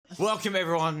Welcome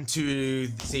everyone to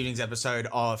this evening's episode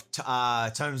of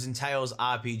Tomes and Tales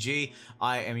RPG.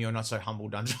 I am your not so humble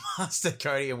dungeon master,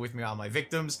 Cody, and with me are my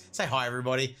victims. Say hi,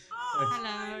 everybody.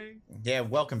 Hello. Yeah,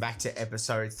 welcome back to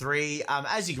episode 3.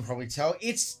 As you can probably tell,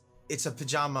 it's a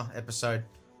pajama episode.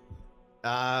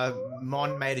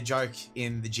 Mon made a joke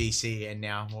in the GC, and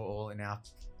now we're all in our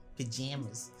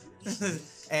pajamas,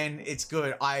 and it's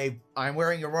good. I'm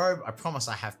wearing a robe. I promise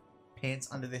I have pants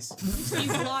under this.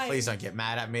 Please don't get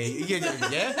mad at me.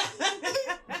 Yeah.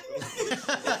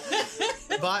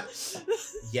 But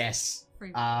yes.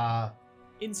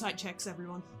 Insight checks,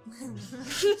 everyone.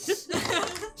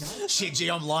 Shit, gee,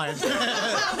 I'm lying.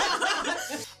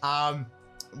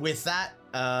 With that,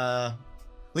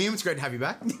 Liam, it's great to have you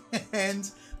back.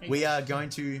 And we are going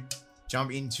to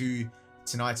jump into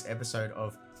tonight's episode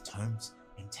of Tomes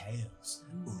and Tales.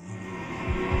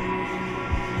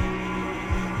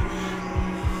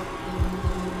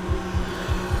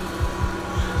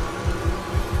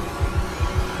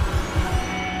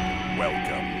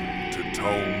 Welcome to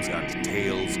Tomes and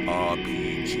Tales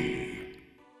RPG.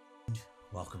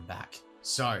 Welcome back.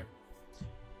 So,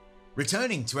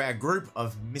 returning to our group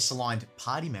of misaligned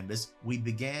party members, we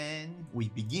begin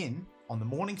on the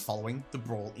morning following the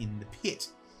brawl in the pit.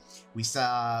 We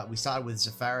started with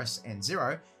Zephyros and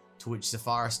Zero, to which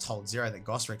Zephyros told Zero that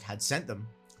Gosrick had sent them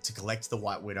to collect the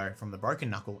White Widow from the Broken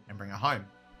Knuckle and bring her home.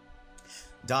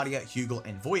 Dardia, Hugel,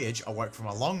 and Voyage awoke from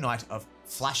a long night of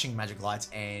flashing magic lights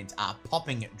and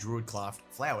popping druidcraft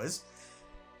flowers.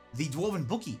 The dwarven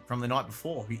bookie from the night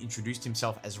before, who introduced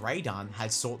himself as Raydan,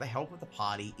 had sought the help of the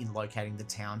party in locating the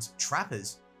town's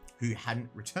trappers, who hadn't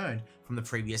returned from the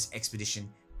previous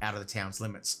expedition out of the town's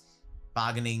limits,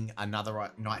 bargaining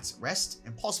another night's rest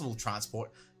and possible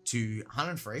transport to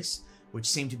Hunnenfries, which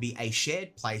seemed to be a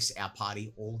shared place our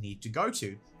party all need to go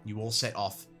to. You all set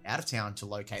off out of town to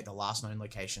locate the last known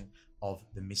location of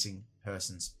the missing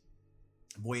persons.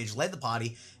 Voyage led the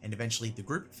party, and eventually the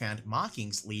group found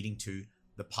markings leading to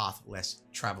the path less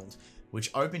traveled,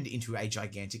 which opened into a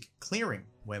gigantic clearing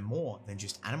where more than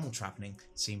just animal trafficking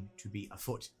seemed to be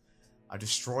afoot. A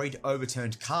destroyed,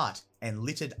 overturned cart and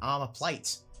littered armor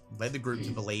plates led the group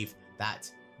to believe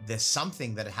that there's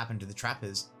something that had happened to the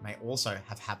trappers may also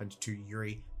have happened to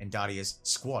Yuri and Dardia's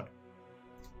squad.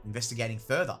 Investigating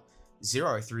further,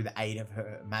 Zero, through the aid of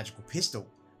her magical pistol,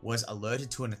 was alerted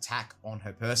to an attack on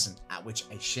her person, at which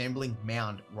a shambling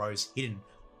mound rose hidden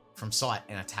from sight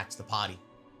and attacked the party.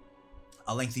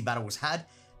 A lengthy battle was had,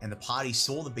 and the party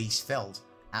saw the beast felled,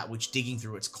 at which digging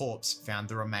through its corpse found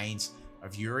the remains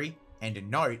of Yuri and a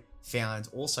note found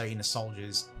also in a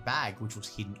soldier's bag, which was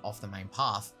hidden off the main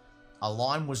path. A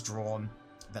line was drawn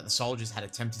that the soldiers had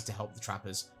attempted to help the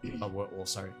trappers, but were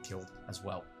also killed as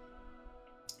well.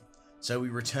 So we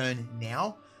return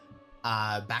now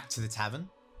back to the tavern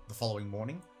the following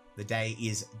morning. The day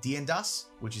is Diendas,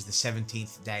 which is the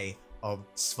 17th day of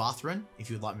Svarthran. If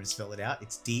you would like me to spell it out,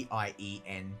 it's Diendahs,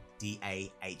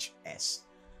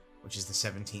 which is the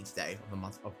 17th day of the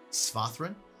month of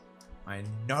Svarthran. I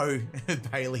know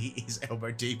Bailey is elbow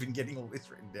deep in getting all this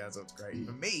written down, so it's great.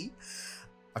 For me,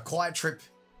 a quiet trip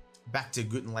back to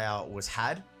Gutenlau was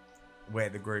had, where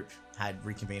the group had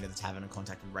reconvened at the tavern and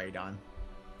contacted Raydan.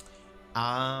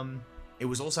 It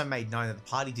was also made known that the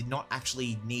party did not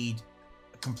actually need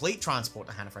a complete transport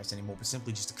to Hunnenfries anymore, but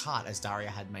simply just a cart, as Daria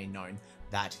had made known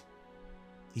that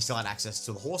he still had access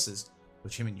to the horses,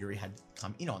 which him and Yuri had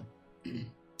come in on.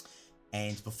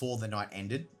 And before the night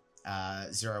ended,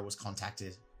 Zero was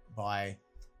contacted by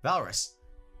Valrus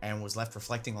and was left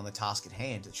reflecting on the task at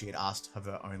hand that she had asked of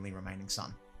her only remaining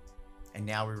son. And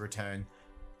now we return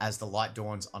as the light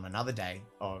dawns on another day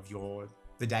of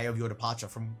the day of your departure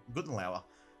from Gutenlauer.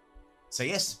 So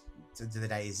yes, the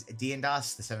day is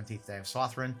Diendas, the 17th day of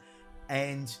Svarthran,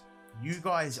 and you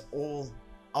guys all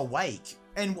awake.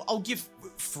 And I'll give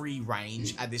free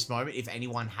range at this moment if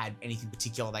anyone had anything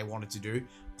particular they wanted to do.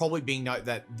 Probably being note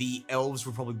that the elves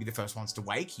will probably be the first ones to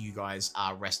wake. You guys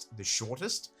rest the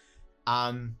shortest.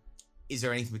 Is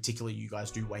there anything particular you guys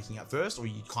do waking up first, or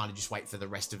you kind of just wait for the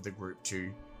rest of the group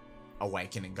to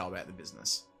awaken and go about the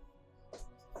business?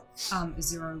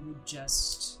 Zero would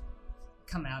just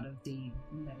come out of the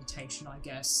meditation, I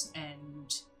guess,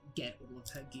 and get all of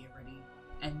her gear ready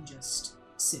and just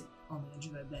sit on the edge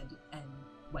of her bed and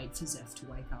wait for Zeph to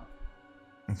wake up.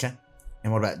 Okay.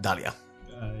 And what about Dalia?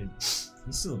 He's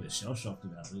still a bit shell-shocked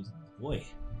about losing his boy.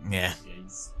 Yeah. Yeah,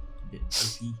 he's a bit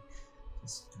mopey.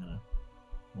 Just kind of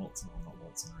not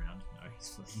waltzing around. No,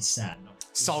 he's sad.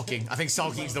 Sulking. I think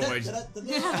sulking is the word.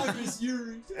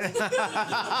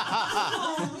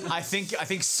 I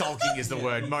think sulking is the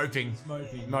word. Moping.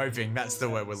 Moping. That's the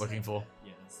word we're looking for.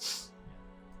 Yeah.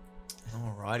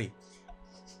 Alrighty.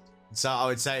 So I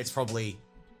would say it's probably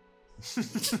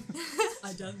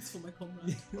I dance for my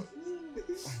comrade.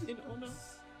 In honor.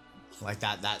 like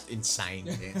that insane.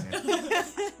 Yeah.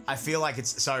 I feel like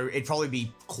it'd probably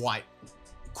be quite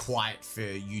quiet for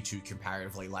you two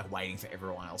comparatively, like waiting for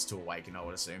everyone else to awaken, I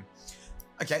would assume.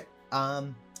 Okay.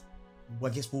 Well, I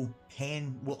guess we'll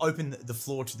open the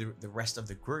floor to the rest of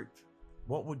the group.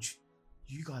 What would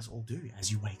you guys all do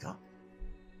as you wake up?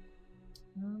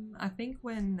 I think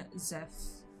when Zeph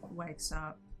wakes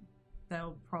up,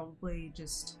 they'll probably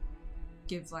just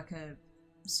give like a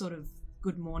sort of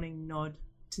good morning nod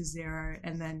to Zero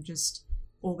and then just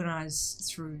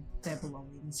organize through their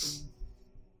belongings and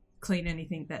clean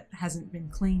anything that hasn't been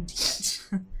cleaned yet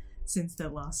since their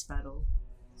last battle.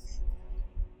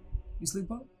 You sleep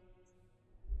well?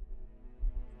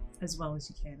 As well as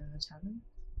you can in a tavern.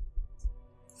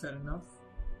 Fair enough.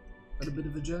 Got a bit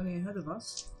of a journey ahead of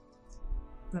us.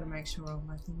 Gotta make sure all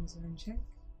my things are in check.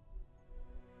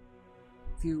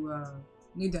 If you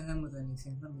need a hand with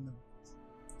anything, let me know.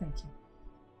 Thank you.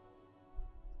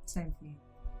 Same for you.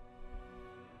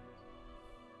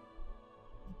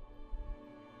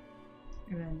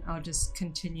 And then I'll just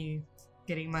continue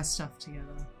getting my stuff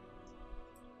together.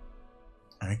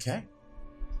 Okay.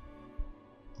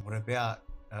 What about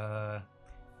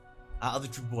other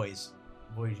two boys?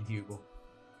 Voyage and Hugo.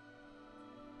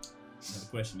 Now the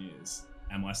question is,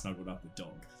 am I snuggled up with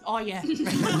Dog? Oh yeah. Oh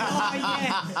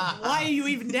yeah. Why are you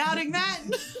even doubting that?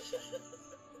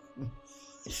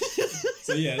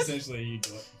 So yeah, essentially you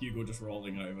got Hugo just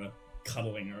rolling over,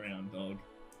 cuddling around Dog,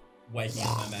 waking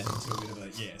up, I imagine, to a bit of a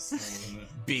yes.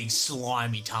 Big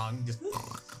slimy tongue.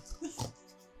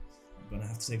 I'm gonna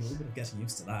have to take a little bit of getting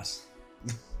used to that.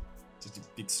 Just a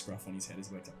big scruff on his head as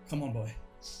he wakes up. Come on, boy.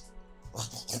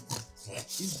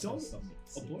 Is Dog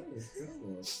a boy or a girl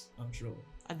or unsure?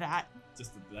 That.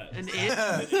 Just that. An it.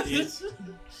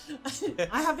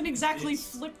 I haven't exactly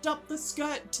flipped up the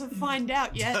skirt to find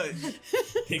out yet.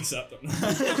 Picks up.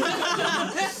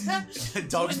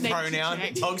 Dog's Do a nature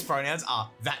check. Dog's pronouns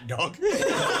are that dog.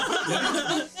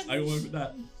 I go over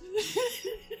that.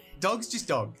 Dog's just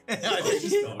dog.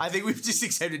 I think we've just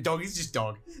accepted dog is just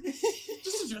dog.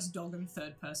 Just address Dog in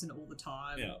third person all the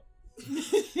time. Yeah.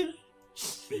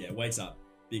 But yeah, wakes up,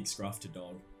 big scruff to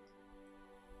Dog.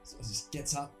 So he just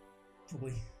gets up,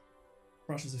 probably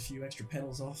brushes a few extra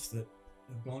petals off that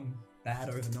have gone bad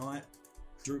overnight.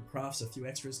 Drew crafts a few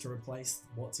extras to replace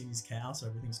what's in his cow, so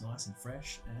everything's nice and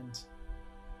fresh, and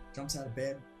jumps out of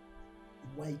bed.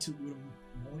 Way too good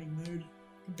a morning mood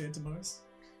compared to most.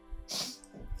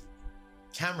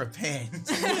 Camera pan.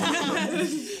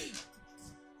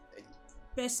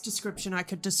 Best description I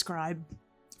could describe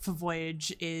for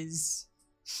Voyage is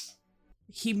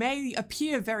he may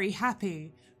appear very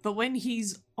happy, but when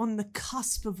he's on the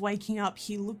cusp of waking up,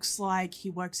 he looks like he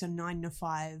works a 9 to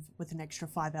 5 with an extra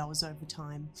 5 hours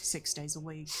overtime, 6 days a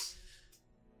week.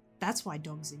 That's why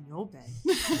Dog's in your bed.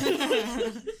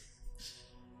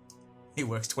 He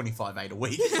works 25/8 a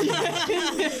week.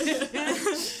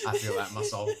 I feel that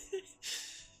myself.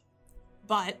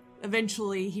 But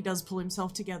eventually he does pull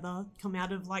himself together, come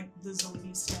out of like the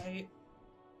zombie state.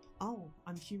 Oh,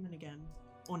 I'm human again.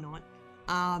 Or not.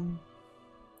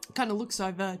 Kind of looks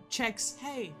over, checks,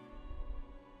 hey,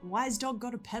 why has Dog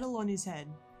got a petal on his head?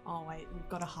 Oh wait, we've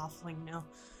got a halfling now.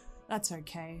 That's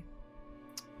okay.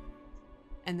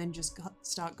 And then just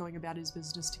start going about his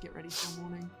business to get ready for the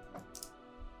morning.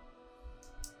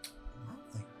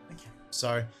 Okay.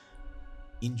 So,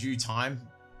 in due time,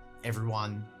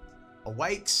 everyone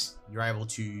awakes. You're able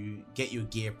to get your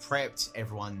gear prepped.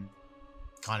 Everyone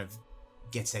kind of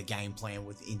gets their game plan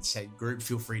within said group.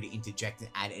 Feel free to interject and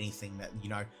add anything that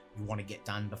you want to get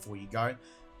done before you go.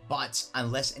 But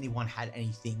unless anyone had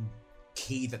anything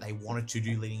key that they wanted to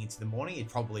do leading into the morning, it'd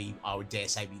probably, I would dare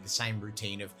say, be the same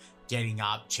routine of getting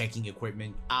up, checking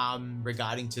equipment.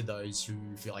 Regarding to those who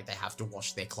feel like they have to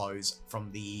wash their clothes from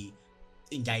the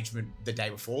engagement the day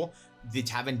before, the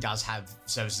tavern does have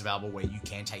services available where you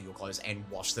can take your clothes and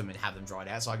wash them and have them dried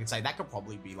out. So I could say that could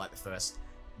probably be like the first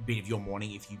bit of your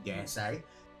morning, if you dare say.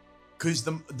 Because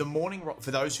the morning,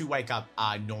 for those who wake up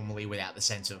normally without the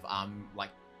sense of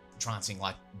like trancing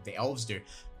like the elves do,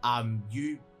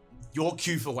 your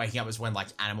cue for waking up is when like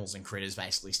animals and critters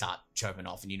basically start chirping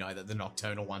off, and you know that the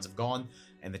nocturnal ones have gone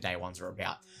and the day ones are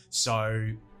about.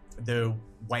 So the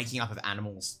waking up of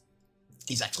animals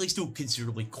is actually still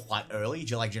considerably quite early.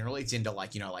 Like generally it's into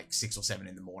like 6 or 7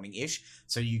 in the morning ish.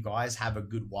 So you guys have a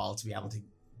good while to be able to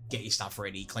get your stuff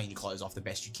ready, clean your clothes off the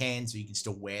best you can, so you can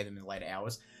still wear them in later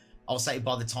hours. I'll say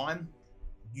by the time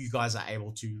you guys are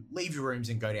able to leave your rooms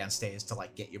and go downstairs to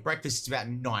like get your breakfast, it's about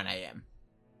 9 a.m.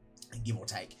 give or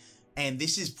take. And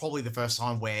this is probably the first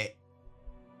time where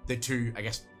the two, I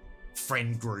guess,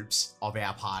 friend groups of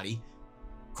our party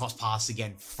cross paths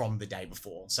again from the day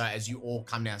before. So as you all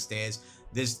come downstairs,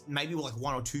 there's maybe like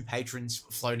 1 or 2 patrons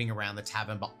floating around the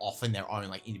tavern, but often their own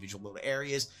like individual little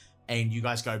areas. And you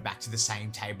guys go back to the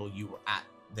same table you were at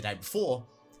the day before,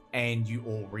 and you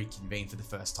all reconvene for the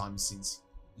first time since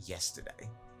yesterday.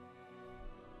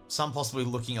 Some possibly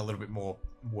looking a little bit more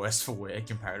worse for wear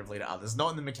comparatively to others. Not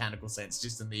in the mechanical sense,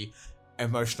 just in the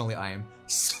emotionally I am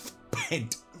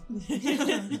spent. Speaking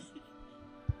of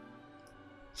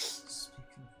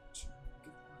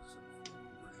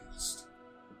rest.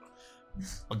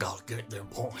 I gotta get them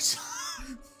points.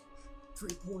 3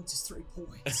 points is 3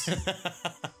 points.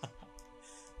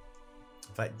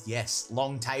 But yes,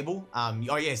 long table.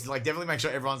 Oh yes, like definitely make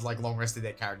sure everyone's like long rested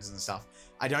their characters and stuff.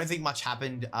 I don't think much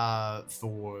happened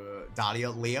for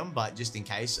Dardia Liam, but just in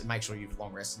case, make sure you've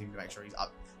long rested him to make sure he's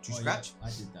up to scratch. Yeah,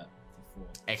 I did that before.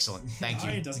 Excellent, thank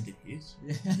He you. doesn't get hit.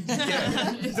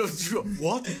 Yeah.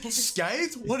 What?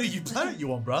 Scathed? What are you planet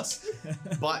you on, Bruss?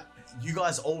 But you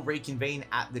guys all reconvene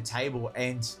at the table,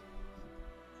 and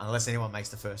unless anyone makes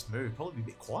the first move, probably be a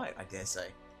bit quiet, I dare say.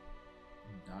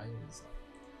 Dahlia is like,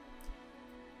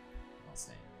 not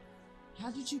saying. How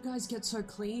did you guys get so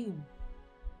clean?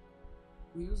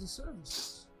 We use the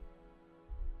services.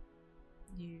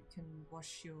 You can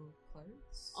wash your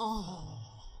clothes. Oh.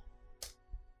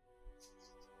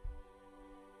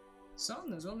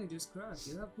 Son has only just cracked.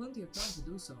 You have plenty of time to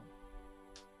do so.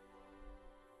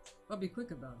 But be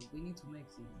quick about it. We need to make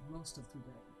the most of today.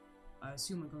 I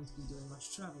assume we're going to be doing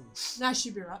much traveling. Nah,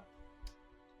 she'll be right.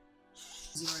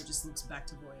 Zero just looks back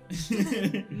to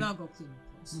Voyage. Now go clean your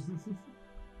clothes.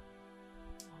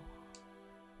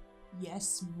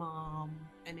 Yes, Mom.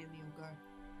 And Emil go.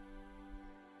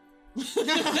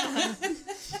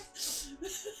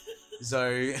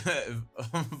 So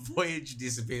Voyage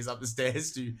disappears up the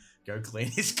stairs to go clean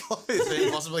his clothes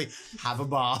and possibly have a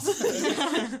bath.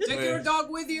 Take your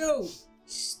dog with you!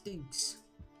 Stinks.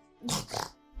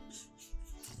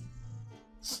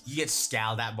 You get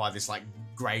scowled at by this like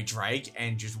grey drake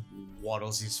and just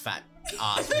waddles his fat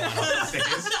ass right up the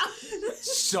stairs.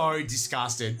 So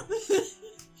disgusted.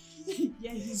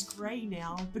 Yeah, he's grey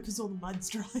now because all the mud's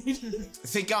dried.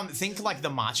 Think like the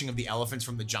marching of the elephants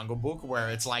from the Jungle Book, where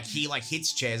it's like he like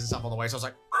hits chairs and stuff on the way. So it's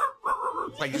like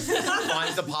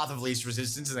finds the path of least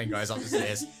resistance and then goes up the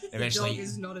stairs. Eventually, The dog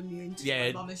is not immune to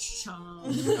Yeah. my mother's charm.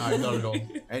 no, not at all.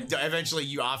 And eventually,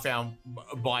 you are found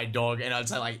by a dog, and I'd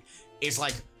say like it's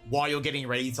like while you're getting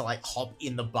ready to like hop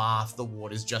in the bath, the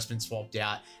water's just been swapped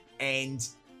out, and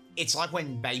it's like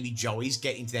when baby Joeys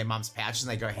get into their mum's pouch and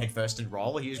they go head first and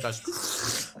roll. He just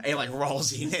goes and like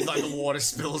rolls in, and like the water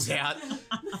spills out,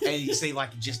 and you see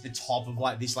like just the top of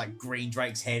like this like green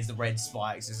drake's head, the red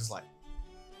spikes. It's just like.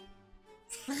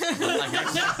 like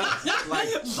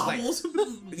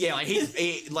yeah, like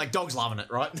he like dog's loving it,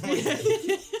 right?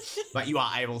 But you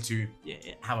are able to Yeah.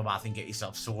 have a bath and get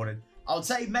yourself sorted. I would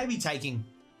say maybe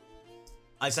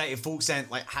I'd say if full extent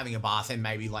like having a bath and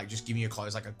maybe like just giving your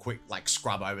clothes like a quick like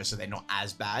scrub over so they're not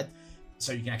as bad,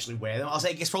 so you can actually wear them. I'll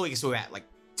say it probably gets to about like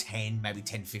 10, maybe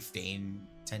 10:15,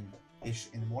 10-ish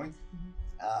in the morning.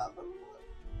 Go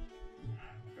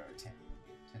 10,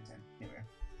 10. Here we go.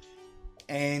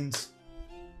 And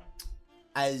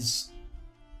as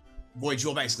Voyage,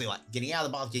 you're basically like getting out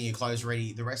of the bath, getting your clothes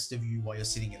ready. The rest of you, while you're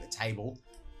sitting at the table,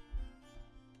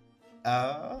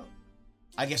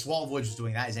 I guess while Voyage was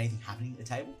doing that, is anything happening at the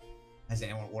table? Has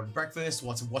anyone ordered breakfast?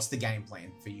 What's the game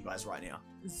plan for you guys right now?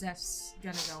 Zeph's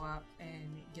gonna go up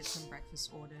and get some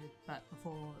breakfast ordered, but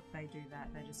before they do that,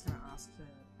 they're just gonna ask for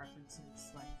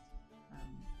preferences, like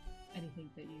anything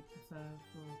that you prefer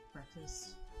for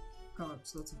breakfast.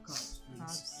 Carbs, lots of carbs,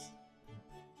 please.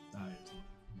 Carbs.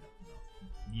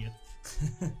 Yep.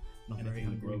 Not very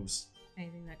Anything that hungry. grows.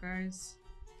 Anything that grows.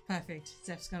 Perfect.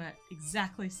 Zeph's gonna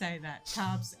exactly say that.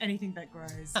 Carbs, anything that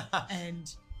grows,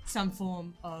 and some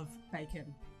form of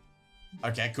bacon.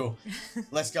 Okay, cool.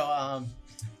 Let's go.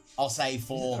 I'll say Is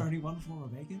for there only one form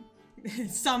of bacon?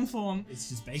 Some form. It's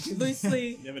just bacon.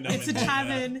 Loosely. Never know It's a when they,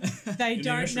 tavern. They in the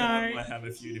don't restaurant know. might have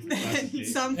a few different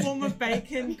recipes. Some form of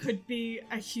bacon could be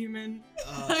a human.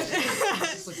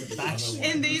 It's like the Bachelor.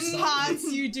 In these parts,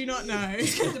 you do not know.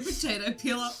 Get the potato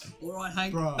peeler. Alright,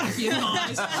 Hank. Bro. Back your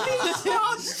eyes.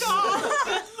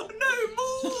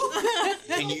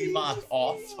 can you mark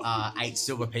off 8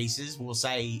 silver pieces? We'll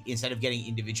say instead of getting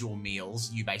individual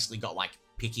meals, you basically got like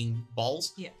picking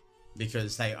bowls. Yeah.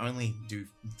 Because they only do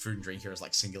food and drink here as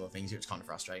like singular things. It's kind of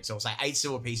frustrating. So we'll say 8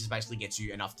 silver pieces basically gets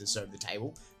you enough to serve the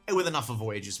table, and with enough for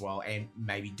Voyage as well, and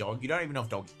maybe dog. You don't even know if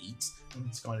dog eats.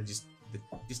 It's kind of just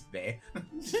just there.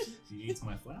 He eats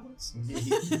my flowers.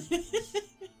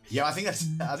 Yeah, I think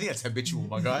that's habitual,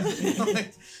 my guy.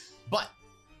 But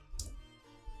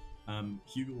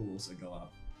Hugo will also go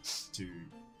up to.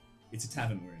 It's a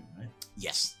tavern we're in, right?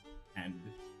 yes, And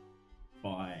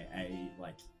buy a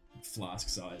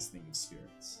flask-sized thing of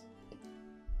spirits.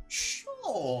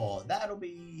 sure, that'll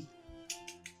be.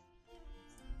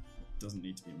 Doesn't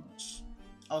need to be much.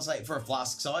 I'll say for a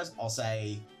flask size, I'll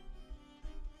say.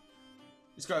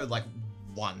 Let's go like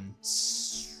one.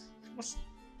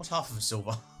 What's half of a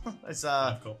silver? It's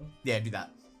 5 copper. yeah, do that.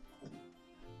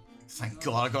 Thank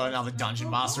God, I got another dungeon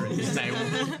master at this table.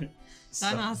 So-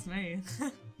 Don't ask me.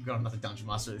 We've got another dungeon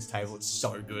master at this table. It's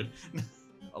so good.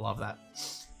 I love that.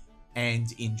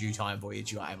 And in due time,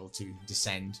 Voyage, you are able to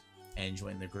descend and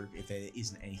join the group if there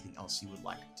isn't anything else you would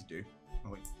like to do.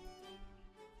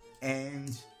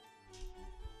 And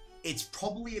it's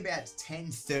probably about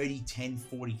 10:30,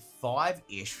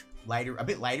 10:45-ish, a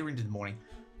bit later into the morning,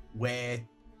 where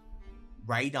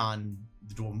Raydan,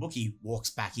 the Dwarven Bookie, walks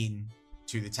back in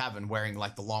to the tavern wearing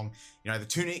like the long, the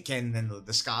tunic and then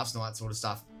the scarves and all that sort of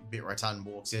stuff. A bit rotund, and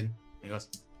walks in. And he goes,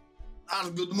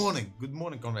 good morning,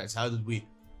 comrades. How'd you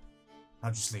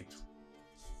sleep?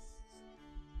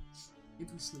 It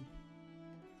was sleep.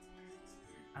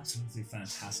 Absolutely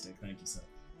fantastic. Thank you, sir.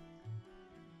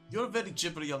 You're a very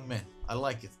chipper young man. I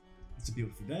like it. It's a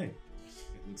beautiful day.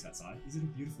 It looks outside. Is it a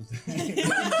beautiful day?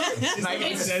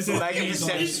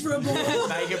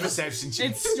 Make a perception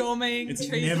check. It's storming, It's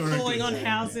trees never a falling good on day.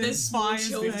 houses, There's small fires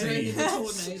children burning. in the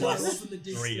tornado Plus off in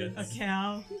the 3 distance. A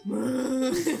cow.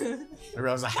 I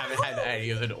realize I haven't had any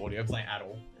of the audio play at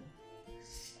all.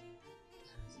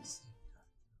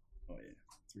 Oh yeah,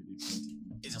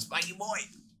 3D20. It's a spiky boy.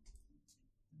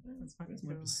 That's fucking What's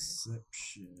my cool.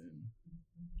 perception?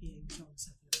 Yeah, John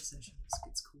said the other session.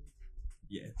 It's cool.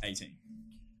 Yeah, 18.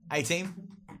 18.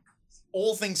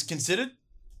 All things considered,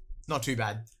 not too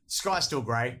bad. Sky's still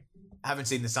grey. Haven't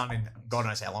seen the sun in God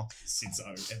knows how long. Since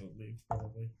I ever lived,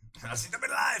 probably. I've seen them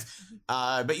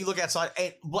alive. But you look outside,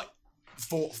 and what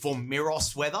for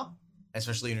Miros weather,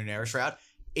 especially in an air shroud,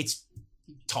 it's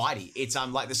tidy. It's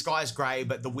like the sky's grey,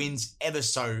 but the wind's ever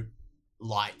so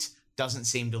light. Doesn't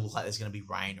seem to look like there's going to be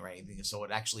rain or anything. So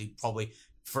it actually probably,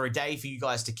 for a day for you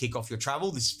guys to kick off your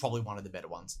travel, this is probably one of the better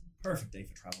ones. Perfect day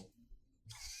for travel.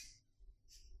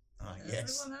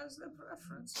 Yes. Everyone has their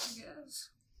preference, I guess.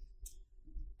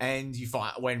 And you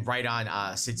find when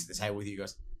Raydan sits at the table with you, he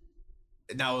goes,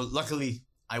 now, luckily,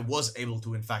 I was able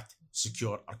to, in fact,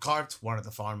 secure a cart. One of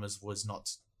the farmers was not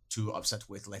too upset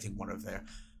with letting one of their,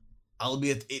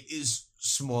 albeit it is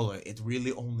smaller. It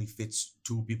really only fits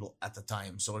 2 people at a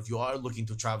time. So if you are looking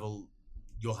to travel,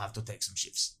 you'll have to take some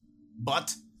shifts.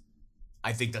 But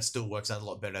I think that still works out a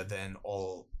lot better than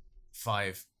all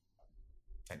 5,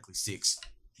 technically 6,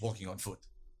 walking on foot.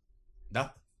 No?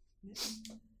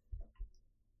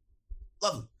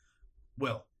 Lovely.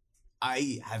 Well,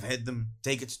 I have had them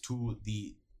take it to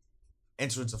the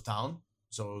entrance of town,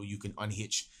 so you can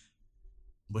unhitch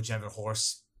whichever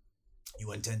horse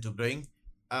you intend to bring.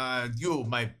 You,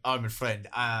 my armored friend,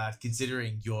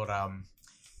 considering your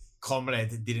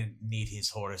comrade didn't need his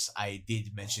horse, I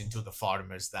did mention to the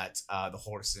farmers that the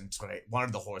horse in trade, one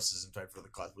of the horses in trade for the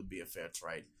cart would be a fair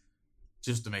trade,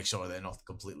 just to make sure they're not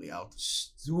completely out.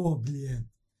 Stoblian.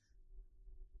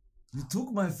 You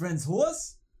took my friend's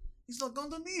horse? He's not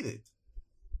going to need it.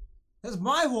 That's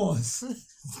my horse.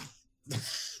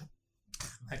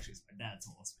 Actually, it's my dad's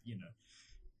horse, but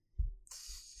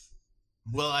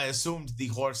Well, I assumed the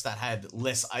horse that had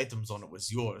less items on it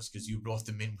was yours because you brought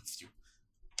them in with you.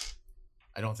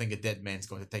 I don't think a dead man's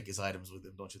going to take his items with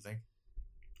him, don't you think?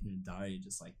 And Dari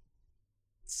just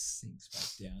sinks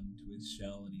back down into his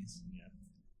shell and he's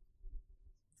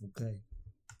okay.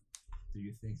 Do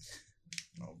you think?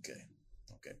 Okay.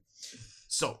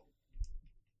 So,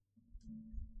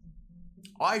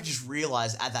 I just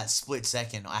realized at that split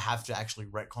second I have to actually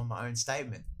retcon my own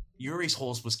statement. Yuri's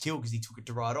horse was killed because he took it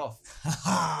to ride off.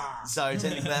 So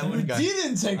technically that would go. You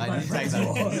didn't take I my didn't take friend's that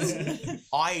horse.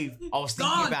 I was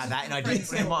thinking God! about that and I didn't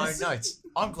put it in my own notes.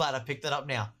 I'm glad I picked that up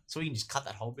now, so we can just cut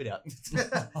that whole bit out.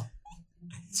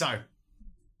 So,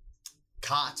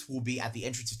 cart will be at the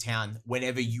entrance of town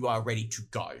whenever you are ready to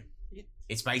go. Yep.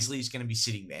 It's basically just going to be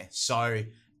sitting there. So,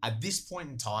 at this point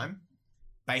in time,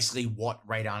 basically what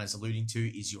Raydan is alluding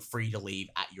to is you're free to leave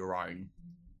at your own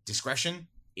discretion.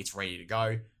 It's ready to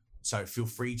go. So feel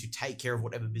free to take care of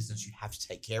whatever business you have to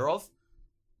take care of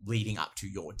leading up to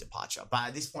your departure. But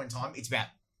at this point in time, it's about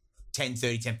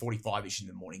 10:30, 10:45-ish in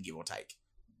the morning, give or take.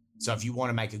 So if you want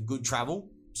to make a good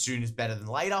travel, sooner is better than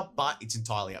later, but it's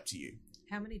entirely up to you.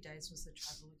 How many days was the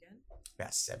travel again?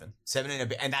 About 7 and a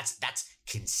bit, and that's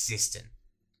consistent.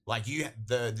 Like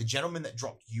the gentleman that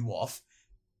dropped you off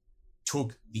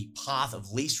took the path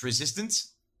of least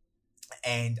resistance,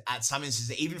 and at some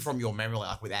instances, even from your memory,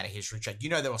 like without a history check,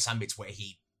 there were some bits where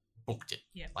he booked it.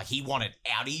 Yeah. Like he wanted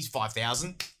Audis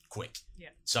 5,000 quick. Yeah.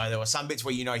 So there were some bits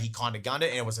where he kind of gunned it,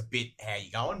 and it was a bit how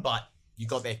you going, but you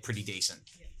got there pretty decent.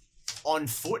 Yeah. On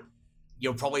foot,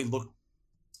 you'll probably look,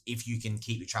 if you can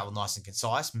keep your travel nice and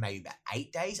concise, maybe about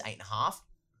 8 days, 8.5,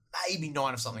 maybe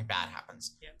 9 if something bad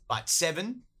happens. Yeah. But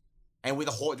 7, and with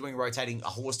a horse doing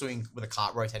with a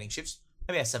cart rotating shifts,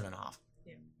 maybe about 7.5.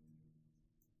 Yeah.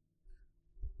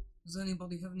 Does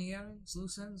anybody have any earrings,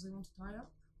 loose ends they want to tie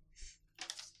up?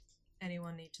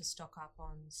 Anyone need to stock up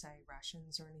on, say,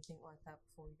 rations or anything like that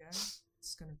before we go?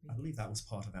 It's going to be... I believe that was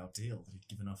part of our deal, that he'd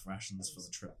give enough rations for the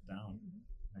trip down.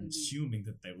 I'm assuming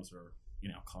that those were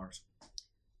in our cart.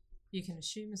 You can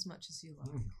assume as much as you like.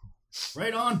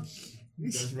 Right on!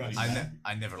 Goes running I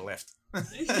back. never left. I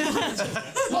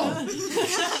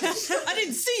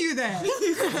didn't see you there.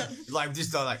 Like,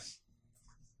 just like,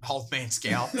 whole man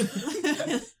scowl.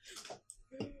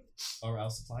 Are our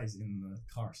supplies in the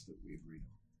cart that we agreed on?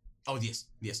 Oh, yes.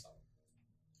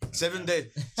 7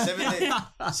 days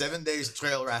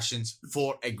trail rations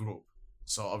for a group.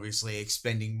 So obviously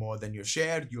expending more than you're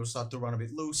shared, you'll start to run a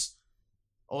bit loose.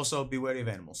 Also, be wary of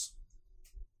animals.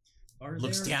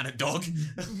 Looks down at dog.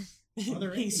 Are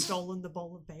there any- He's stolen the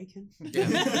bowl of bacon.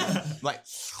 Like,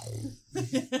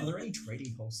 Are there any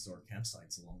trading posts or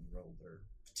campsites along the road that are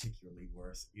particularly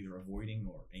worth either avoiding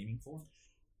or aiming for?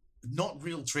 not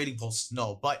real trading posts,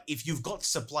 no. But if you've got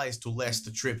supplies to last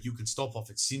the trip, you can stop off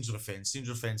at Sindrafen.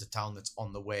 Sindrafen's a town that's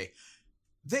on the way.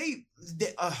 They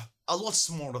are a lot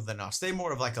smaller than us. They're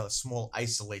more of like a small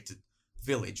isolated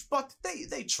village, but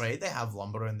they trade. They have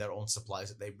lumber and their own supplies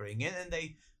that they bring in, and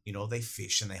they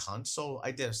fish and they hunt. So I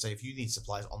dare say if you need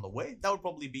supplies on the way, that would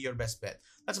probably be your best bet.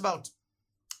 That's about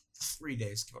 3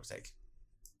 days, give or take.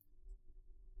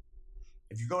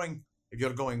 If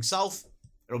you're going south,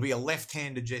 it'll be a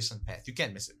left-hand adjacent path. You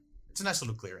can't miss it. It's a nice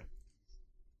little clearing.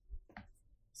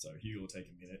 So Hugo will take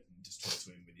a minute and just talk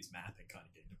to him with his map and kind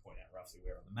of get him to point out roughly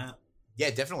where on the map,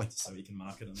 Yeah, definitely. so he can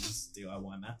mark it on this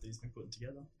DIY map that he's been putting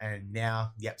together. And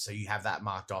now, so you have that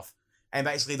marked off. And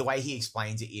basically the way he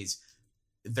explains it is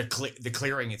the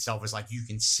clearing itself is like you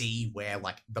can see where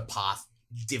like the path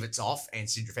divots off and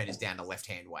Sindrafen is down the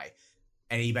left-hand way.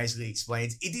 And he basically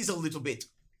explains it is a little bit,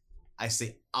 I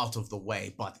say, out of the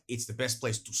way, but it's the best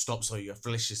place to stop so your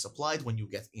flesh is supplied when you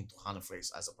get into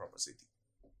Hanifres as a proper city.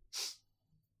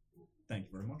 Thank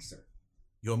you very much, sir.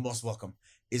 You're most welcome.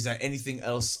 Is there anything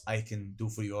else I can do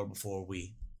for you before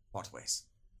we part ways?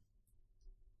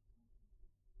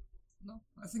 No,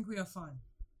 I think we are fine.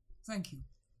 Thank you.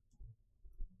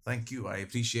 Thank you. I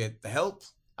appreciate the help.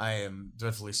 I am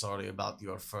dreadfully sorry about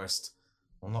your first,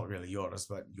 well, not really yours,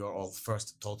 but your all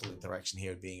first total interaction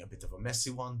here being a bit of a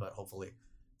messy one, but hopefully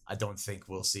I don't think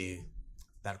we'll see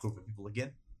that group of people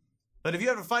again. But if you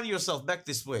ever find yourself back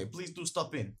this way, please do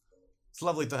stop in. It's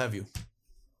lovely to have you.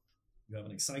 You have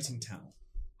an exciting town.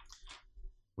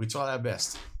 We try our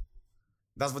best.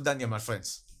 That's what Danya, my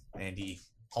friends. And he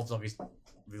hops off his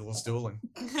little stool and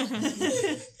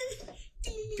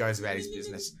goes about his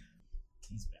business.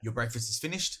 Your breakfast is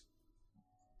finished.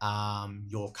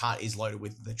 Your cart is loaded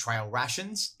with the trail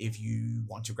rations. If you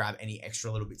want to grab any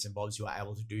extra little bits and bobs, you are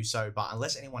able to do so. But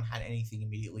unless anyone had anything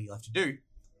immediately left to do,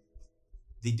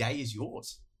 the day is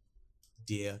yours,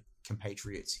 dear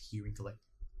compatriots here in Collect.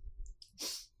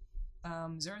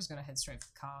 Zero's gonna head straight for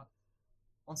the car.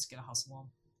 Wants to get a hustle on.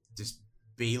 Just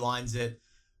beelines it,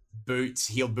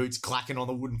 heel boots clacking on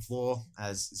the wooden floor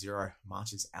as Zero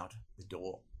marches out the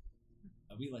door.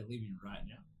 Are we like leaving right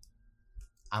now?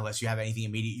 Unless you have anything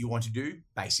immediate you want to do,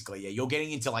 basically, yeah. You're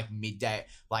getting into like midday,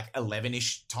 like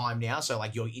 11-ish time now, so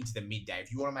like you're into the midday.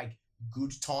 If you want to make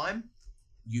good time,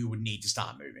 you would need to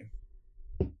start moving.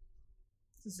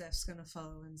 Zeph's gonna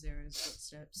follow in Zero's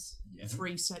footsteps. Yeah.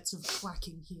 3 sets of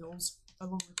clacking heels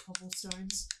along the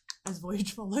cobblestones as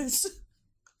Voyage follows.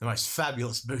 The most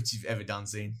fabulous boots you've ever done,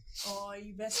 seen. Oh,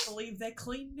 you best believe they're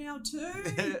clean now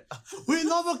too. We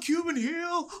love a Cuban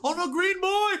heel on a green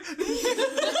boy.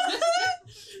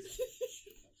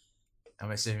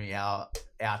 I'm assuming our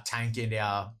tank and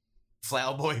our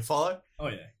flower boy follow. Oh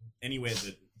yeah. Anywhere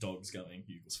that dog's going,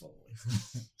 Hugo's following.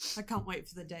 I can't wait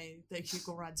for the day that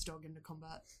Hugo rides dog into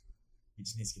combat. He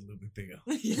just needs to get a little bit bigger.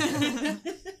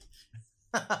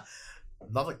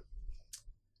 Lovely.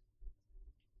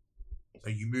 So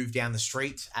you move down the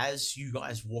street. As you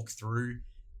guys walk through,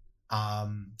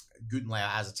 Gutenlayer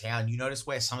as a town, you notice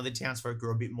where some of the townsfolk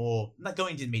are a bit more, not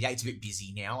going to the midday, it's a bit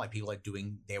busy now. Like people are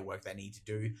doing their work they need to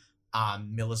do.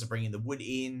 Millers are bringing the wood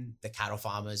in. The cattle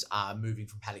farmers are moving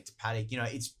from paddock to paddock. You know,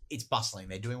 it's bustling.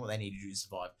 They're doing what they need to do to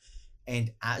survive.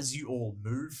 And as you all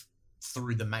move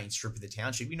through the main strip of the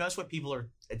township, you notice where people are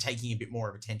taking a bit more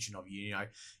of attention of you. You know,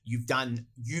 you've done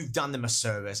them a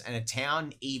service, and a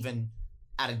town, even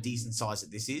at a decent size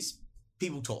that this is,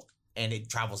 people talk, and it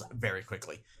travels very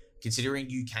quickly. Considering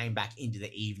you came back into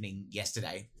the evening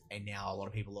yesterday, and now a lot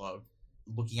of people are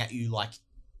looking at you like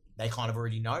they kind of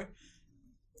already know.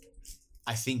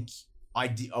 I think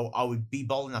I would be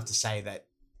bold enough to say that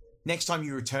next time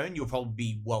you return, you'll probably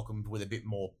be welcomed with a bit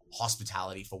more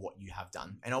hospitality for what you have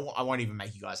done. And I won't even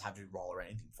make you guys have to roll or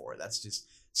anything for it. That's just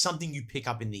something you pick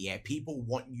up in the air. People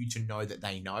want you to know that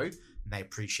they know, and they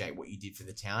appreciate what you did for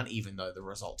the town, even though the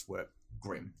results were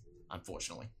grim,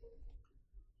 unfortunately.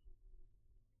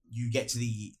 You get to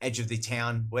the edge of the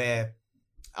town where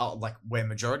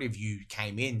majority of you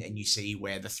came in, and you see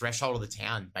where the threshold of the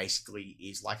town basically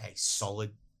is like a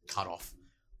solid cutoff.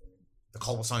 The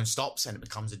cobblestone stops and it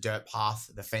becomes a dirt path.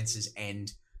 The fences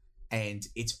end, and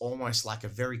it's almost like a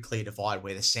very clear divide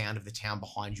where the sound of the town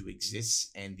behind you exists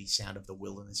and the sound of the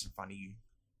wilderness in front of you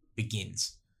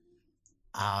begins.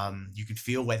 You can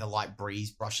feel where the light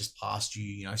breeze brushes past you,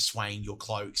 you know, swaying your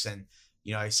cloaks, and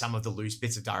you know, some of the loose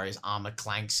bits of Daria's armor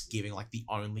clanks, giving like the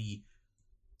only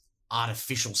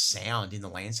artificial sound in the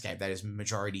landscape that is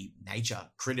majority nature,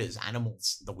 critters,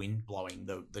 animals, the wind blowing,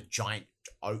 the giant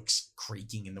oaks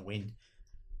creaking in the wind.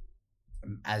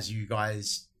 As you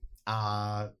guys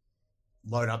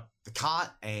load up the cart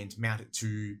and mount it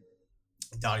to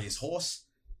Daria's horse,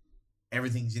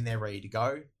 everything's in there ready to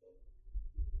go,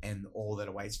 and all that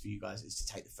awaits for you guys is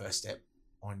to take the first step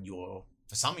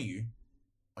for some of you,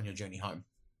 on your journey home.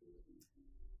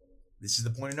 This is the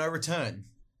point of no return.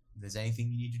 If there's anything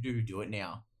you need to do, do it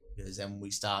now. Because then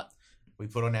we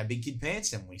put on our big kid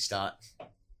pants and we start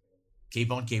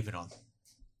keep on keeping on.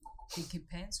 Big kid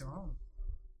pants are on.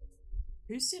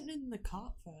 Who's sitting in the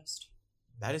cart first?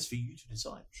 That is for you to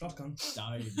decide. Shotgun.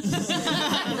 Don't.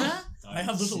 I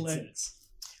have little legs.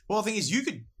 Well, the thing is, you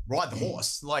could ride the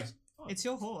horse. Like, It's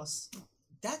your horse.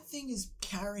 That thing is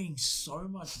carrying so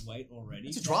much weight already.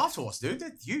 it's a draft horse, dude.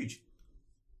 They're huge.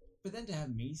 But then to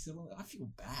have me sit on it, I feel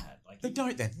bad. Like They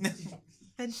don't then.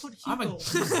 Then put I'm a Hugo.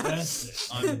 good person.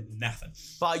 I'm nothing.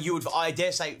 But I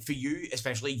dare say, for you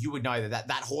especially, you would know that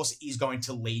horse is going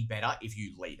to lead better if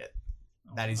you lead it.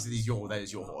 That is your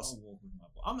horse. I'll walk with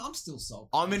my I'm still salty.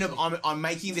 I'm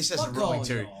making this as a Fuck ruling all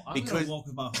too, y'all. I'm because gonna walk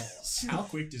with my horse. How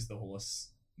quick does the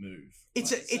horse move?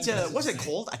 it's a what's it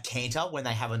called? A canter, when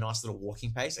they have a nice little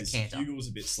walking pace. A canter. Hugo's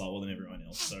a bit slower than everyone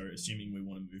else, so assuming we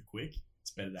want to move quick,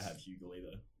 it's better to have Hugo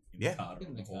either in Yeah. the cart or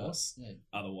on the horse. Yeah.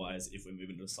 Otherwise, if we're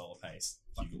moving at a slower pace,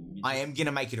 Hugo will I am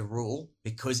gonna make it a rule,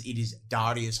 because it is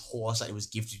Daria's horse that it was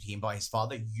gifted to him by his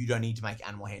father. You don't need to make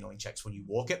animal handling checks when you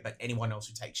walk it, but anyone else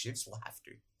who takes shifts will have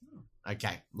to.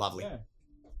 Okay, lovely. Yeah.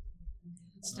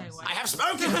 Stay away. I have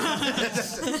spoken.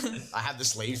 I have the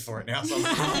sleeves for it now. So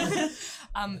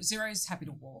Zero's happy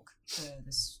to walk for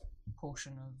this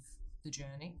portion of the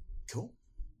journey. cool.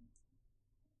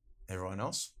 Everyone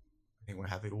else, I think we're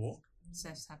happy to walk.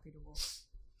 Seth's happy to walk.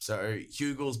 So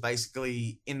Hugel's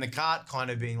basically in the cart,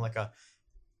 kind of being like a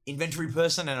inventory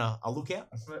person and a lookout.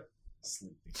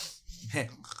 sleeping.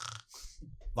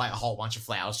 Like a whole bunch of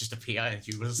flowers just appear and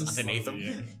Hugel's underneath them.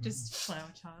 Yeah. Just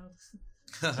flower child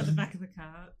at the back of the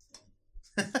cart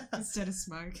instead of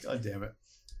smoke. God damn it.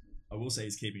 I will say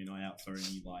he's keeping an eye out for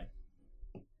any like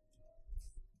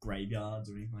graveyards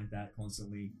or anything like that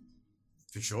constantly.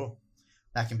 For sure.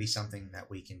 That can be something that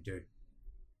we can do.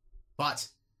 But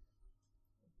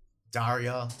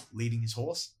Daria leading his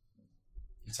horse,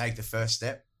 you take the first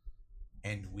step,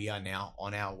 and we are now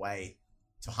on our way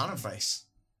to Hunterface.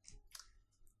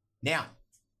 Now,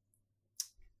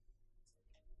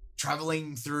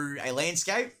 traveling through a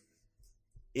landscape,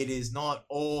 it is not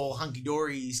all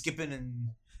hunky-dory skipping and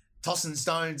tossing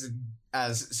stones and,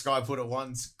 as Sky put it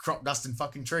once, crop dusting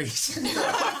fucking trees.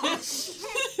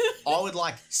 I would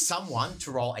like someone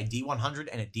to roll a D100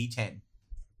 and a D10,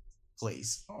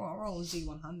 please. Oh, I'll roll a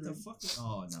D100. The fuck?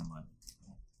 Oh, never mind.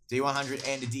 D100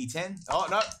 and a D10. Oh,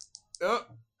 no.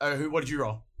 What did you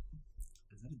roll?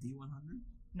 Is that a D100?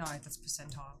 No, that's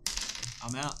percentile.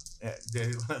 I'm out.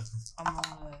 I'm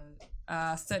on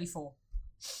a 34.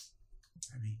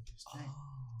 Oh.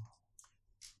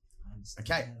 I understand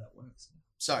Okay. how that works.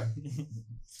 So, I'm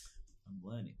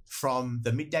learning. from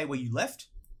the midday where you left,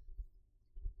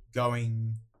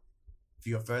 going for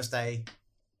your first day,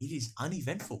 it is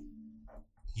uneventful.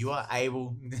 You are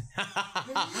able.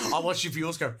 I watched your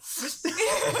fuels go.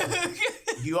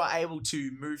 You are able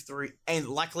to move through, and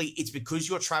luckily, it's because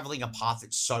you're traveling a path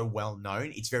that's so well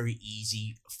known. It's very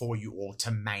easy for you all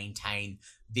to maintain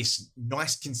this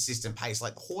nice, consistent pace.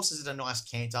 Like the horses at a nice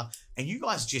canter, and you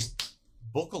guys just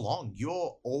book along.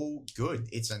 You're all good.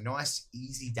 It's a nice,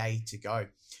 easy day to go.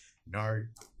 No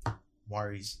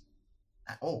worries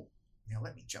at all. Now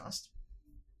let me just.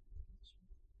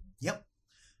 Yep.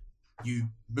 You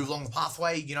move along the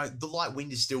pathway, you know, the light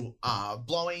wind is still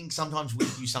blowing, sometimes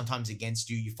with you, sometimes against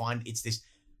you. You find it's this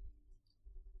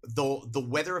the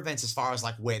weather events as far as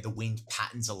like where the wind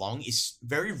patterns along is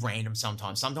very random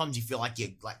sometimes. Sometimes you feel like you're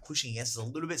like pushing against it a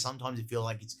little bit, sometimes you feel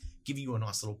like it's giving you a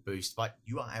nice little boost, but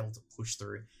you are able to push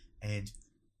through and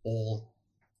all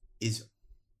is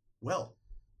well.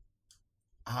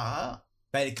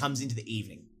 But it comes into the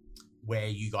evening where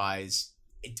you guys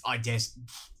I guess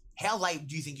how late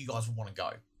do you think you guys would want to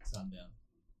go? Sundown.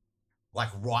 Like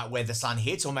right where the sun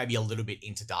hits, or maybe a little bit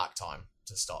into dark time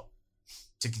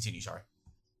to continue, sorry.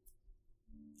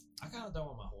 I kind of don't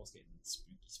want my horse getting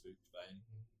spooked by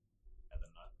anything at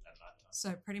night time.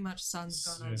 So pretty much sun's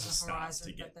As gone over soon as it the starts to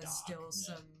horizon, get but there's dark,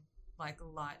 still yeah. some like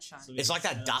light shining. So It's like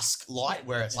that dusk light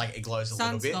where it's like it glows a little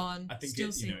Sun's bit. gone, I think still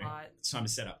it, see you know, light. it's time to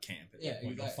set up camp. Yeah,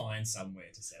 We've got to exactly. find somewhere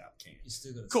to set up camp. You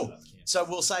still got to Cool. set up camp. So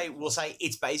we'll say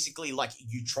it's basically like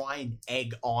you try and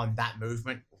egg on that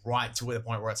movement right to the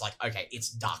point where it's like, okay, it's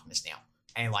darkness now,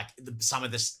 and like some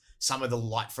of the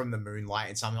light from the moonlight,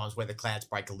 and sometimes where the clouds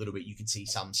break a little bit, you can see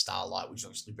some starlight, which is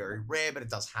obviously very rare, but it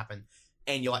does happen.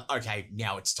 And you're like, okay,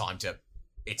 now it's time to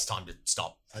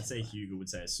stop. I'd say Hugo would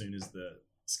say as soon as the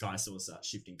sky sort of starts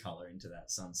shifting color into that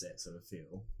sunset sort of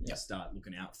feel, Yep. start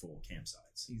looking out for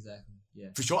campsites. Exactly. Yeah.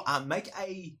 For sure. Make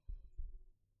a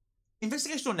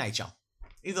investigation or nature.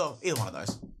 Either one of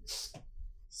those.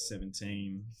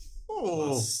 17 Oh,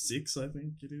 plus 6, I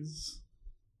think it is.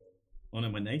 Oh no,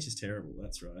 my nature's terrible.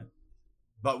 That's right.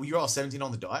 but you roll 17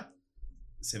 on the die.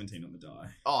 17 on the die.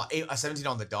 Oh, a 17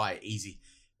 on the die, easy.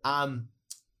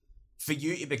 For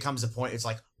you, it becomes a point. It's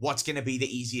like, what's going to be the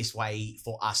easiest way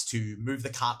for us to move the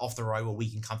cart off the road where we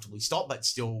can comfortably stop, but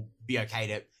still be okay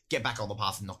to get back on the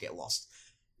path and not get lost.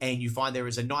 And you find there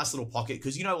is a nice little pocket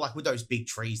because, you know, like with those big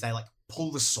trees, they like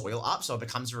pull the soil up, so it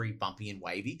becomes very bumpy and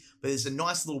wavy. But there's a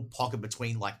nice little pocket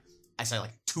between, like, I say,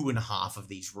 like 2.5 of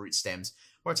these root stems,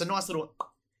 where it's a nice little.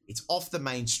 It's off the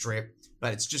main strip,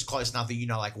 but it's just close enough that, you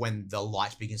know, like when the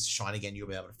light begins to shine again, you'll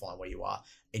be able to find where you are,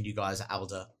 and you guys are able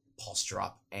to posture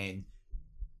up and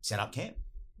set up camp.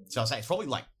 So I'll say it's probably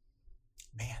like,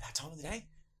 man, that time of the day,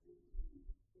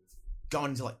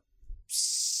 going into like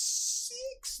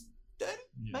 6:30,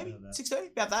 maybe about that.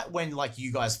 6:30, about that. When like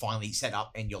you guys finally set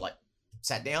up and you're like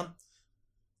sat down.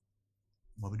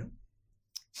 What are we doing?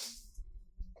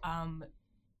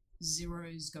 Zero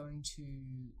is going to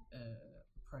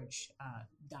approach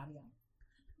Daria.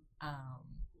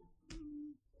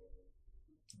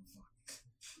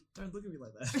 Don't look at me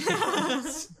like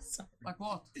that. Like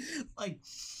what? Like,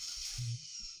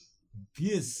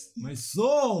 pierce my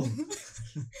soul.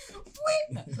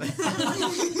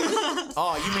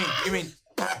 Oh, you mean?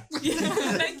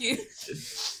 Thank you.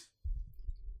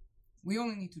 We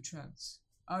only need 2 chance.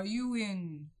 Are you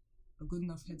in a good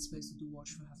enough headspace to do watch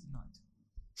for half the night?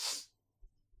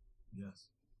 Yes.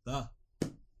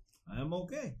 I am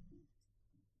okay.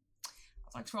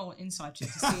 I'd like to roll an insight check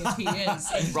to see if he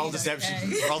is. Roll indeed deception.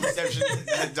 okay. Roll deception,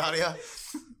 Daria.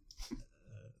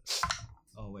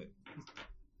 Oh wait.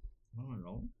 What am I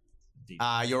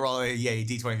rolling? You're rolling, yeah, your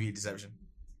D20 for your deception.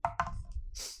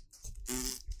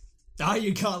 Oh,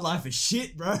 you can't lie for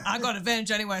shit, bro. I got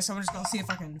advantage anyway, so I'm just gonna see if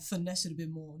I can finesse it a bit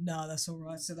more. No, that's all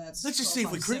right. So that's Let's just see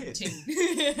if we 12 crit. plus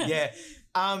 17. Yeah.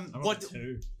 I rolled What a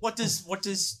 2. what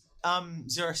does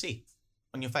Zero see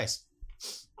on your face?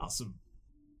 Oh, some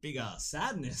big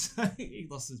sadness. He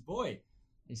lost his boy.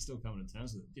 He's still coming to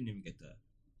terms with it. Didn't even get to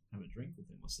have a drink with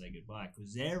him or say goodbye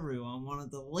because everyone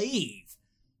wanted to leave.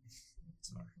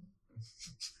 Sorry.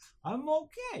 I'm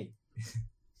okay.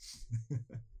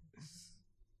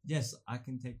 Yes, I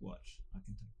can take watch.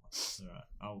 It's alright.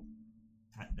 I'll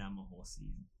pat down my horsey.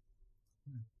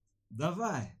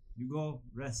 Davai, you go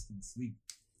rest and sleep.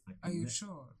 I Are can you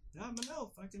sure? I'm an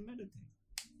elf. I can meditate.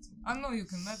 I know you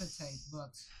can meditate,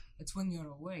 but it's when you're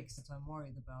awake that I'm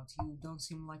worried about. You don't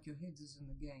seem like your head is in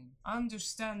the game.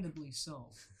 Understandably so.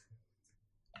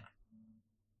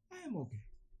 I am okay.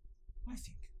 I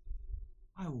think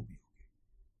I will be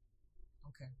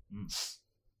okay. Okay.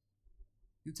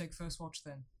 You take first watch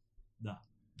then. Da.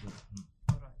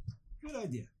 Alright. Good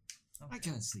idea. Okay. I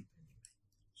can't sleep.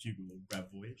 Hugo will grab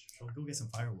Voyage. I'll go get some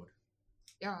firewood.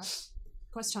 Alright.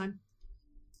 Quest time.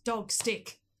 Dog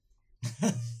stick.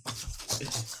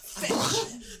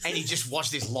 And you just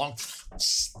watch this long,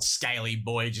 scaly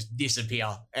boy just disappear,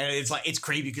 and it's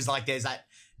creepy because like there's that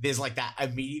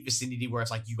immediate vicinity where it's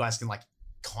like you guys can like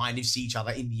kind of see each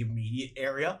other in the immediate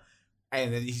area,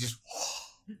 and then he just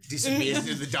disappears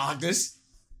into the darkness,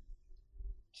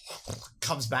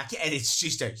 comes back, and it's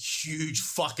just a huge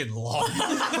fucking log.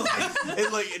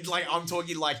 like I'm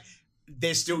talking like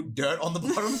there's still dirt on the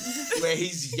bottom where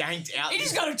he's yanked out.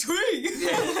 He's got a twig.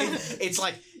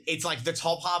 It's like the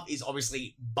top half is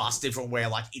obviously busted from where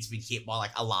like it's been hit by like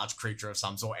a large creature of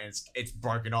some sort, and it's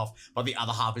broken off, but the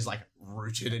other half is like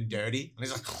rooted and dirty, and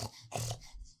he's like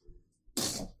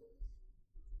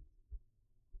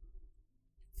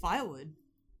Firewood.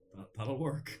 That'll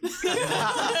work.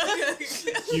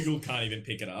 Hugo can't even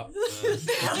pick it up.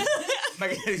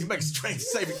 make a strength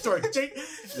saving throw.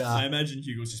 I imagine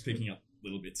Hugo's just picking up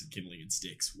little bits of kindling and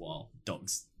sticks while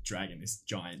Dog's dragging this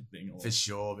giant thing along. For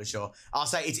sure. I'll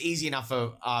say it's easy enough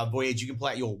for Voyage. You can pull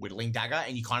out your whittling dagger,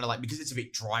 and you kind of like, because it's a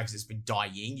bit dry because it's been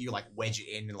dying, you like wedge it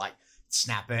in and like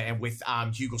snap it. And with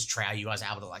Hugo's trowel, you guys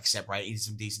are able to like separate it into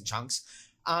some decent chunks.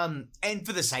 And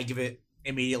for the sake of it,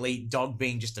 immediately, Dog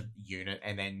being just a unit,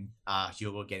 and then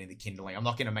Hugo getting the kindling. I'm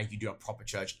not going to make you do a proper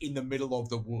church in the middle of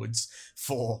the woods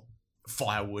for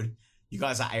firewood. You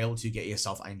guys are able to get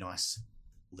yourself a nice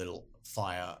little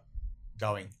fire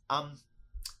going.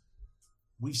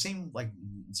 We've seen like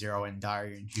Zero and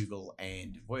Dario and Hugo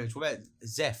and Voyage. What about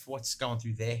Zeph? What's going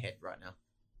through their head right now?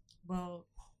 Well,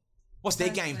 What's their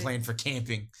Firstly- game plan for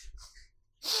camping?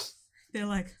 they're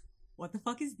like, what the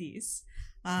fuck is this?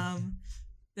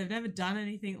 They've never done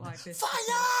anything like this.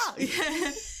 Fire!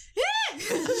 Yeah.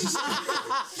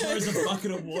 Throws a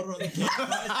bucket of water on the campfire.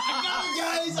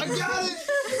 I got it!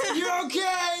 You're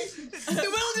okay! The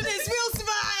wilderness will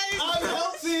survive! I'm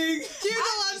helping! Hugo,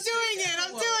 I'm doing it!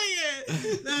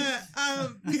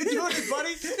 You're doing it,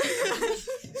 buddy!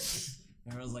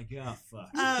 And I was like, oh, fuck.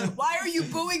 Why are you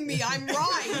booing me? I'm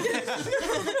right!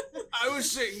 I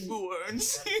was saying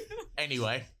words.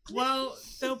 Anyway. Well,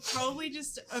 they'll probably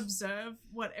just observe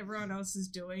what everyone else is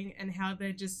doing and how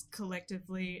they're just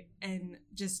collectively and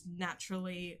just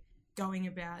naturally going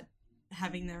about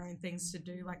having their own things to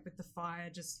do, like with the fire,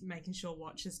 just making sure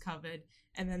watch is covered.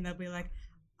 And then they'll be like,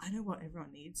 I know what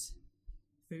everyone needs.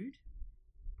 Food.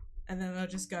 And then they'll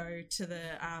just go to the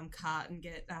cart and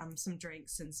get some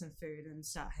drinks and some food and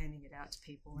start handing it out to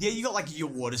people. Yeah, you got like your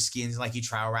water skins, like your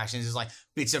trail rations. There's like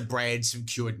bits of bread, some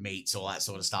cured meats, all that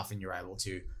sort of stuff, and you're able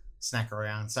to snack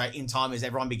around. So in time, as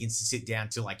everyone begins to sit down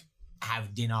to like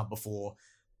have dinner before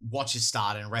watches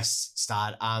start and rests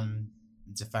start,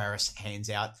 Zephyrus hands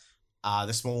out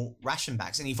the small ration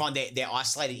bags, and you find they're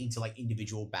isolated into like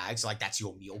individual bags. So like that's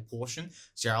your meal portion.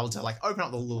 So you're able to like open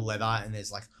up the little leather, and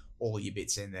there's like all your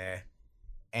bits in there,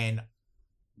 and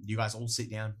you guys all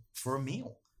sit down for a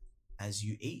meal as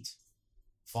you eat.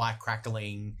 Fire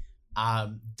crackling.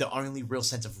 The only real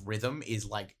sense of rhythm is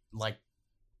like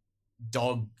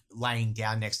Dog laying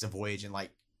down next to Voyage, and like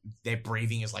their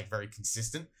breathing is like very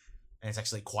consistent, and it's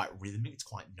actually quite rhythmic. It's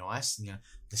quite nice. And, you know,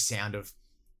 the sound of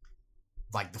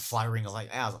like the fluttering of like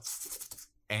owls,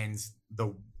 and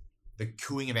the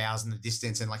cooing of owls in the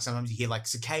distance, and like sometimes you hear like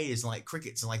cicadas and like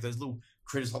crickets and like those little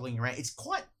critters hobbling around. It's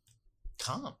quite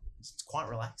calm. It's quite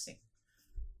relaxing.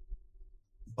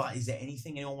 But is there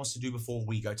anything anyone wants to do before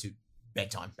we go to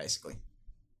bedtime, basically?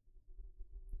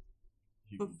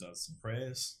 Hugo does some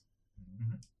prayers.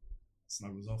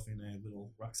 Snuggles off in a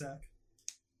little rucksack.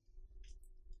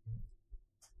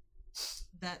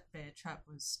 That bear trap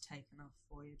was taken off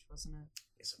Voyage, wasn't it?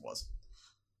 Yes, it was.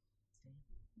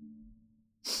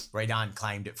 Raydan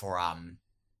claimed it for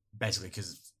basically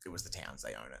because it was the town's,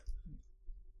 they own it.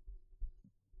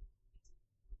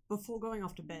 Before going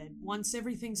off to bed, once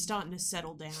everything's starting to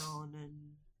settle down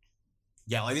and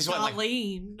Yeah, like this one, like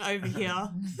Darlene over here.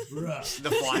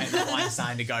 the fire's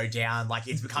starting to go down. Like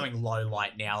it's becoming low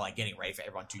light now, like getting ready for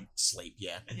everyone to sleep.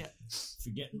 Yeah.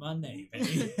 Forgetting my name,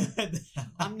 baby.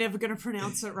 I'm never going to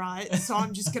pronounce it right, so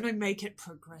I'm just going to make it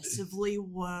progressively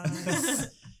worse.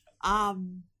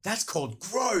 That's called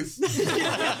growth.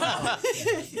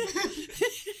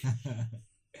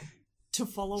 To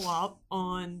follow up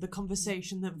on the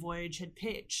conversation that Voyage had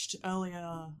pitched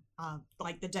earlier,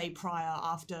 like the day prior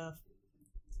after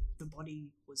the body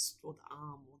was, or the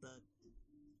arm, or the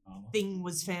thing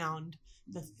was found,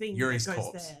 the thing Yuri's that goes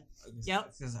corpse. there.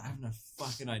 Yep. Because I have no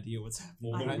fucking idea what's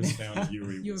happening. Morgan I was found.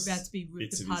 Yuri You were was about to be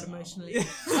ripped bits of apart his armor. emotionally.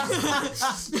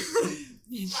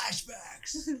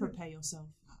 Flashbacks. Prepare yourself.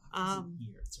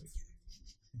 Here, it's okay.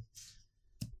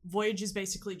 Voyage is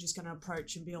basically just going to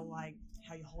approach and be all like,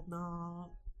 how you holding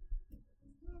up?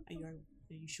 Are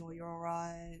Are you sure you're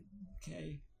alright?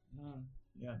 Okay.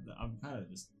 Yeah,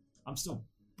 I'm still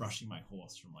brushing my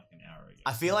horse from like an hour ago.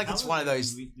 I feel like How it's long one of ago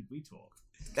those. Did we talk?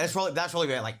 That's probably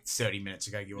about like 30 minutes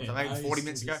ago, give or Yeah, maybe now 40 he's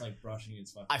minutes still ago. just, like brushing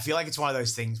his fucking. I feel like it's one of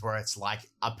those things where it's like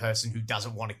a person who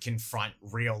doesn't want to confront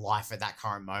real life at that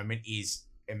current moment is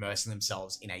immersing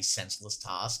themselves in a senseless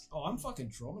task. Oh, I'm fucking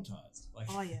traumatized. Like,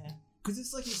 Oh yeah. because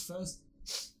it's like his first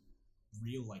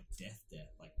real like death,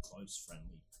 like close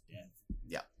friendly death.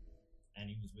 Yeah. And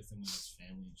he was with him when his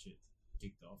family and shit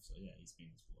kicked off. So yeah, he's been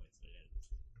his boy. So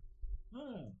yeah.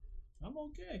 Oh, I'm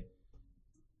okay.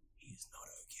 He's not okay.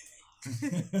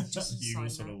 Just a Hugo sign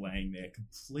sort of note. laying there,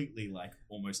 completely like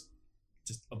almost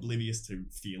just oblivious to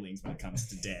feelings when it comes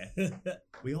to death.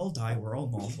 We all die. We're all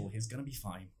mortal. He's gonna be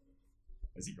fine.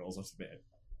 As he rolls off to bed,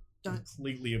 Don't-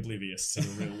 completely oblivious to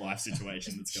the real life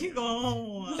situation that's going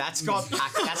on. That's got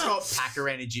Packer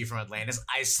energy from Atlantis.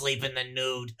 I sleep in the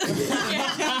nude.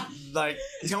 Like,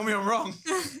 tell me I'm wrong.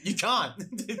 You can't.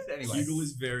 Anyway. Hugo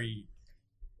is very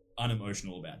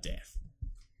unemotional about death.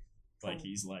 Like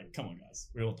he's like, come on guys,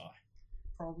 we all die.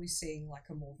 Probably seeing like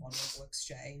a more vulnerable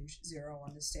exchange. Zero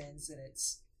understands that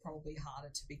it's probably harder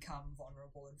to become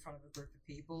vulnerable in front of a group of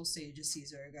people, so you just see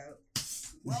Zero go,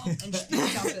 well, and she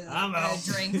picks up I'm a out.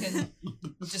 drink and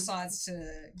decides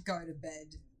to go to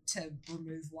bed to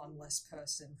remove one less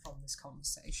person from this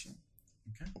conversation.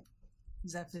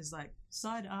 Zeph is like,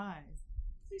 side eye.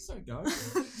 Please don't go.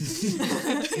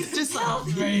 Just Help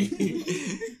me.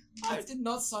 I did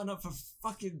not sign up for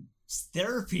fucking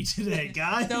therapy today,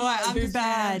 guys. No, I'm too just-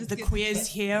 bad. I'm just The getting- queer's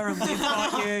here and we've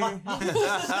got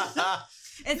you.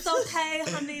 It's okay,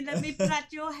 honey. Let me plait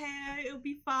your hair. It'll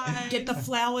be fine. Get the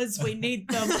flowers. We need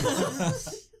them.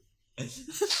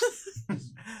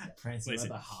 Prancing Listen,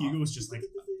 around the heart. Hugo's just like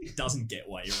doesn't get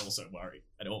why you're also worried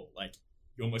at all. Like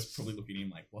you're almost probably looking at him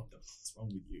like, what the fuck's wrong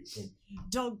with you?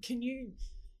 Dog, can you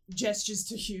gestures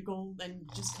to Hugel and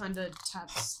just kind of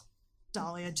taps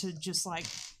Dahlia to just like,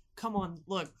 come on,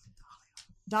 look.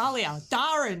 Dahlia,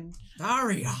 Darren,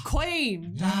 Daria.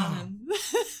 Queen. Darren.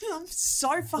 I'm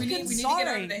so fucking We need to sorry.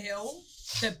 get over the hill.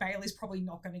 But Bailey's probably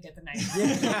not going to get the name.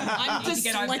 I'm We need to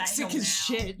get over that dyslexic hill as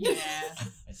now. shit. Yeah.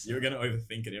 You're gonna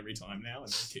overthink it every time now, and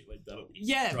then keep like that'll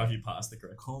Yeah. drive you past the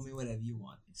correct. Call me whatever you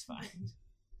want. It's fine.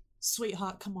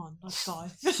 Sweetheart, come on, let's go.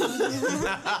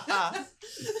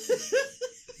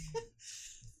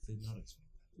 Did not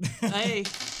expect that. Hey,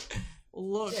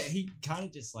 look. Yeah, he kind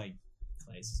of just like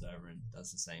places over and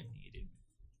does the same thing he did.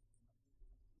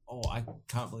 Oh, I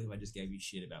can't believe I just gave you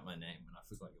shit about my name when I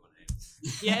forgot your name.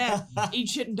 Yeah, eat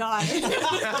shit and die. I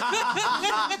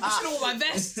should have worn my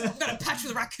vest. I've got a patch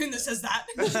with a raccoon that says that.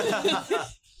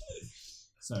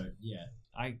 So yeah,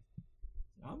 I'm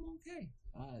okay.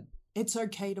 It's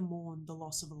okay to mourn the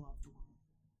loss of a loved one.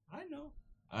 I know.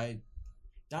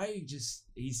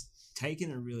 He's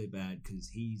taken it really bad because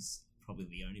he's probably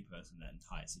the only person in that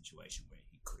entire situation where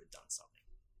he could have done something.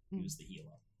 He Mm. was the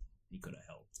healer. He could have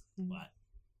helped, Mm. but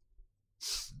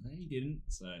he didn't.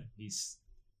 So he's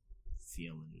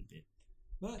feeling it a bit.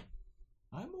 But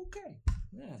I'm okay.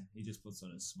 Yeah. He just puts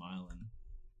on a smile and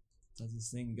does his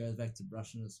thing and goes back to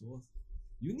brushing his horse.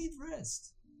 You need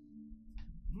rest.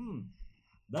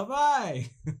 Bye-bye.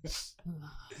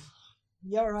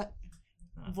 Yeah, alright.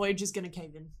 Voyager's gonna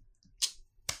cave in.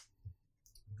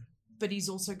 But he's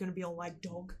also gonna be all like,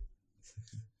 dog.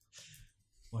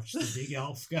 Watch the big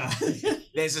elf guy.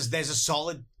 There's a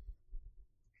solid.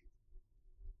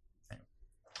 Hang on.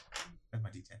 Where's my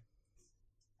D10?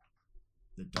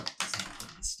 The dog doesn't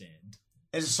understand.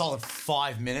 There's a solid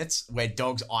 5 minutes where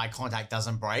Dog's eye contact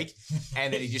doesn't break,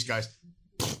 and then he just goes,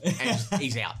 and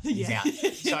he's out. He's Yeah. out.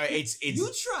 So it's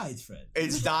You tried, Fred.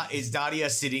 it's Daria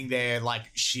sitting there like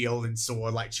shield and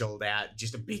sword, like chilled out,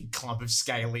 just a big clump of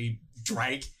scaly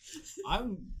Drake.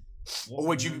 I'm. Or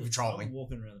would you walking be around patrolling? I'm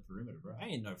walking around the perimeter, bro. I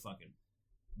ain't no fucking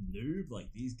noob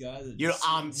like these guys. That You know,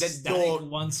 just the static door- in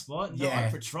one spot. No, Yeah.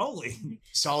 I'm patrolling.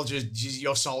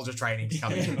 Your soldier training's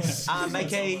coming in.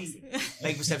 Make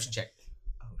a perception check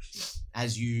Oh shit.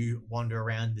 as you wander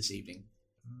around this evening.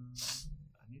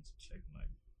 I need to check my.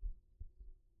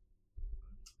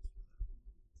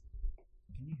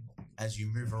 Can you help me? As you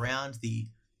move around, the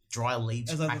dry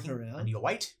leaves As I look cracking around? under your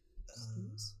weight.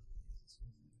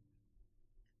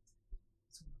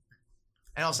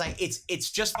 And I was saying it's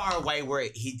just far away where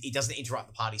he doesn't interrupt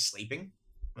the party sleeping.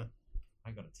 I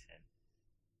got a 10.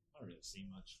 I don't really see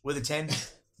much. With a 10,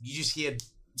 you just hear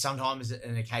sometimes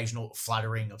an occasional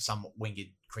fluttering of some winged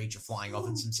creature flying off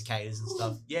and some cicadas and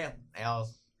stuff. Yeah,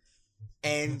 ours.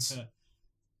 And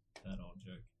That old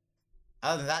joke.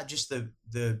 other than that, just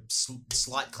the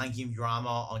slight clanking of your armor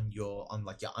on your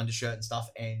undershirt and stuff,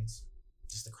 and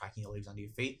just the cracking of leaves under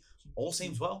your feet. All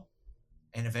seems well.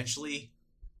 And eventually,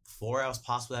 4 hours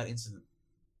pass without incident.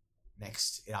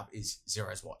 Next up is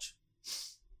Zero's watch.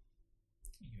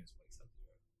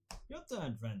 Your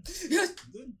turn, friend.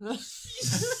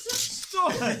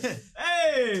 Stop.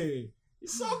 Hey!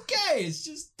 It's okay. It's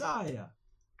just tired.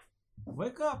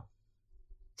 Wake up.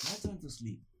 My turn to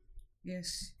sleep.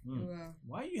 Yes, Hmm. you are.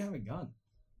 Why do you have a gun?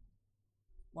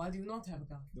 Why do you not have a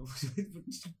gun?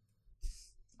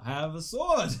 I have a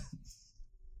sword.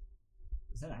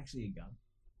 Is that actually a gun?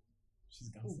 She's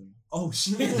gunslinger. Oh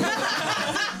shit.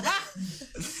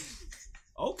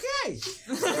 Okay. It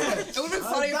would have been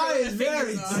funny if That it is was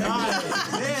very fingers, though. tired.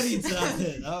 Very tired.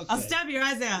 Okay. I'll stab your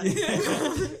eyes out.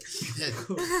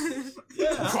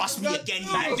 Yeah. Cross me again,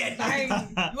 you dead Bang!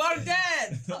 man. You are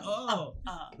dead! Oh.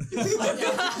 Oh, good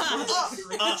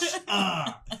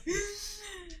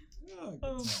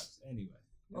times. Anyway.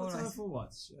 Your Alright. time for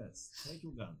what? Yes. Take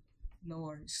your gun. No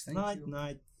worries, thank Night, you.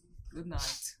 night. Good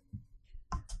night.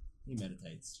 He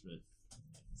meditates, but he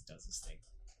does his thing.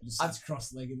 He just sits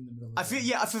cross-legged in the middle of the I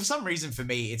feel for some reason for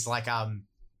me it's like now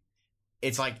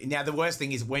the worst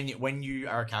thing is when you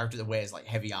are a character that wears like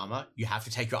heavy armor, you have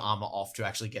to take your armor off to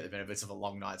actually get the benefits of a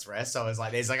long night's rest. So it's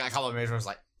like there's like a couple of minutes where it's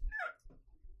like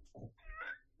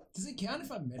Does it count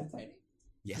if I'm meditating?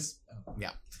 yes. Oh. Yeah.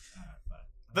 Alright, fine.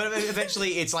 But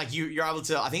eventually, it's like you're able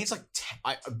to. I think it's like.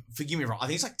 Forgive me wrong. I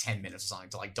think it's like 10 minutes or something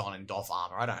to like don and doff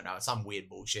armor. I don't know. It's some weird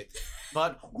bullshit.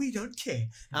 But we don't care.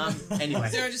 Anyway.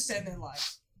 Sarah just stand there like,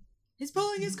 He's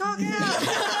pulling his cock out.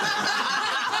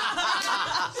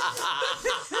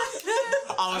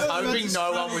 I was hoping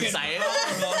no one would say it.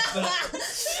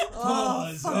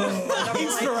 Pause.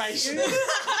 Inspiration.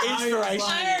 Inspiration.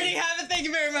 I already have it. Thank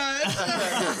you very much.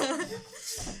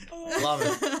 Love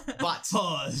it. But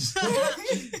Pause.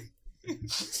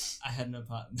 I had no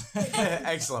part in that.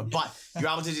 excellent. But you're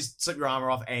able to just slip your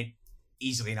armor off and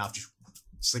easily enough just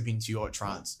slip into your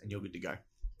trance and you're good to go.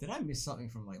 Did I miss something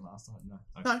from like last time? No.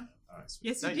 No. Alright, sweet.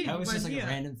 Yes, you No, did. That was You just weren't like a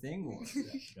here. random thing? Or... Yeah,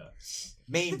 go.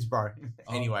 Memes, bro.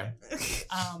 Anyway.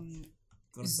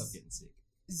 Gotta stop getting sick.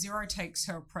 Zero takes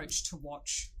her approach to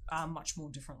watch much more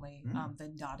differently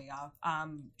than Daria.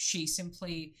 She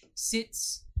simply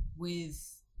sits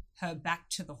with her back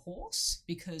to the horse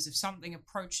because if something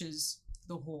approaches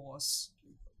the horse,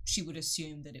 she would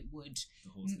assume that it would The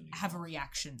horse gonna have a get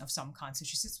reaction of some kind. So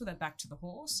she sits with her back to the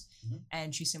horse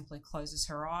and she simply closes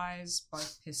her eyes,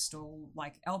 both pistol,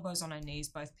 like elbows on her knees,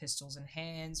 both pistols in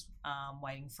hands,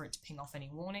 waiting for it to ping off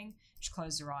any warning. She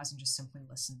closes her eyes and just simply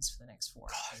listens for the next 4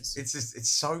 hours.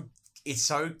 It's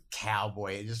so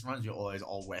cowboy. It just reminds me of all those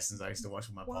old westerns I used to watch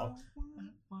with my pop.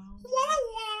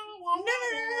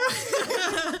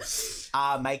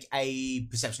 Make a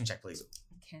perception check, please.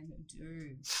 Can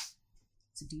do. It's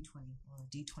a D20. Oh,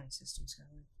 D20 systems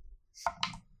going.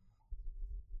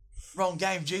 Wrong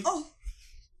game, G. Oh,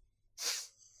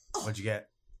 What'd you get?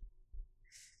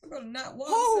 I got a nat 1.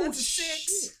 Oh, so that's a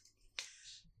 6.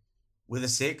 With a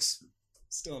 6,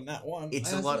 Still on that one. it's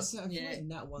I a was lot. gonna say, I feel Yeah. like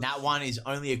that one. That one is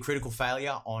only a critical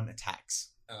failure on attacks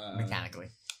Uh, mechanically.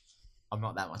 I'm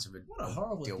not that much of a What a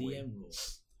horrible deal with. DM rule.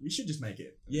 We should just make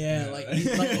it. Yeah, like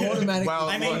automatically. Well,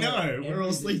 I mean, no, Everything. we're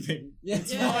all sleeping. Yeah,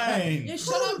 It's Yeah. fine. Yeah,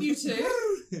 shut up, you two.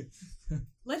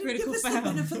 Let him Critical give us fail. the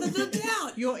benefit of the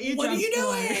doubt. Your eardrums What are you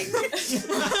blow. doing?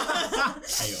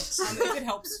 Chaos. If it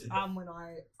helps, when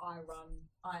I run,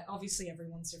 obviously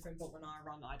everyone's different, but when I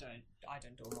run, I don't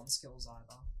do them on skills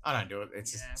either. I don't do it.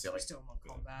 It's Yeah, just silly. just do them on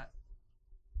combat.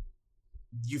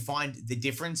 You find the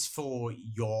difference for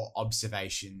your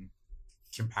observation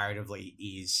comparatively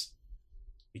is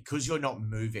because you're not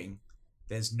moving,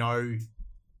 there's no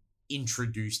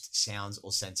introduced sounds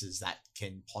or senses that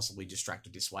can possibly distract or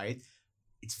dissuade.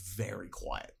 It's very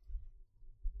quiet.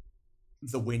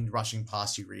 The wind rushing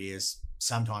past your ears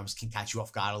sometimes can catch you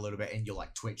off guard a little bit and you'll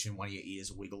like twitch and one of your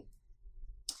ears wiggle.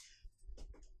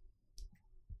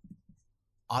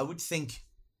 I would think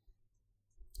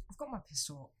I've got my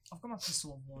pistol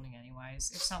of warning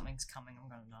anyways. If something's coming, I'm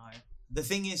gonna know. the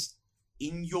thing is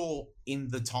in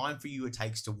the time for you it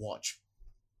takes to watch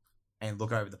and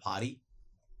look over the party,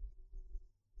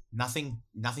 nothing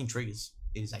triggers.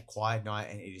 It is a quiet night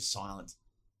and it is silent.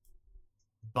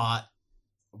 But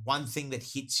one thing that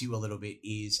hits you a little bit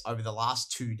is over the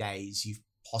last 2 days you've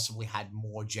possibly had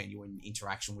more genuine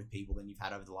interaction with people than you've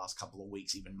had over the last couple of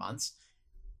weeks, even months.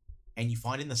 And you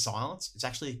find in the silence it's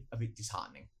actually a bit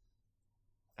disheartening.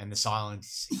 And the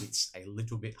silence hits a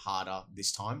little bit harder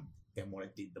this time than what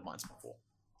it did the months before.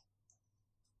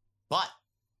 But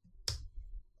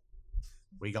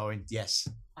we go in, yes,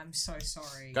 I'm so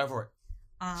sorry. go for it.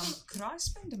 Could I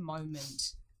spend a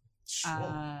moment Sure.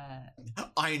 Uh,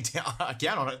 I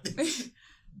count on it.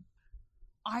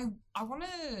 I want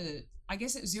to. I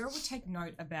guess Zero would take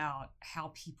note about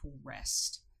how people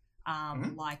rest.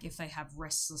 Like if they have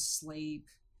restless sleep.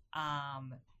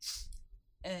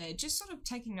 Just sort of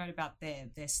taking note about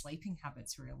their sleeping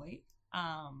habits, really.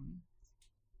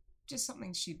 Just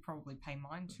something she'd probably pay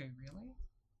mind to, really.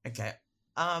 Okay.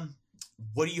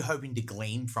 What are you hoping to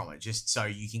glean from it? Just so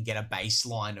you can get a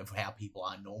baseline of how people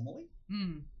are normally?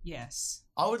 Yes.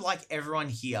 I would like everyone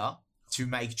here to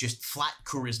make just flat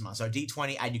charisma. So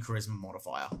D20, add your charisma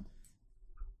modifier.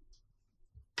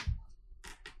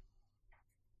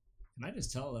 Can I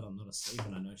just tell her that I'm not asleep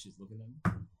and I know she's looking at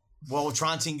me? Well,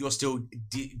 trancing, you're still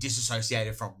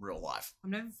disassociated from real life.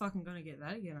 I'm never fucking gonna get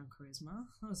that again on charisma.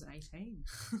 I was 18.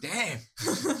 Damn.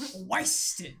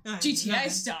 Wasted. Oh, GTA no.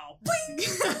 style.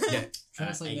 Yeah.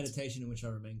 Translate 8. meditation in which I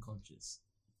remain conscious,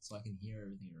 so I can hear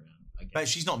everything around. I But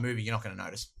she's not moving. You're not going to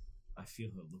notice. I feel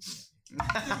her looking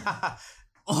at me.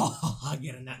 Oh, I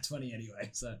get a nat 20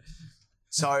 anyway.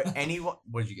 So anyone...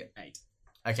 What did you get? 8.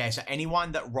 Okay, so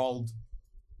anyone that rolled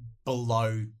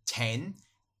below 10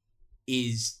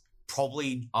 is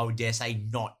probably, I would dare say,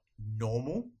 not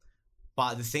normal.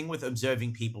 But the thing with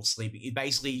observing people sleeping, it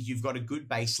basically, you've got a good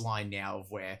baseline now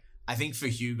of where, I think for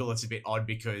Hugel it's a bit odd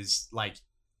because, like,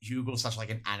 Hugel's such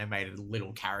like an animated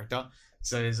little character.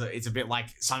 So it's a bit like,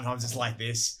 sometimes it's like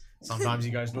this, sometimes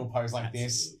he goes to a pose like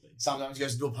this, Absolutely. sometimes he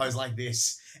goes to a pose like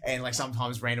this, and like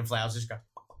sometimes random flowers just go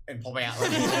and pop out.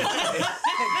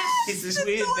 It's this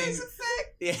weird thing.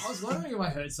 Yeah. I was wondering if I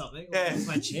heard something. Or Yeah. it was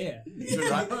my chair. You're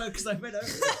right. Because I went over.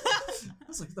 I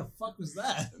was like, what the fuck was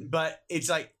that? But it's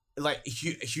like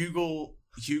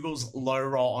Hugel's low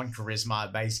roll on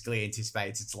charisma basically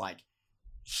anticipates it's like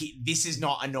this is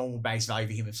not a normal base value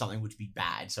for him if something would be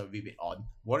bad, so it'd be a bit odd.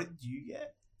 What did you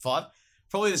get? 5?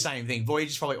 Probably the same thing. Voyage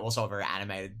is probably also a very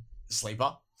animated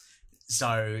sleeper.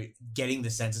 So getting the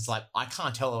sense, it's like, I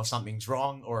can't tell if something's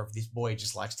wrong or if this boy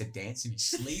just likes to dance in his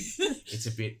sleep. It's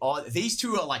a bit odd. These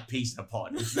two are like peas in a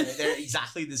pod. They're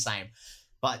exactly the same.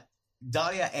 But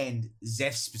Dahlia and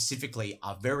Zeph specifically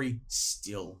are very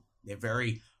still. They're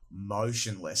very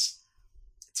motionless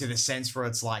to the sense where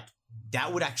it's like,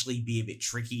 that would actually be a bit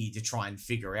tricky to try and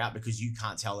figure out because you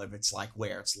can't tell if it's like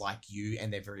where it's like you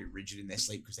and they're very rigid in their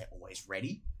sleep because they're always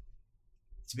ready.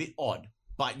 It's a bit odd.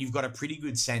 But you've got a pretty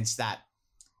good sense that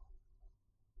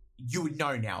you would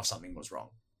know now if something was wrong.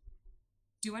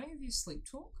 Do any of you sleep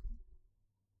talk?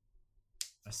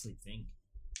 I sleep think.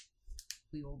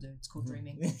 We all do. It's called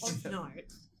dreaming.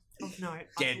 Of note,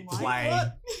 Get play.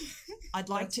 I'd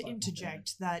like That's to fine.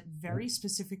 interject that very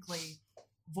specifically,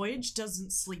 Voyage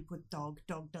doesn't sleep with Dog.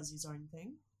 Dog does his own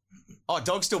thing. Oh,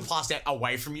 Dog's still passed out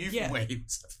away from you? Yeah. From where he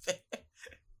was.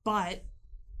 But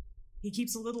he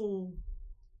keeps a little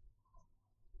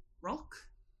rock,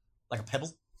 Like a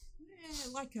pebble?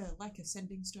 like a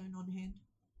sending stone on hand,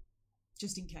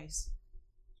 just in case.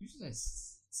 You should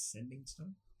say sending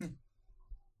stone?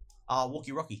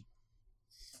 Walkie Rocky.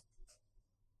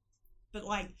 But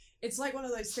like, it's like one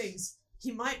of those things.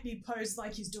 He might be posed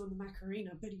like he's doing the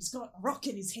Macarena, but he's got a rock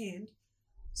in his hand,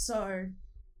 so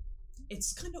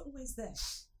it's kind of always there.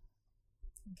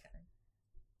 Okay.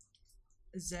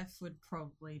 Zeph would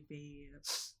probably be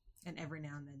an every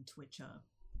now and then twitcher.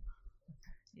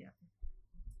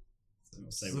 So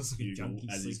I'll say So with it's like a Hugel, junkie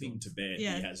as he's sleeping. gone to bed,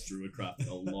 Yeah. he has druidcraft with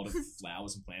a lot of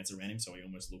flowers and plants around him, so he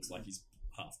almost looks like he's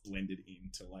half blended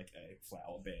into like a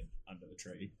flower bed under the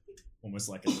tree, almost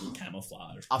like a little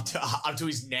camouflage. Up to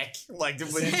his neck. Like, with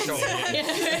his Essentially, shoulder.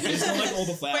 yeah. He's got like all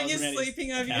the flowers When you're around his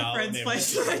sleeping over your cowl friend's and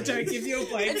place, everything. I don't give you a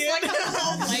blanket. It's like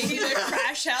an old lady in a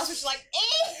crash house, which is like,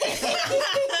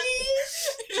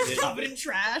 covered in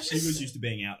trash. He was used to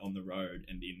being out on the road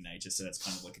and in nature, so that's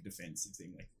kind of like a defensive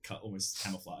thing, like almost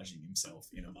camouflaging himself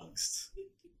in amongst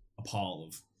a pile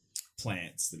of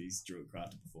plants that he's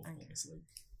druidcrafted before falling asleep.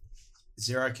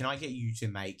 Zero, can I get you to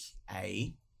make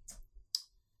a...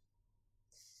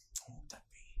 What would that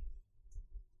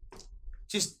be?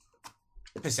 Just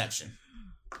perception.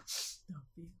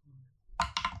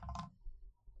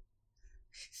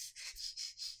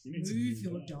 You need some move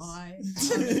new your dice.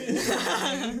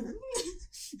 die.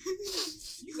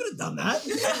 You could have done that.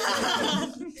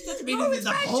 That's been No, in it's the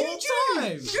bad whole juju.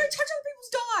 time. You don't touch other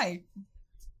people's die.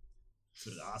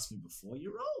 Could have asked me before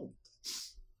you rolled.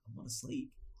 I'm not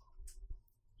asleep.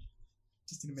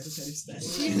 Just in a meditative state.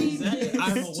 Exactly.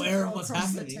 I'm aware of what's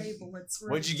Across the happening. table, it's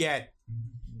What'd you get?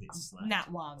 It's like,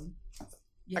 Nat 1.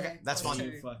 Yeah, Okay, that's +2. fine.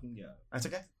 you fucking go. That's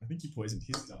okay. I think you poisoned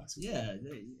his dice. Yeah.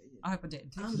 I hope I did.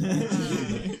 Is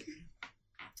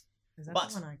that But-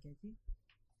 the one I gave you?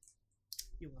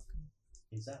 You're welcome.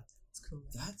 Is that? It's cool.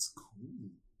 That's cool.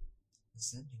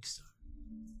 Sending stone.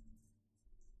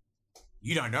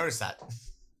 You don't notice that.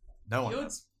 No one You're-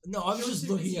 does. No, I was You're just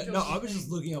too looking busy at. No, dodging I was just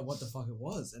things. looking at what the fuck it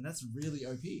was, and that's really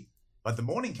OP. But the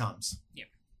morning comes. Yep.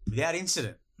 Without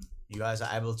incident. You guys are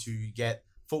able to get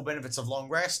full benefits of long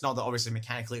rest. Not that obviously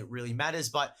mechanically it really matters,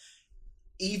 but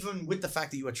even with the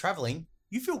fact that you are traveling,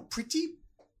 you feel pretty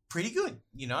good.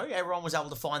 You know, everyone was able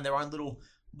to find their own little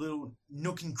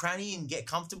nook and cranny and get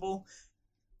comfortable,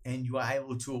 and you are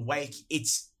able to awake.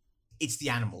 It's the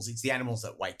animals. It's the animals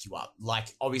that wake you up. Like,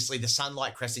 obviously, the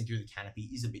sunlight cresting through the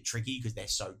canopy is a bit tricky because they're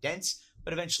so dense,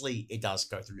 but eventually it does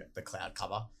go through the cloud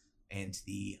cover, and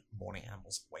the morning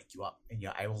animals wake you up, and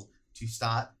you're able to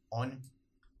start on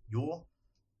your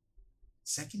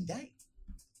second day.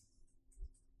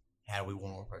 How do we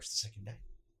want to approach the second day?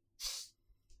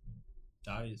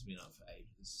 Daria's been up for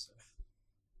ages, so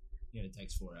it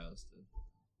takes 4 hours to.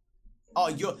 Oh,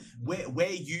 you're where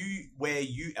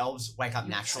you elves wake up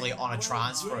naturally on a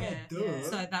trance for Yeah. Duh.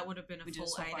 So that would have been a We full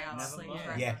just 8 swap hours over. sleep.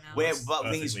 Yeah. for yeah. everyone Where else. but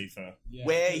the thing is Perfectly fair. Yeah.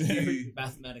 where you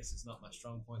Mathematics is not my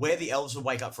strong point. where the elves would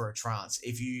wake up for a trance,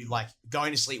 if you like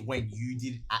going to sleep when you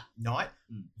did at night,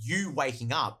 you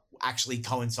waking up actually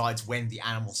coincides when the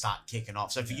animals start kicking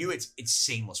off. So for you, it's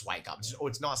seamless wake up.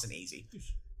 It's nice and easy,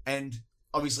 and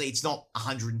obviously it's not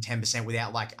 110%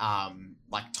 without like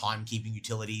timekeeping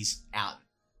utilities out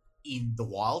in the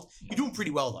wild. You're doing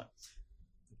pretty well though.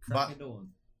 Crack of dawn.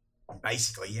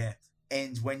 Basically, yeah.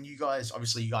 And when you guys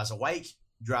awake,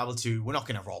 you're able to, we're not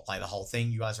going to roleplay the whole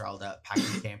thing. You guys are able to pack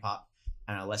your camp up,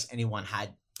 and unless anyone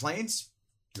had plans,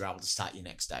 you're able to start your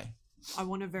next day. I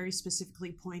want to very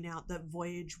specifically point out that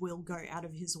Voyage will go out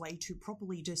of his way to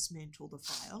properly dismantle the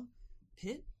fire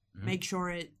pit. Mhm. Make sure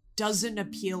it doesn't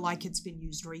appear like it's been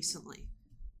used recently.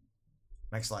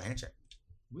 Make a slight hand check.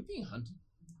 We're being hunted.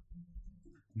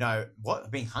 No,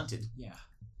 what? Being hunted? Yeah.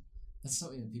 That's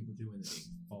something that people do when they're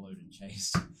being followed and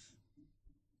chased.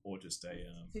 Or just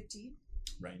a 15.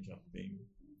 ranger being.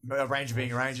 A ranger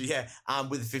being a ranger, yeah.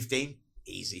 With a 15,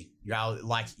 easy. You're able,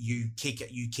 like you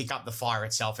kick up the fire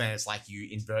itself, and it's like you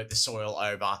invert the soil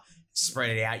over,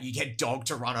 spread it out. You get Dog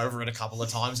to run over it a couple of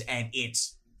times, and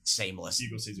it's seamless.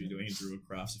 Hugo sees what you're doing, and Druid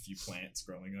crafts a few plants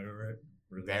growing over it.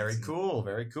 Really Very nice. cool,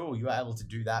 very cool. You are able to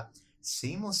do that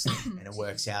seamlessly, and it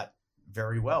works out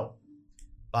very well.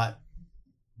 But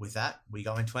with that, we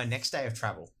go into our next day of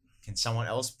travel. Can someone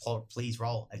else please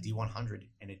roll a D100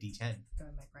 and a D10? Go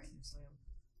make greatness, Liam.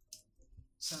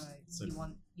 So, So- you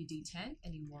want your D10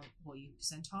 and you want your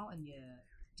percentile and your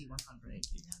D100.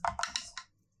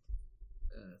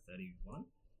 31.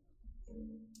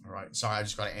 All right. Sorry, I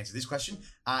just got to answer this question.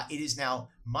 It is now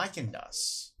Mike and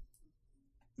us.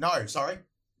 No, sorry.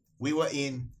 We were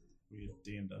on.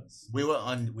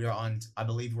 I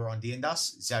believe we were on D and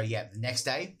Dust. So yeah, the next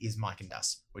day is Mike and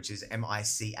Dust, which is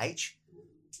MICHENDAHS.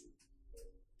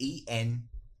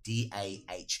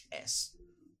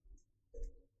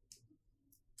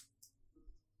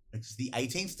 Which is the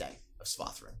 18th day of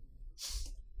Svatharan.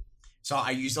 So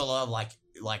I used a lot of like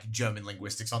German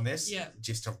linguistics on this, Yeah.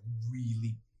 just to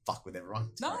really fuck with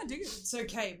everyone. No, I do. It's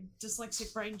okay.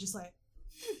 Dyslexic brain, just like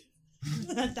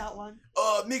that one.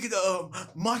 Make it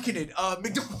Mike in it,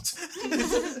 McDonald's.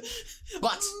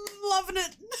 But Loving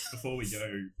it. Before we go,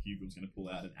 Hugo's going to pull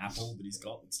out an apple that he's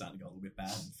got that's starting to go a little bit bad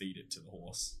and feed it to the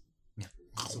horse. Yeah.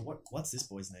 So what's this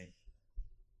boy's name?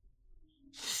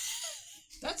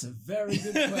 That's a very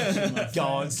good question. My go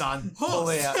on, friend. son, pull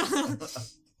it out.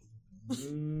 Quickly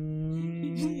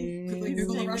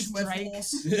Google the Name Russian is word for Drake.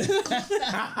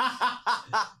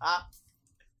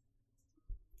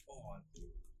 horse.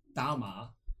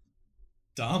 Dama.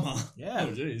 Dharma. Yeah.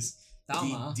 Oh, jeez.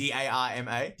 Dama.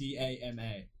 DARMA.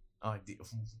 D-A-M-A. Oh, Is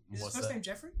his what's first that? name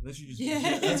Jeffrey? Literally just.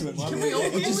 Yeah. That's what Can mine we all is.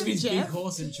 It call just him means big Jeff?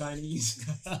 horse in Chinese.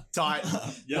 Tight.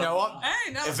 You know what?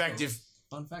 Hey, no. Effective.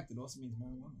 Fun fact, it also means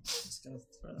marijuana. Just gotta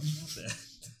throw that out there.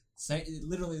 Say,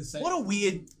 literally the same. What a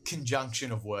weird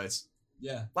conjunction of words.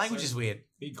 Yeah. Language so, is weird.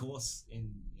 Big horse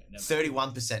in. Yeah, never.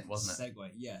 31%, wasn't it?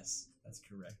 Segway. Yes, that's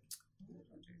correct.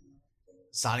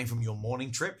 Starting from your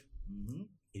morning trip, Mm-hmm.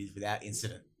 it is without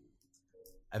incident.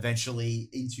 Eventually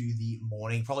into the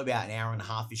morning, probably about an hour and a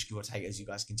half-ish, give or take, as you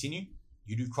guys continue.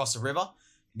 You do cross the river.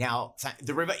 Now,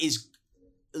 the river is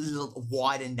a little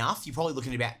wide enough. You're probably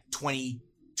looking at about 20,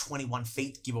 21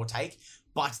 feet, give or take.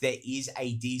 But there is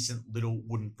a decent little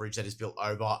wooden bridge that is built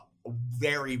over,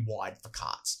 very wide for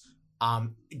carts.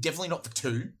 Definitely not for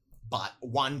two, but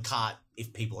one cart,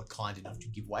 if people are kind enough to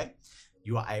give way,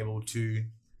 you are able to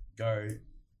go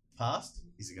past.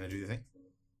 Is it going to do the thing?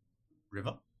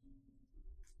 River?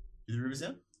 Do the river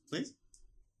sound, please?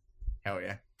 Hell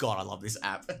yeah. God, I love this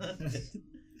app.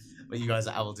 But you guys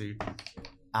are able to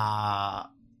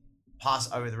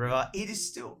pass over the river. It is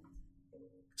still.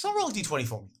 So roll a d20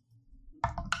 for me.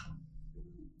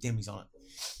 Demi's on it.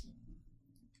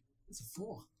 It's a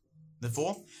 4. The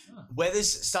 4. Ah.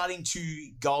 Weather's starting to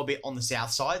go a bit on the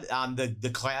south side. The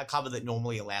cloud cover that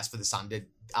normally allows for the sun to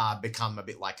become a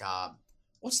bit like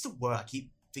what's the word? I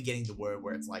keep forgetting the word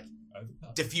where it's like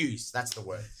Overcast. diffuse. That's the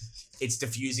word. It's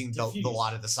diffusing the Diffuse.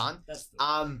 light of the sun. That's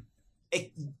the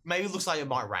It maybe looks like it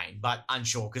might rain, but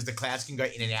unsure because the clouds can go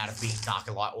in and out of being dark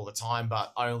and light all the time.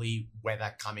 But only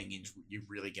weather coming in, you're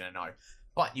really gonna know.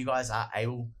 But you guys are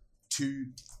able to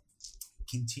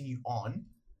continue on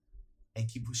and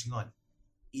keep pushing on.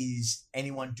 Is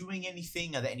anyone doing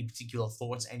anything? Are there any particular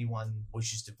thoughts anyone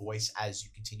wishes to voice as you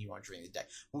continue on during the day?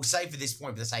 We'll say for this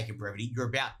point, for the sake of brevity, you're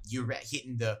about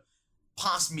hitting the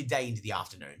past midday into the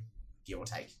afternoon, give or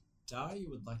take. Daria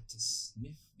would like to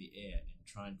sniff the air and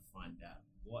try and find out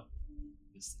what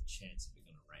is the chance of it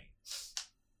going to rain.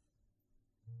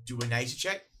 Do a nature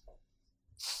check.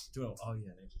 Oh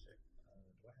yeah, nature check.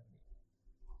 Do I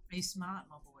have Be smart,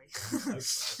 my boy.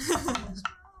 any?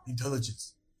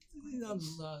 Intelligence. No, I've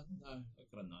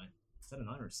got a 9. Is that a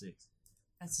 9 or a 6?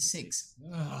 That's a 6.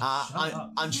 Shut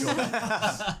up. Unsure.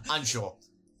 Unsure.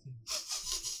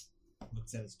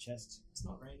 Looks at his chest. It's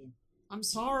not raining. I'm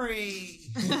sorry.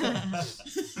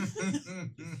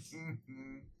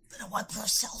 Better wipe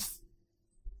yourself.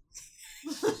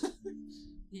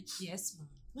 Yes,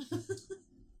 ma'am.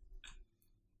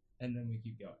 And then we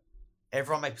keep going.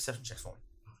 Everyone make perception checks for me.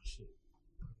 Oh shit.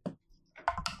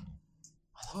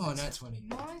 Oh, nat 20.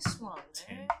 Nice one,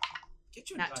 man. Get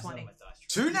your Nat dice 20. out of my dice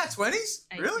tray. 2 nat 20s?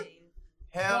 18. Really?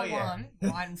 Hell Got yeah. one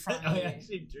right in front I of you.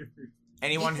 actually do.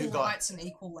 Anyone who Equal got rights and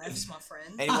equal lefts, my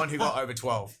friend. anyone who got over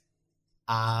 12.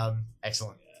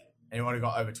 Excellent. Anyone who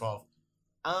got over 12.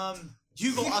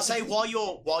 Hugo, I'll say while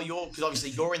you're because obviously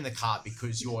you're in the cart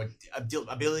because your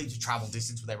ability to travel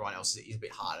distance with everyone else is a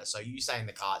bit harder. So you stay in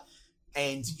the cart,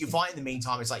 and you find in the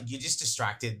meantime it's like you're just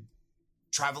distracted,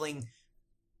 traveling.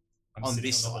 I'm On sitting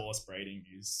this on the side. horse braiding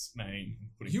his mane,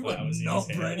 putting You were flowers in not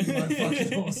his hair. braiding my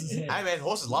fucking horse's head. Hey man,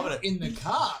 horse is loving it. In the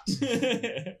cart.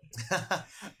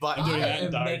 But I'm doing I that, am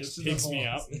and Daria next just to the picks me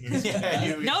up. horse. And moves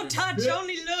yeah, me. No touch,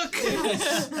 only look.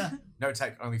 no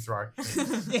take, only throw.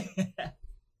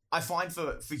 I find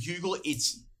for Hugel,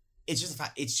 it's just the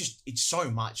fact it's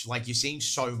so much. Like you're seeing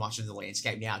so much of the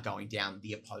landscape now going down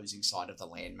the opposing side of the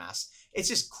landmass. It's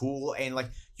just cool, and like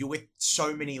you're with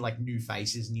so many like new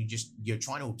faces, and you're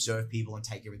trying to observe people and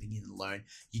take everything in and learn.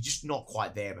 You're just not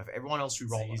quite there. But for everyone else who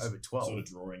So rolled he's over 12, Sort of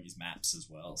drawing his maps as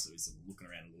well, so he's sort of looking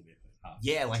around a little bit.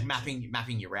 yeah, like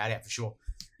mapping your route out for sure.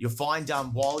 You'll find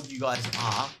while you guys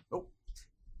are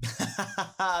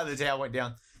the tower went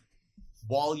down.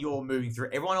 While you're moving through,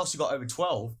 everyone else who got over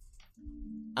 12,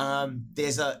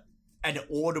 there's an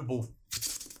audible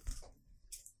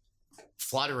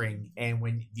fluttering, and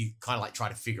when you kind of like try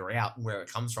to figure out where it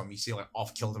comes from, you see like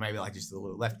off kilter, maybe like just a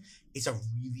little left. It's a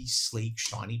really sleek,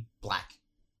 shiny black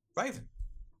raven.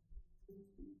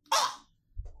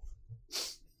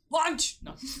 Lunch!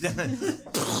 No.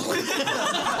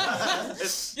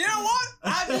 You know what?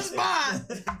 I just mine.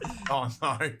 Oh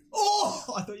no! Oh,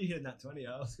 I thought you hit nat 20.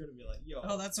 I was going to be like, yo.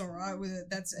 Oh, that's alright with it.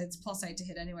 It's +8 to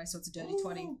hit anyway, so it's a dirty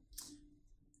 20.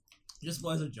 He just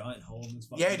blows a giant hole in his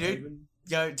fucking Yeah, dude. raven.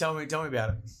 Yo, tell me about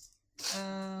it.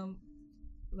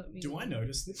 Let me. Do I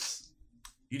notice this?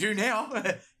 You do now. What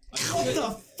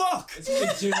the fuck? It's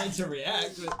been too late to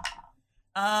react,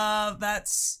 but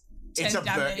That's 10 It's a bird.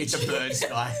 damage. It's a bird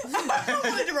sky. I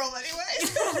wanted to roll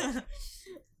anyway.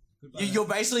 goodbye. You're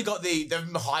basically got the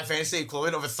high fantasy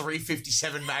equivalent of a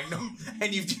 357 Magnum,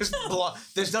 and you've just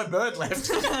there's no bird left.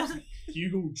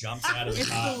 Hugel jumps out of the With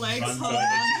car, the legs runs holding over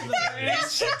onto to the the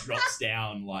fence, and drops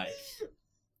down, like,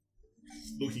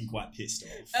 looking quite pissed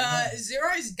off.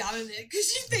 Zero's gunning it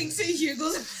because she thinks that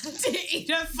Hugo's about to eat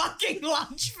her fucking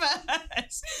lunch first.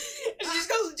 And she's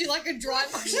going to do like a dry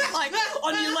motion, like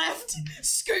on your left,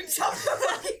 scoops up the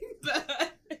fucking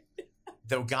bird.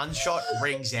 The gunshot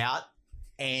rings out,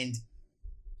 and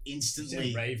It's a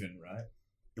instantly raven, right?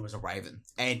 it was a raven,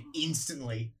 and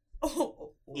instantly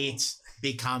Oh. it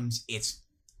becomes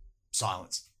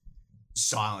silence.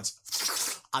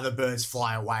 Other birds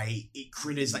fly away.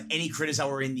 Any critters that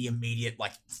were in the immediate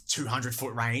like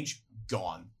 200-foot range,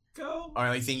 gone. Go.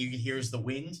 Only thing you can hear is the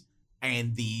wind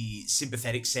and the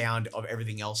sympathetic sound of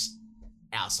everything else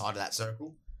outside of that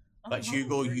circle. But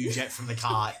Hugo, you jet from the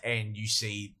cart and you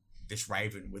see this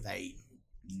raven with a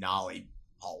gnarly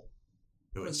hole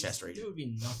through its chest region. There would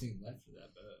be nothing left of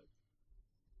that bird.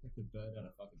 Like the bird on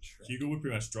a fucking tree. Hugel would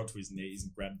pretty much drop to his knees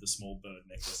and grab the small bird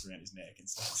necklace around his neck and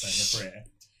start saying a prayer.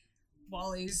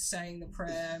 While he's saying the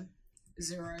prayer,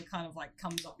 Zero kind of like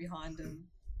comes up behind him,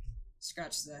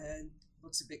 scratches her head,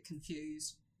 looks a bit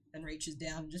confused, then reaches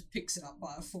down and just picks it up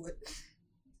by a foot.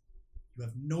 You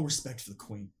have no respect for the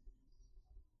queen.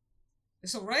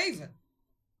 It's a raven.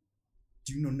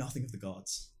 Do you know nothing of the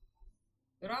gods?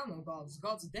 There are no gods. The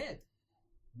gods are dead.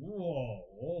 Whoa.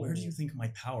 Where do you think my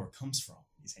power comes from?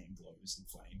 His hand glows in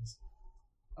flames.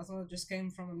 I thought it just came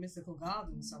from a mythical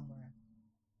garden somewhere.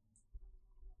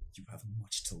 You have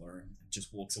much to learn, and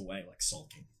just walks away like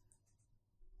sulking.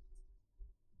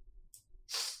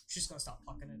 She's gonna start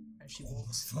plucking it as she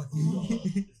walks.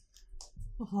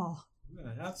 Oh, You're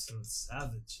an absolute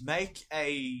savage. Make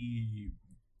a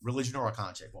religion or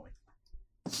arcana check for me.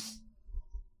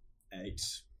 8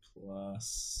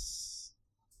 plus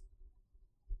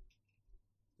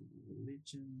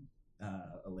religion.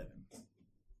 11.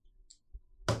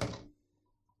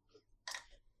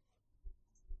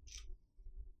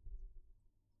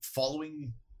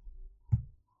 Following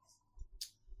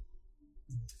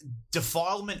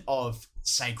defilement of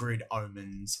sacred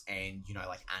omens and, you know,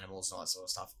 like animals and all that sort of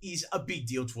stuff is a big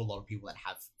deal to a lot of people that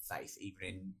have faith, even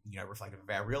in, you know, reflective of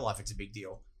our real life. It's a big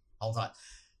deal. Hold tight.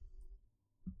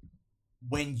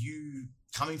 When you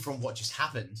coming from what just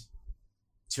happened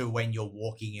to when you're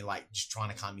walking and like just trying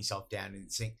to calm yourself down and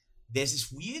think, there's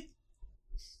this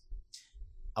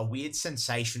a weird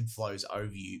sensation flows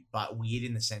over you, but weird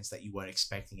in the sense that you weren't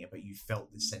expecting it, but you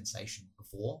felt this sensation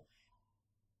before.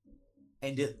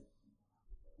 And it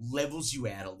levels you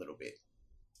out a little bit.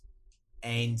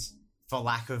 And for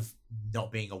lack of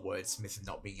not being a wordsmith and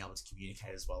not being able to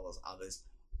communicate as well as others,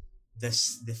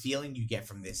 the feeling you get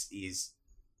from this is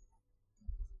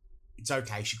it's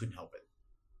okay, she couldn't help it.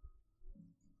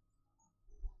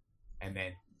 And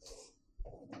then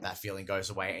that feeling goes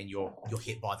away and you're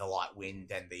hit by the light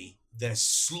wind and the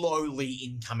slowly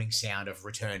incoming sound of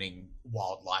returning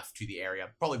wildlife to the area,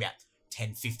 probably about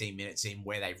 10-15 minutes in,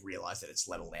 where they've realised that it's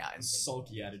leveled out. And His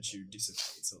sulky attitude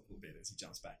dissipates a little bit as he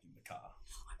jumps back in the car.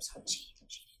 I'm sorry, she didn't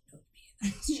know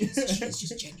me. She's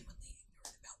just genuinely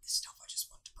ignorant about this stuff. I just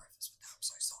want to preface with that. I'm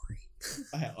so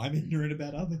sorry. I'm ignorant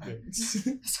about other things.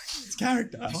 It's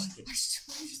character. I just think I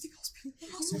was being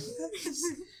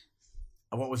awesome.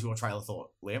 And what was your trail of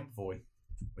thought, Liam, before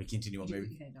we continue on You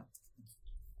moving? hand up.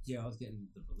 Yeah, I was getting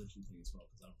the religion thing as well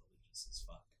because I'm religious as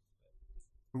fuck.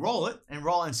 Roll it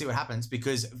and see what happens,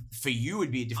 because for you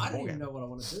it'd be a I different don't even ballgame. know what I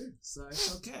want to do, so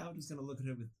it's okay. I'm just going to look at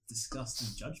her with disgust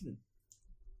and judgment.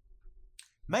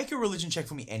 Make a religion check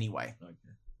for me anyway, Okay.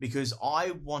 because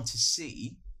I want to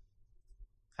see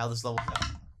how this level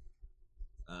goes.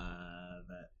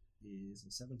 That is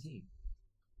a 17.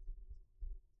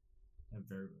 I'm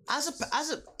very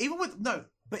Even with no,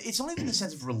 but it's not even the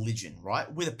sense of religion, right?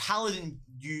 With a paladin,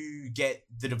 you get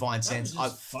the divine sense.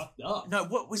 fucked up. No,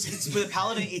 what was it? With a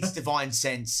paladin, it's divine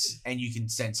sense, and you can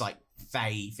sense like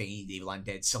fae, fiend, evil,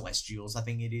 undead, celestials. I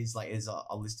think it is like there's a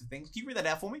list of things. Can you read that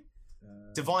out for me?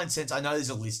 Divine sense. I know there's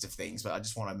a list of things, but I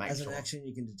just want to make As sure. an action,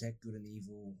 you can detect good and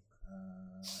evil.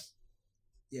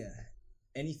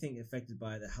 Anything affected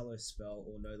by the Hallow spell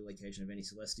or know the location of any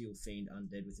celestial, fiend,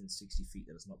 undead within 60 feet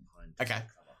that is not behind Okay.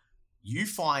 cover. You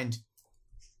find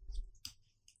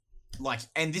like,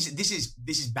 and this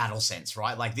is battle sense,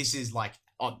 right? Like this is like,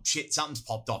 oh shit, something's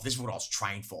popped off. This is what I was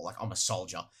trained for. Like I'm a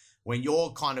soldier. When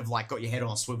you're kind of like got your head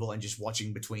on a swivel and just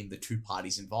watching between the two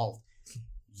parties involved,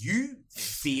 you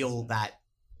feel that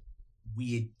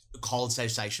weird cold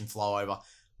sensation flow over.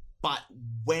 But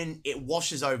when it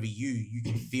washes over you, you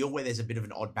can feel where there's a bit of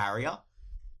an odd barrier,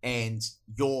 and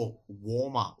your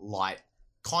warmer light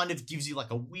kind of gives you like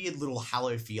a weird little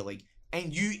halo feeling,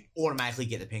 and you automatically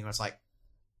get the ping where it's like,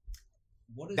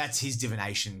 What is that's his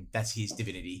divination, that's his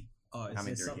divinity. Oh, is I'm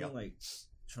there into it, something yeah. like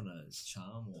trying to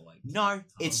charm or like... No, calm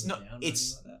it's them not. down or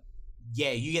It's anything like that?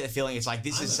 yeah, you get the feeling it's like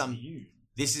this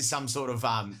is some sort of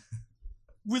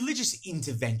religious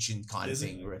intervention kind of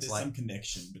thing where it's there's like some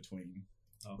connection between.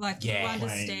 Like Yeah. you Wayne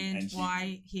understand and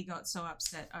why he got so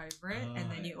upset over it,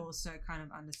 and then you yeah. also kind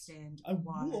of understand I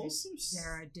why will also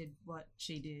Sarah did what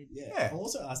she did. Yeah. I'll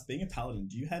also ask, being a paladin,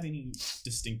 do you have any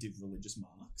distinctive religious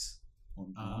marks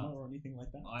on armor or anything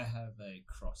like that? I have a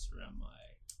cross around my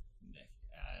neck,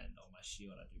 and on my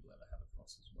shield, I do believe I have a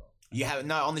cross as well. you have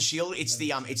no on the shield. It's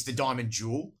the diamond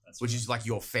jewel, That's which right. is like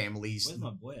your family's. Where's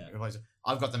my boy at?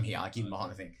 I've got them here. I keep them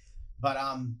behind the thing. But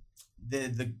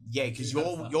because You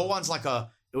got your one's like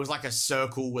it was like a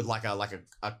circle with like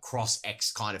a cross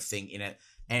X kind of thing in it,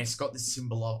 and it's got the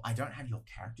symbol of. I don't have your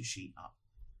character sheet up.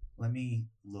 Let me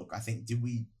look. I think did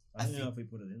we? I don't know if we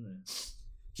put it in there.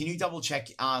 Can you double check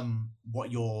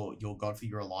what your god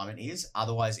figure alignment is?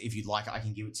 Otherwise, if you'd like, I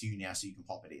can give it to you now so you can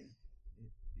pop it in.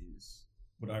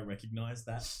 Would I recognize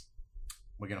that?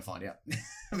 We're gonna find out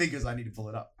because I need to pull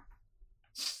it up.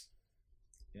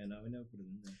 Yeah, no, we never put it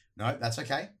in there. No, that's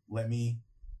okay. Let me.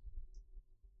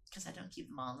 Because I don't keep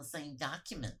them all in the same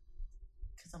document.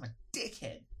 Because I'm a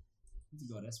dickhead. The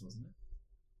goddess, wasn't it?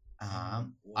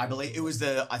 I believe it was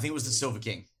the. I think it was the Silver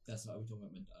King. That's what we're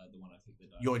talking about. The one I picked. The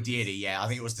Your deity, yeah. I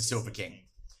think it was the Silver King,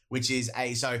 which is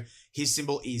so his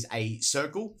symbol is a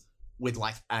circle with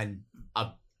like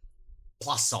a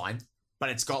plus sign, but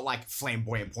it's got like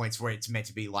flamboyant points where it's meant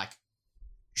to be like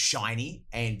shiny,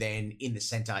 and then in the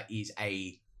center is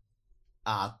a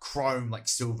chrome like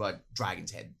silver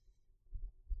dragon's head.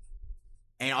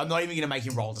 And I'm not even gonna make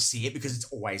him roll to see it because it's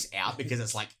always out because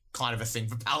it's like kind of a thing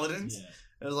for paladins. Yeah.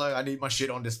 It's like I need my shit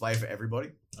on display for everybody.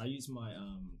 I use my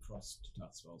cross to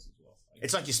cast spells as well.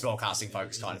 It's like your spellcasting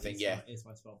focus kind of thing, yeah. It's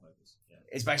my spell focus. Yeah.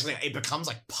 It's basically it becomes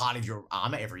like part of your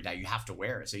armor every day. You have to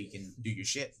wear it so you can do your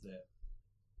shit. Yeah.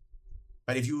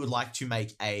 But if you would like to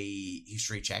make a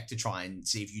history check to try and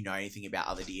see if you know anything about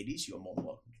other deities, you're more than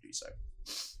welcome to do so.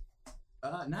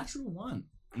 Natural 1.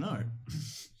 No.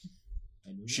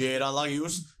 Shit, unlucky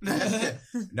yous.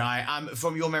 No,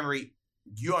 from your memory,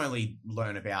 you only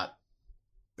learn about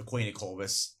the Queen of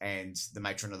Corvus and the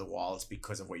Matron of the Wilds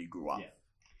because of where you grew up. Yeah.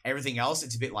 Everything else,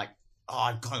 it's a bit like, oh,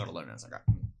 I kind of got to learn it as I go.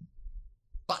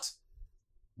 But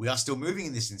we are still moving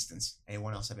in this instance.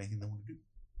 Anyone else have anything they want to do?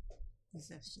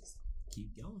 Zeph's just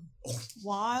Keep going.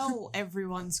 While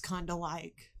everyone's kind of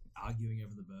like Arguing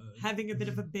over the bird. having a bit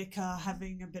of a bicker,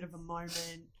 having a bit of a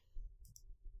moment,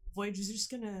 Voyager's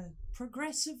just gonna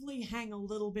progressively hang a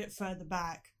little bit further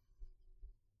back.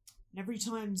 And every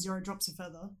time Zero drops a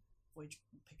feather, Voyager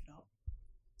will pick it up,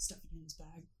 stuff it in his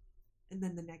bag, and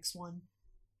then the next one,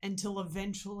 until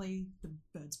eventually the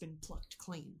bird's been plucked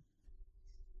clean.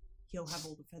 He'll have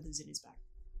all the feathers in his bag.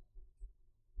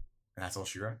 And that's all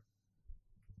she wrote.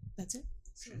 That's it.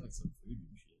 Sounds like some food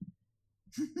and shit.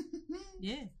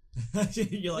 yeah.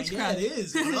 You're like, Witchcraft. yeah, it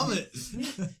is. I love it.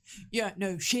 Yeah,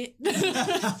 no shit. You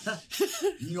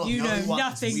know what?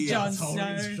 nothing, It's weird. Jon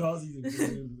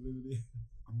Snow.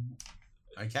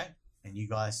 Okay, and you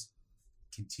guys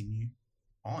continue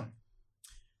on.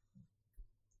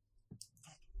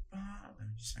 Let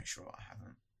me just make sure I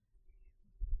haven't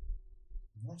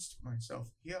lost myself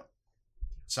here.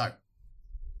 So,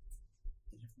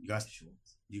 you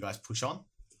guys push on.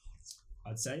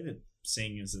 I'd say that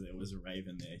seeing as there was a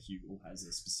raven there, Hugel has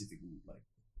a specific, like,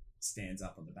 stands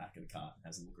up on the back of the cart and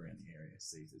has a look around the area,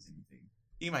 see if there's anything.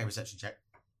 You can make a reception check.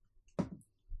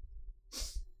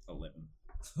 11.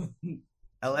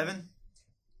 11.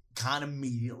 Can't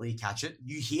immediately catch it.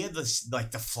 You hear this,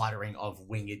 like the fluttering of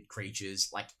winged creatures,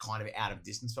 like kind of out of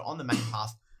distance, but on the main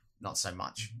path, not so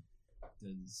much.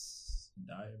 Does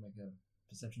Dyer make a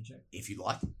perception check? If you'd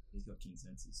like. He's got keen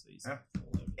senses, so he's Yeah. all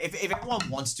over. If everyone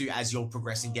wants to, as you're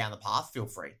progressing down the path, feel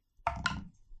free. Oh,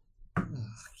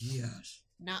 gosh.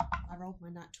 Nah, I rolled my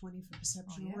nat 20 for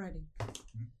perception Oh, yeah? already.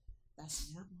 That's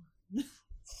an one.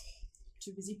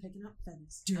 Too busy picking up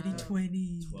feathers. Dirty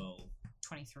 20. 12.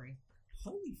 23.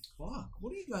 Holy fuck.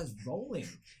 What are you guys rolling?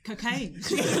 Cocaine.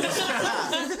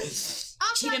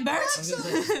 Cheating birds?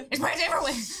 It's birds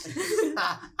everywhere! I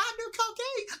do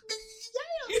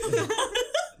cocaine.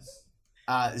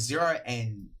 Zero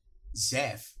and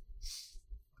Zeph,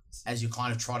 as you're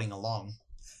kind of trotting along,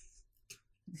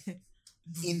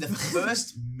 in the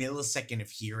first millisecond of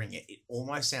hearing it, it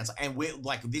almost sounds like, and we're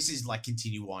like, this is like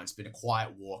continue on. It's been a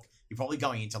quiet walk. You're probably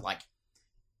going into like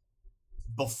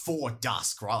before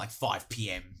dusk, right? Like 5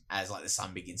 p.m. as like the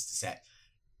sun begins to set.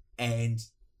 And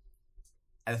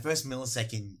at the first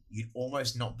millisecond, you'd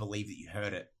almost not believe that you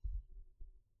heard it.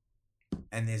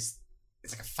 And it's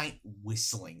like a faint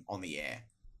whistling on the air.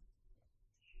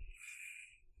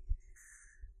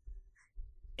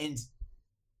 And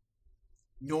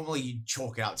normally you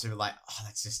chalk it up to like, oh,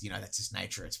 that's just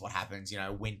nature. It's what happens,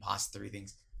 wind passes through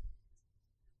things.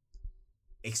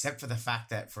 Except for the fact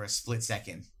that for a split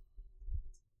second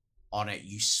on it,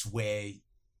 you swear.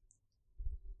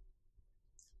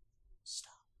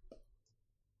 Stop.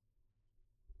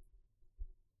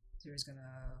 Zira's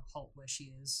gonna halt where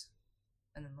she is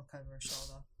and then look over her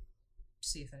shoulder to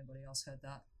see if anybody else heard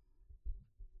that.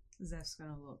 Zeph's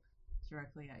gonna look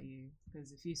directly at you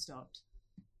because if you stopped,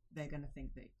 they're gonna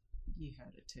think that you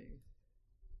heard it too.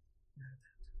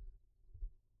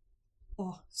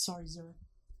 Oh, sorry, Zero.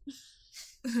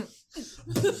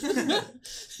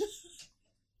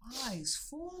 Eyes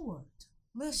forward,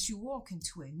 lest you walk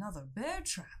into another bear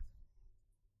trap.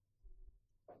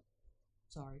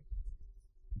 Sorry.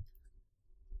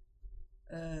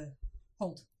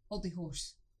 Hold the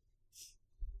horse.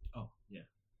 Oh, yeah.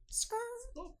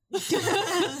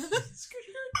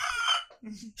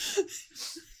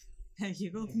 Hey,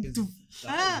 you go.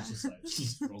 That was just like, he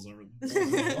just rolls over.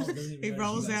 He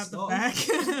rolls out the back.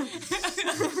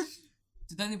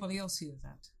 Did anybody else hear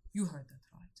that? You heard that,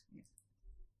 right?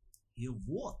 Hear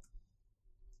what?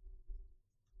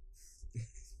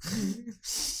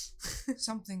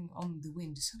 Something on the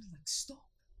wind. It sounded like stop.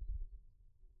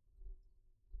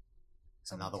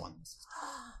 Another one.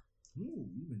 Ooh,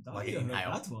 even Like Dahlia in heard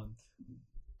hail. that one.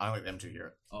 I like them to hear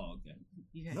it. Oh, okay.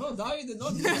 Yeah. No, Dahlia did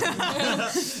not hear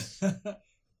that.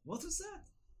 What was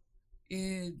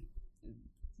that?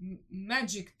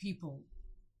 Magic people.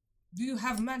 Do you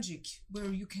have magic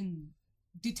where you can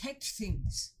detect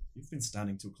things? You've been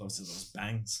standing too close to those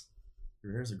bangs.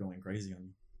 Your ears are going crazy on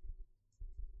you.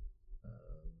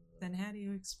 Then how do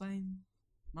you explain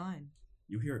mine?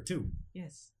 You hear it too.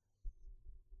 Yes.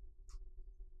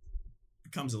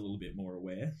 Becomes a little bit more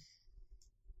aware.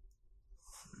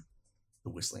 The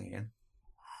whistling again.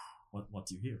 What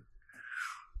do you hear?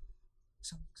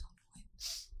 Something's on the wind.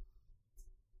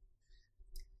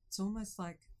 It's almost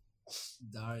like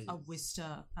Dahlia. a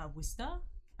whister. A whister?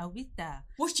 A whister.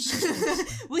 What did you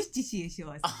Worcestershire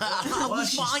sauce.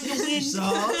 Find the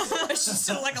wind. It's just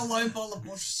still like a low bowl of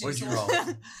Worcestershire What'd you sauce.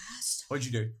 roll? What'd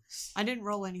you do? I didn't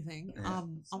roll anything. Yeah.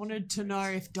 I wanted to know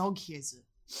if Dog hears it.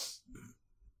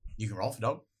 You can roll for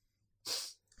dog.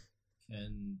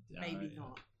 And Maybe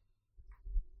not.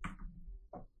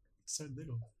 So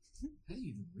little. How do you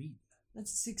even read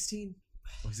That's 16.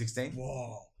 16. that?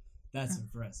 Whoa, that's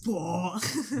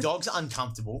impressive. Dog's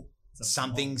uncomfortable. It's a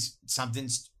Something's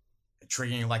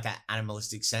triggering like that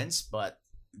animalistic sense, but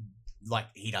like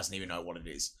he doesn't even know what it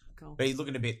is. Cool. But he's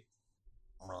looking a bit,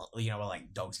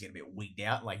 like dogs get a bit wigged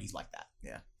out. Like he's like that.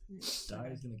 Yeah.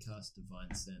 Dahlia's gonna cast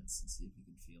Divine Sense and see if he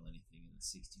can feel anything in the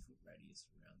 60-foot radius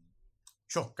around them.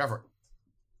 Sure, go for it.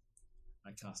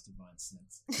 I cast Divine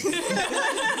Sense.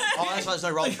 Oh, that's why there's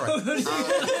no roll for it.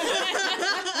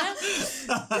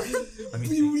 Let me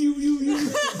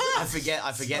think. I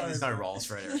forget there's no rolls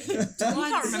for it. You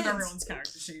can't remember everyone's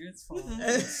character sheet. It's fine.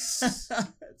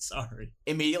 Sorry.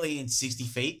 Immediately in 60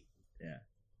 feet. Yeah.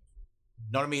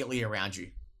 Not immediately around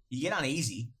you. You get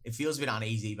uneasy. It feels a bit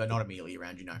uneasy, but not immediately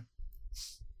around you, no.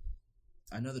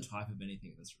 I know the type of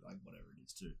anything that's like whatever it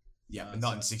is too. Yeah, but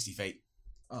not in 60 feet.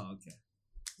 Oh, okay.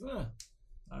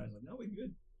 I was like, no, we're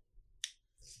good.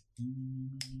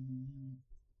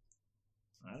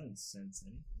 I don't sense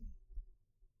anything.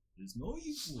 There's no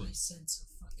evil. I sense a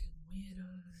fucking weirdo.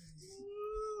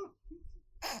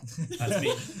 That's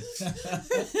me.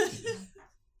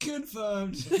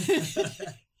 Confirmed.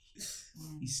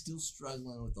 He's still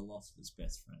struggling with the loss of his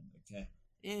best friend, okay?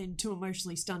 And too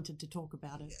emotionally stunted to talk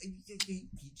about it. He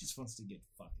just wants to get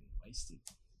fucking wasted.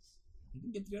 He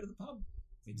didn't get to go to the pub.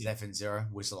 Zeph and Zero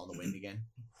whistle on the wind again.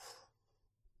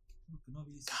 Look, an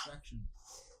obvious distraction.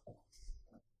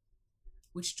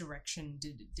 Which direction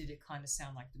did it kind of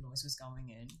sound like the noise was going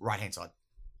in? Right hand side.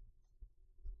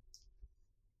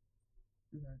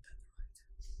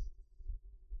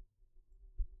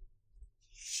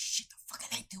 Shit, the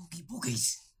fucking hate the oogie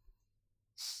boogies.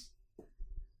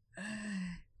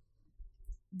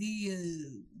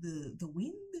 The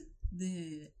wind,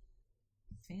 the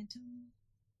phantom,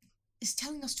 is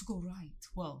telling us to go right.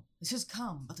 Well, it says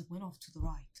come, but it went off to the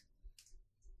right.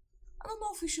 I don't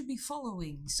know if we should be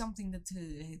following something that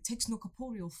takes no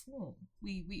corporeal form.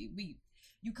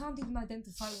 You can't even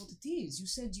identify what it is. You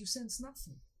said you sense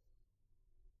nothing.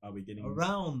 Are we getting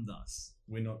Around us.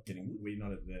 We're not at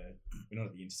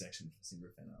the intersection for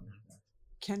Cinderfen, are we?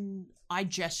 Can I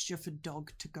gesture for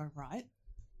Dog to go right?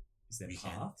 Is there We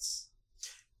can. paths?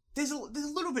 There's a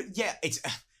little bit. Yeah, it's.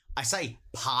 I say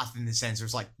path in the sense where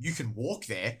it's like you can walk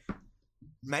there.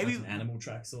 Maybe Like an animal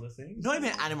track sort of thing? not even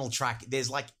an animal track. There's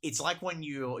like it's like when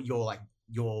you're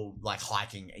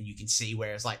hiking and you can see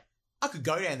where it's like I could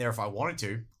go down there if I wanted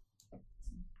to.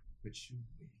 Which should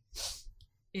we?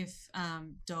 If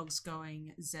Dog's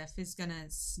going, Zeph is gonna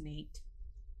sneak,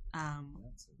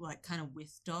 like kind of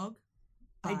with Dog.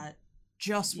 I- But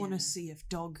Just want Yeah. to see if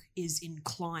Dog is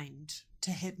inclined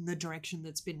to head in the direction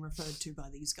that's been referred to by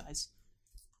these guys.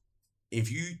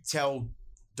 If you tell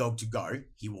Dog to go,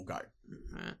 he will go.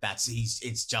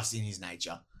 It's just in his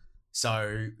nature.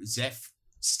 So Zeph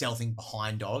stealthing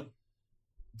behind Dog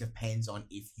depends on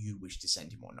if you wish to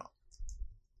send him or not.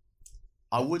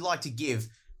 I would like to give,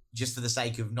 just for the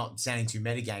sake of not sounding too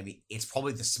metagamey, it's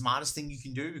probably the smartest thing you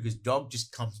can do because Dog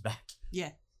just comes back.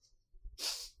 Yeah.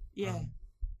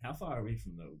 How far are we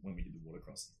from when we did the water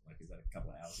crossing? Like, is that a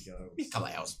couple of hours ago? A couple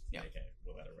of hours, yeah. Okay,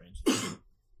 well, that arranged.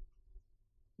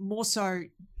 More so,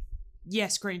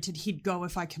 yes, granted, he'd go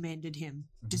if I commanded him.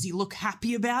 Mm-hmm. Does he look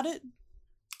happy about it?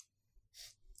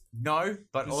 No,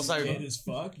 but also dead as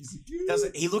fuck. He's like,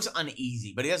 doesn't. He looks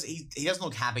uneasy, but he doesn't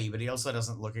look happy. But he also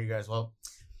doesn't look. He goes, well,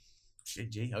 shit,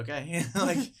 gee, okay.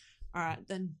 Like All right,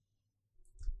 then.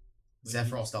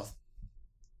 Zeph roll stealth.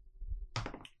 I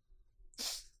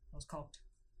was cocked.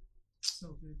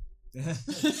 So good.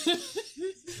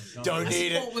 Don't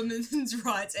need it. Support women's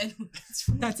rights and women's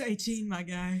rights. That's 18, my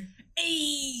guy.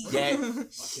 Hey! Yeah,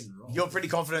 Fucking roll. you're pretty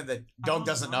confident that Dog Oh,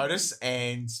 doesn't right. notice,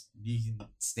 and you can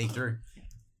sneak through.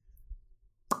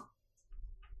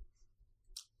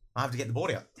 I have to get the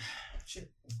board out.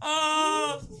 Shit.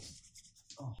 Oh,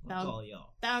 Fuck all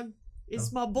y'all. Doug,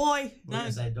 it's my boy. What are you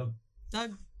gonna say, Dog?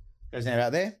 Doug, Goes down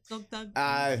about there.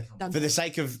 Doug. For the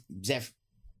sake of Zeph,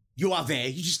 you are there.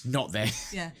 You're just not there.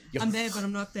 Yeah, You're- I'm there, but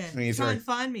I'm not there. Me Try three. and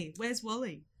find me. Where's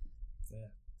Wally?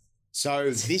 So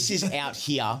this is out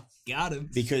here Got him.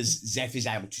 because Zeph is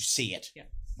able to see it. Yeah.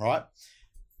 Right?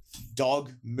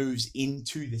 Dog moves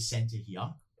into the center here.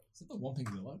 Is that the one thing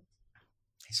we like?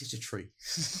 It's just a tree.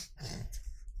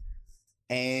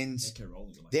 And Okay,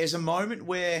 rolling. Like, there's a moment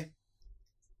where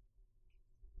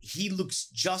he looks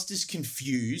just as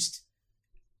confused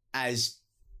as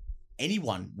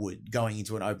anyone would going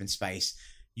into an open space.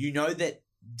 You know that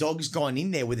Dog's gone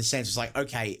in there with a sense of like,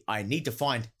 okay, I need to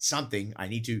find something. I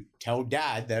need to tell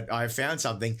Dad that I found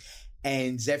something.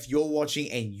 And Zeph, you're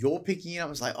watching and you're picking it up.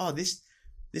 It's like, oh, this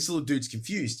little dude's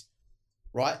confused,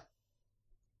 right?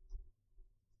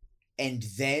 And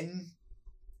then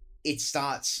it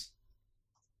starts.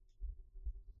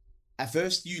 At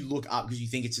first, you look up because you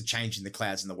think it's a change in the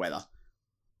clouds and the weather.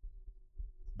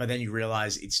 But then you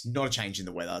realize it's not a change in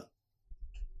the weather.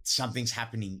 Something's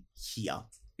happening here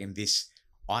in this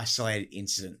isolated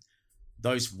incident.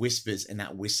 Those whispers and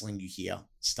that whistling you hear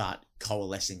start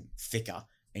coalescing thicker,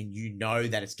 and you know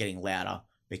that it's getting louder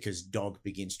because Dog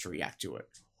begins to react to it.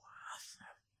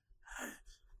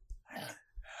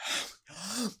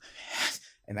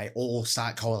 And they all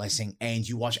start coalescing, and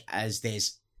you watch as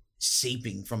there's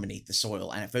seeping from beneath the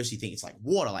soil. And at first you think it's like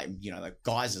water, like, you know, like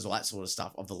geysers, all that sort of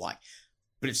stuff of the like.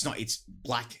 But it's not, it's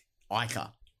black ichor,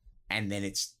 and then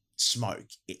it's smoke.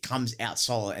 It comes out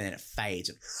solid and then it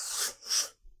fades.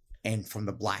 And from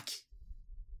the black,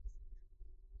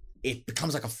 it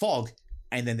becomes like a fog,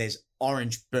 and then there's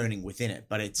orange burning within it,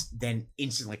 but it's then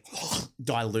instantly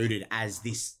diluted as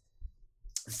this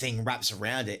thing wraps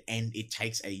around it, and it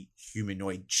takes a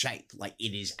humanoid shape. Like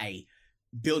it is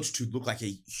built to look like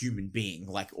a human being,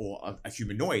 like, or a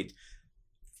humanoid.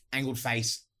 Angled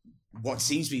face, what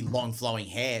seems to be long flowing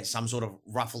hair, some sort of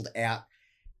ruffled out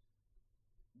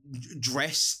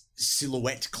dress,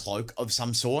 silhouette cloak of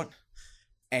some sort.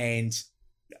 And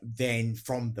then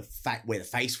from the where the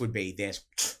face would be,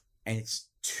 and it's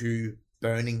two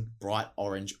burning bright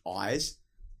orange eyes.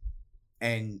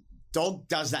 And Dog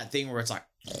does that thing where it's like,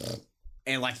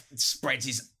 and like spreads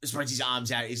his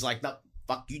arms out. He's like, no,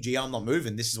 fuck you, G, I'm not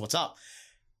moving. This is what's up.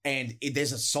 And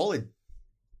there's a solid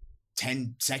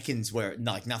 10 seconds where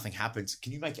like nothing happens.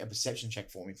 Can you make a perception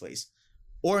check for me, please?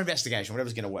 Or investigation,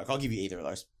 whatever's going to work. I'll give you either of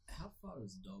those. how far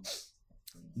is the dog?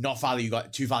 Not farther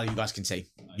too farther you guys can see.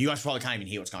 You guys probably can't even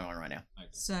hear what's going on right now.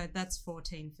 So that's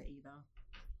 14 for either.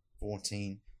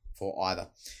 14 for either.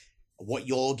 What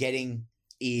you're getting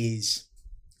is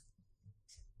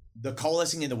the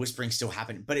coalescing and the whispering still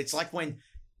happen, but it's like when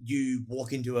you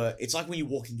walk into a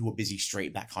busy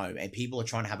street back home and people are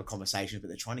trying to have a conversation, but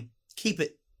they're trying to keep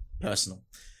it personal.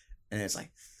 And it's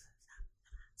like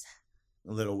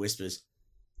little whispers.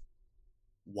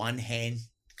 One hand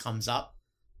comes up,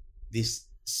 this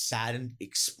saddened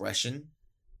expression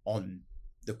on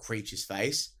the creature's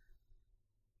face.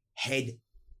 Head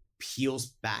peels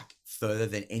back further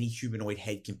than any humanoid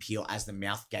head can peel as the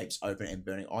mouth gapes open and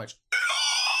burning orange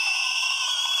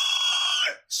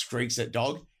shrieks at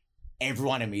Dog.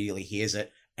 Everyone immediately hears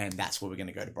it, and that's where we're going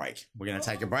to go to break. We're going to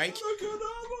take a break.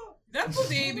 That put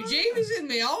the heebie-jeebies in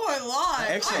me, I won't lie.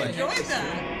 Excellent. I enjoyed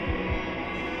that.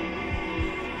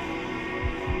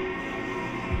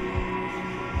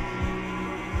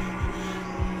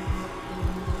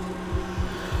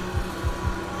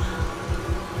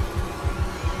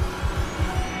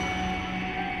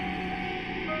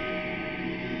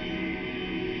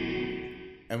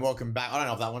 And welcome back. I don't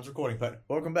know if that one's recording, but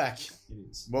welcome back. It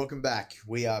is. Welcome back.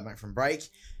 We are back from break.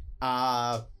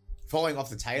 Following off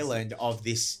the tail end of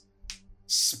this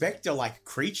spectre-like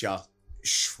creature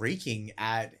shrieking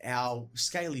at our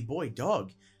scaly boy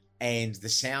Dog, and the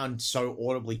sound so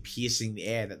audibly piercing the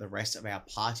air that the rest of our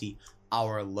party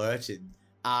are alerted.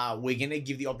 We're going to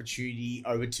give the opportunity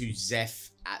over to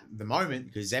Zeph at the moment,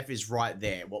 because Zeph is right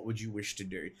there. What would you wish to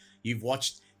do? You've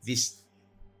watched this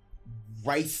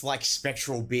wraith-like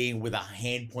spectral being with a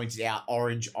hand pointed out,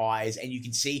 orange eyes, and you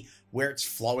can see where it's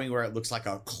flowing, where it looks like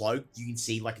a cloak. You can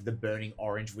see like the burning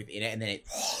orange within it, and then it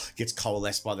gets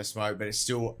coalesced by the smoke, but it's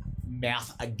still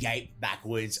mouth agape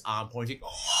backwards, arm pointing,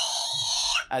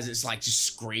 as it's like just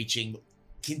screeching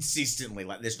consistently.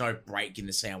 Like there's no break in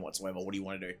the sound whatsoever. What do you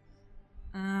want to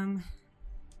do?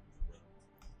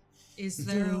 Is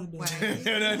there a way?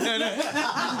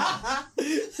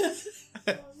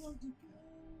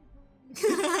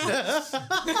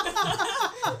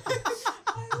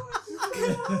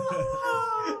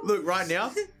 Look, right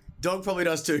now, dog probably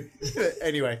does too.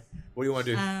 Anyway, what do you want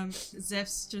to do?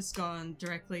 Zeph's just gone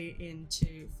directly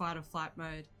into fight or flight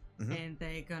mode, and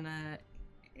they're gonna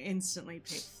instantly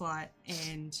pick flight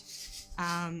and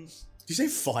Did you say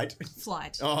fight?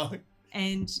 flight. Oh,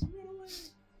 And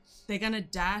they're gonna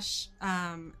dash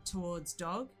towards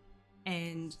Dog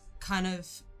and kind of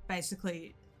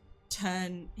basically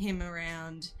turn him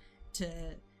around to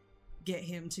get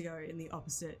him to go in the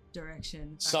opposite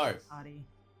direction. back So- to the party.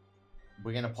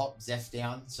 we're going to pop Zeph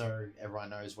down so everyone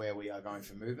knows where we are going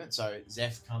for movement. So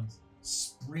Zeph comes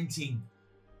sprinting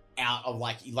out of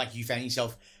like you found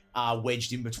yourself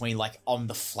wedged in between like on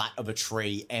the flat of a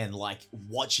tree and like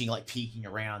watching, like peeking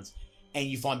around. And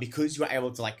you find because you're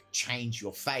able to like change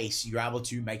your face, you're able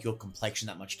to make your complexion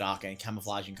that much darker, and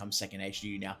camouflaging comes second nature to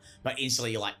you now. But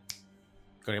instantly you're like,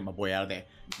 gotta get my boy out of there.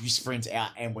 You sprint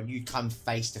out, and when you come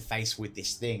face to face with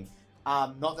this thing,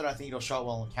 not that I think it'll show it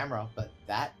well on camera, but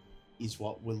that is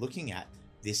what we're looking at.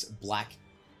 This black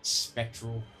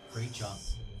spectral creature.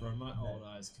 Bro, my old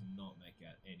eyes cannot make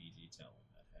out any detail on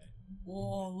that head.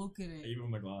 Oh, look at it. Even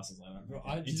with my glasses, like, Bro,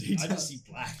 I just see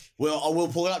black. Well, we'll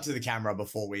pull it up to the camera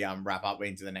before we wrap up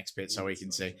into the next bit so we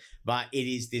can see. But it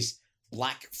is this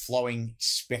black flowing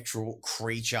spectral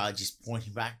creature just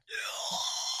pointing back,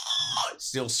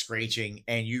 still screeching,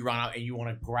 and you run up and you want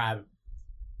to grab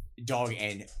Dog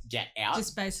and get out.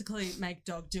 Just basically make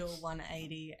Dog do a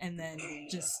 180 and then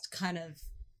just kind of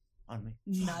On me.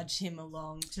 nudge him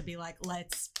along to be like,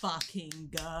 let's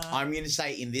fucking go. I'm going to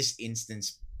say in this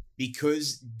instance,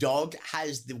 because Dog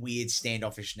has the weird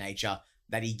standoffish nature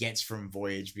that he gets from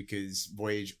Voyage, because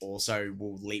Voyage also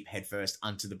will leap headfirst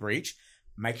onto the breach.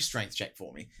 Make a strength check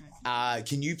for me.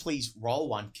 Can you please roll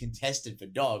one contested for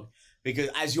Dog? Because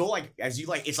as you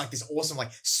it's like this awesome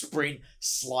like sprint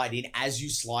slide in. As you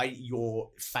slide, your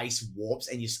face warps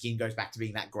and your skin goes back to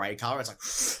being that grey color.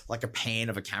 It's like a pan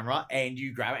of a camera, and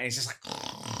you grab it and it's just like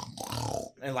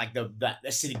and like the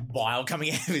acidic bile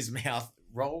coming out of his mouth.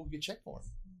 Roll your check for him.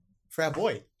 For our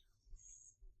boy.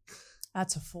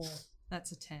 That's a 4.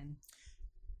 That's a 10.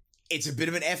 It's a bit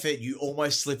of an effort. You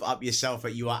almost slip up yourself,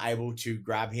 but you are able to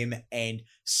grab him and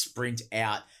sprint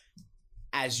out.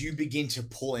 As you begin to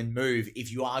pull and move,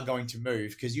 if you are going to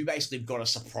move, because you basically got a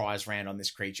surprise round on this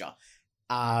creature.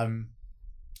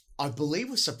 I believe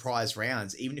with surprise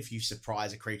rounds, even if you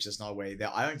surprise a creature that's not aware,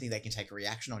 I don't think they can take a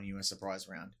reaction on you in a surprise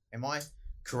round. Am I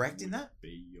correct in that?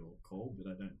 be your call, but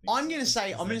I don't think I'm so, gonna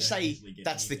say because they don't usually get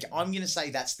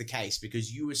anything. that's the case,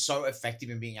 because you were so effective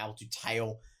in being able to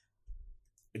tail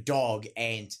a Dog,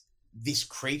 and this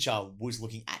creature was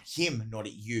looking at him, not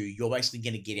at you. You're basically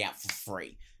gonna get out for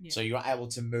free. Yeah. So you're able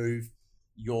to move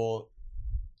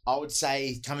I would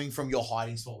say, coming from your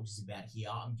hiding spot, which is about here,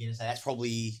 I'm gonna say that's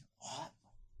probably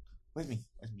where's me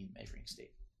measuring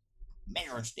stick?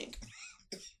 Measuring stick.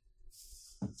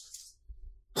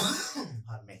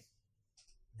 Pardon me.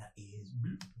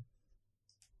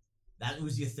 That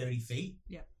was your 30 feet.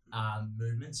 Yep.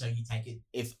 Movement. So you take it.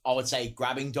 If I would say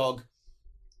grabbing Dog,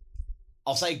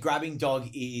 I'll say grabbing Dog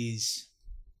is.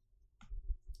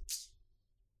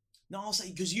 No, I'll say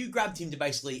because you grabbed him to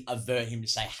basically avert him to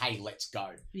say, "Hey, let's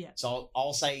go." Yeah. So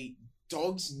I'll say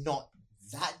Dog's not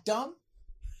that dumb.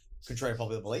 Contrary to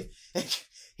popular belief,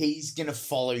 he's gonna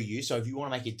follow you. So if you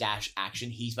want to make a dash action,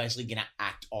 he's basically gonna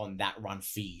act on that run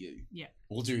for you. Yeah.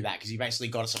 We'll do that because you basically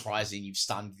got a surprise and you've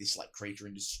stunned this like creature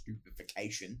into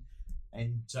stupefaction,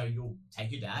 and so you'll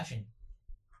take your dash and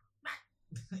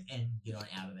get on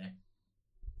out of there.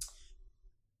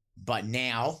 But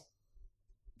now,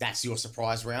 that's your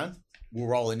surprise round. We'll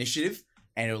roll initiative,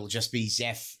 and it'll just be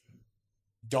Zeph,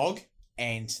 Dog,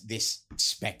 and this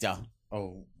spectre,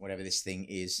 or whatever this thing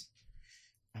is.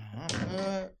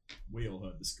 We all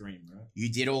heard the scream, right?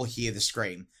 You did all hear the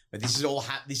scream, but this is all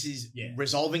this is Yeah.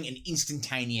 resolving an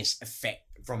instantaneous effect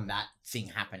from that thing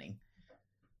happening.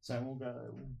 So we'll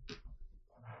go.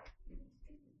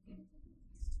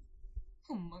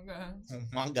 Oh my god.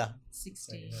 Manga.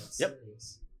 16. Yep.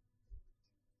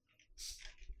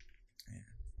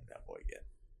 Let that boy get.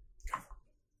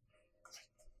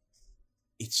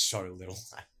 It's so little.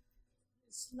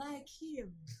 like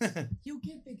him. He'll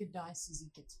get bigger dice as he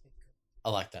gets bigger. I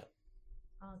like that.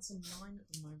 It's a 9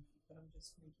 at the moment, but I'm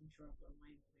just making sure I've got my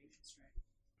information straight.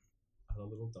 A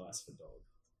little dice for dog.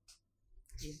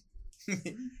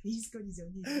 He's got his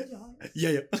own little dice.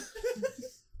 Yeah.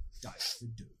 Dice for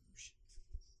Doge.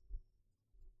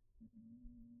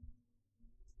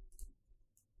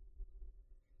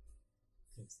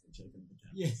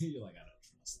 Yeah, you're like, I don't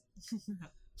trust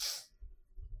that.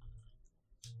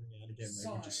 Now and again, maybe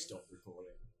So- just stop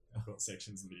recording. I've got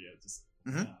sections of the video just.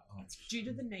 Mhm. Due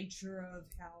to the nature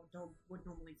of how dog would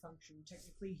normally function,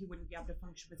 technically he wouldn't be able to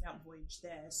function without Voyage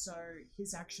there, so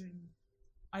his action,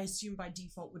 I assume by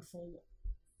default, would fall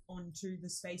onto the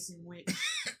space in which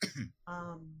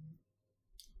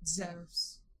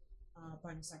Zerf's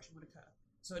bonus action would occur.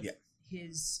 So Yeah.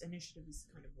 his initiative is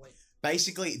kind of weak.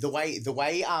 Basically, the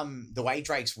way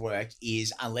Drakes work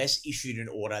is unless issued an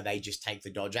order, they just take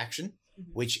the dodge action,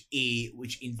 Mhm. which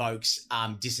invokes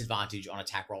disadvantage on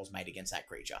attack rolls made against that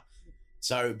creature.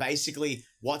 So basically,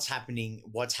 what's happening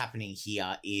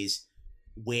here is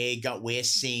we're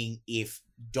seeing if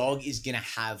Dog is gonna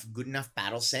have good enough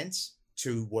battle sense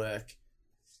to work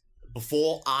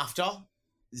before, after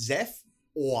Zeph,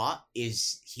 or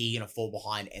is he gonna fall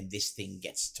behind and this thing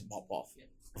gets to pop off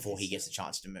before he gets a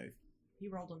chance to move? He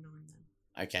rolled a 9 then.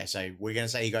 Okay, so we're going to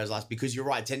say he goes last because you're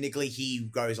right. Technically, he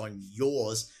goes on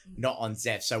yours, not on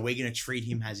Zeph. So we're going to treat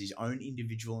him as his own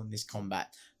individual in this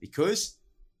combat because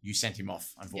you sent him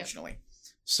off, unfortunately.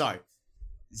 So,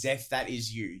 Zeph, that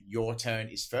is you. Your turn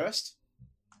is first.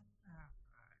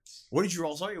 What did you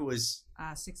roll? Sorry, it was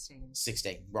 16.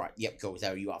 16. Right, yep, cool.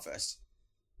 So you are first.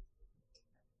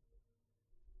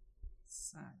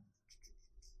 So.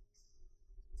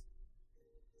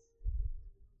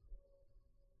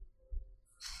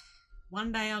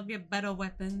 One day I'll get better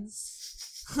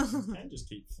weapons. And just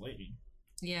keep fleeing.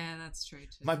 Yeah, that's true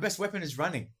too. My best weapon is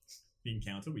running. The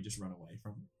encounter, we just run away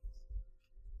from.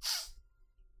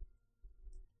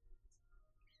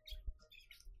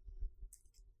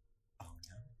 Oh,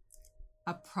 no.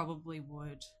 I probably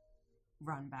would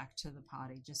run back to the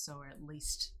party just so we're at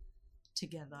least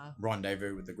together.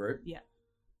 Rendezvous with the group. Yeah.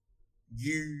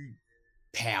 You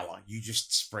power. You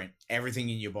just sprint. Everything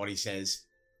in your body says,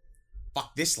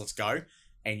 fuck this, let's go.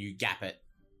 And you gap it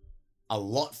a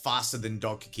lot faster than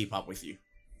Dog could keep up with you.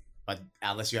 But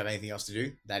unless you have anything else to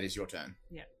do, that is your turn.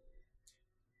 Yeah.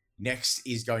 Next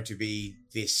is going to be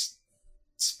this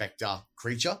spectre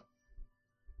creature.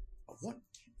 What?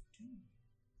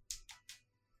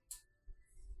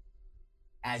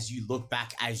 As you look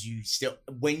back,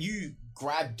 when you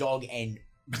grab Dog and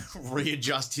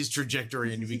readjust his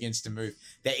trajectory and he begins to move,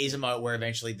 there is a moment where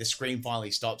eventually the scream finally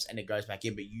stops and it goes back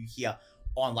in, but you hear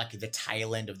on like the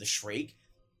tail end of the shriek,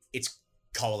 it's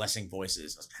coalescing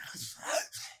voices.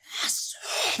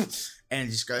 And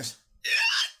it just goes,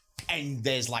 and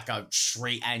there's like a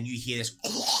shriek, and you hear this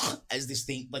as this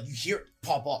thing, like you hear it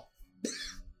pop up.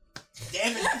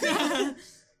 Damn it.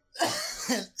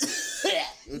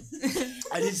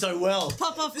 I did so well.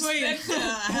 Pop off queen.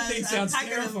 It sounds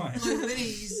terrifying. Blue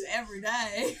minis every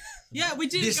day. Yeah, we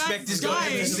did. This spectre's got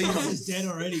emphysema. He's dead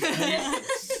already.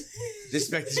 This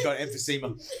spectre's got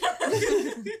emphysema.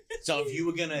 So if you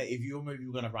were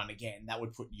gonna run again, that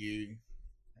would put you.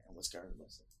 Let's go.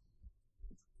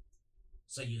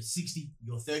 So you're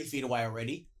 30 feet away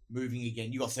already. Moving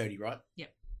again. You got 30, right?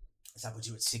 Yep. So that puts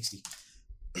you at 60.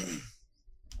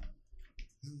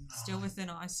 Still within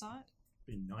eyesight?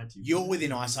 Been 90. You're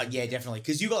within eyesight, yeah, definitely.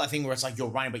 Because you got that thing where it's like you're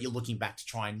running, but you're looking back to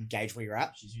try and gauge where you're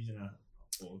at. She's using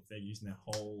or if they're using their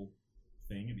whole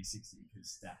thing, it'd be 60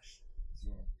 because dash as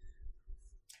well.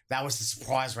 That was the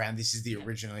surprise round. This is the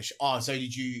original issue. Oh, so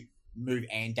did you move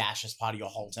and dash as part of your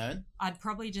whole turn? I'd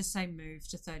probably just say move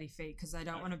to 30 feet because I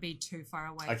don't want to be too far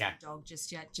away Okay. from Dog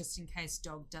just yet, just in case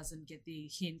Dog doesn't get the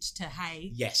hint to,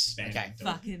 hey, Yes. Abandon Okay.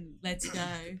 Dog. fucking let's go.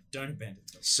 Don't abandon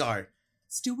them. So,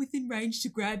 Still within range to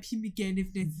grab him again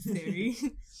if necessary.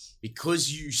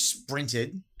 because you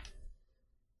sprinted,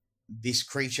 this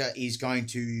creature is going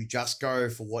to just go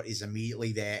for what is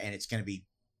immediately there, and it's going to be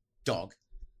Dog.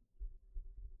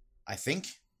 I think.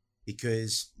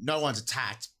 Because no one's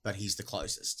attacked, but he's the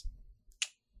closest.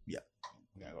 Yep.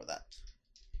 I'm going to go with that.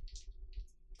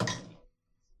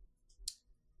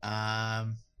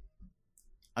 I'm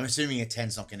assuming a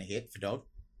 10's not going to hit for Dog.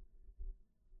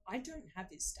 I don't have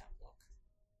his stat block.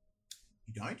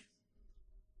 You don't?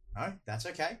 No, that's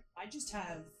okay. I just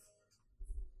have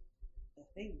the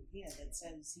thing here that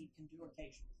says he can do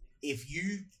occasional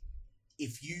things.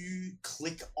 If you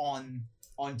click on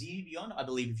D&D Beyond, I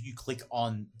believe if you click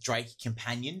on Drake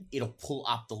Companion, it'll pull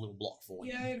up the little block for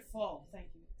you. Beautiful, thank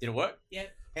you. Did it work?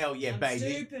 Yep. Hell yeah, I'm baby.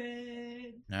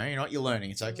 stupid. No, you're not. You're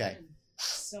learning. It's okay.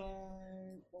 So,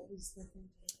 what was the thing?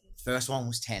 First one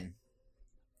was 10.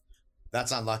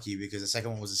 That's unlucky because the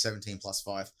second one was a 17 plus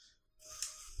 5.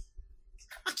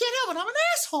 I can't help it. I'm an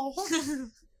asshole.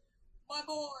 My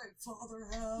boy, Father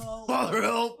Help. Father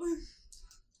help.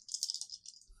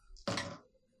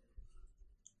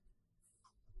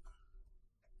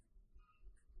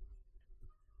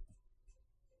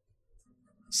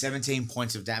 "17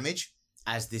 points of damage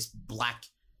as this black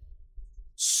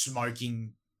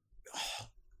smoking.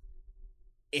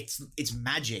 It's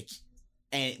magic,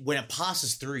 and when it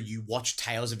passes through, you watch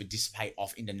tails of it dissipate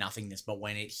off into nothingness. But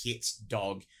when it hits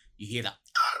Dog, you hear that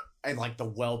and like the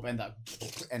whelp and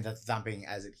the thumping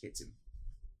as it hits him.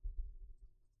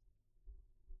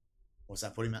 What's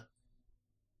that put him at?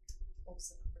 What was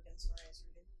the number again? Sorry, I was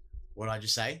reading. What did I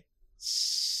just say?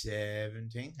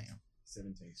 17. Hang on.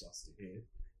 17 plus to hit.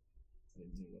 I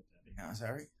didn't do that. No,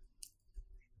 sorry.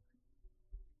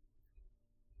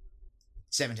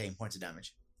 17 points of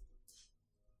damage.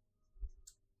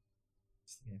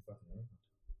 Yeah, fucking hell.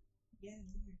 Yeah,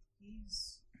 no,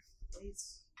 he's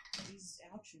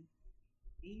ouching.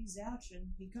 He's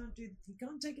ouching. He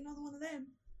can't take another one of them.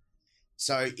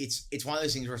 So it's one of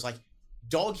those things where it's like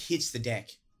Dog hits the deck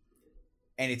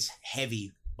and it's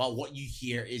heavy, but what you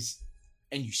hear is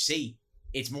and you see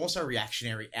it's more so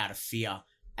reactionary out of fear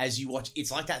as you watch.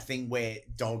 It's like that thing where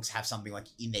dogs have something like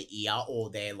in their ear or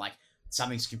they're like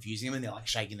something's confusing them and they're like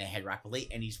shaking their head rapidly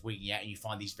and he's wigging out and you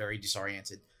find these very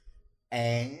disoriented.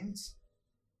 And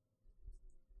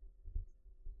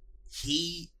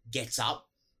he gets up,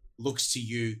 looks to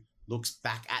you, looks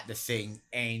back at the thing,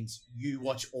 and you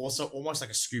watch also almost like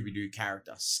a Scooby-Doo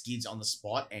character, skids on the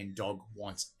spot and Dog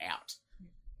wants out.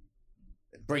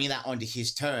 Bringing that onto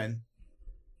his turn,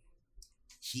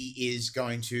 he is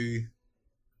going to...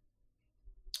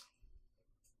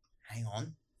 Hang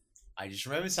on. I just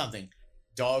remembered something.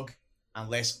 Dog,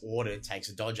 unless ordered, takes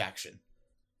a dodge action.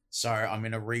 So I'm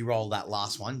going to re-roll that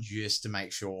last one just to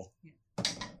make sure.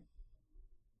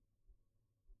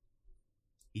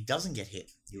 He doesn't get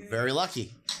hit. You're very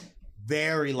lucky.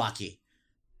 Very lucky.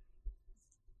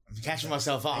 I'm catching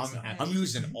myself up. I'm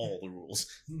using all the rules.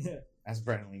 As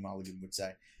Brennan Lee Mulligan would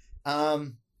say.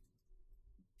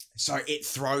 So it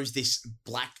throws this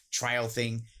black trail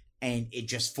thing and it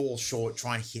just falls short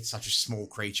trying to hit such a small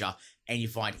creature. And you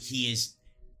find he is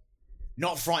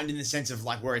not frightened in the sense of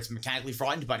like where it's mechanically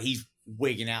frightened, but he's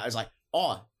wigging out. It's like,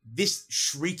 oh, this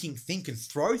shrieking thing can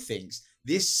throw things.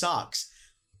 This sucks.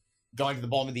 Going to the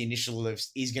bottom of the initial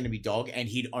list is going to be Dog, and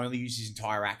he'd only use his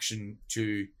entire action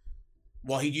to...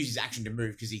 Well, he'd use his action to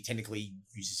move because he technically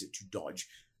uses it to dodge.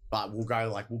 But we'll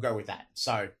go with that.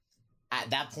 So at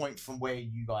that point from where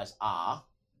you guys are,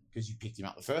 because you picked him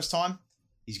up the first time,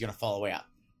 he's going to follow out.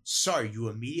 So you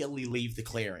immediately leave the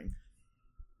clearing.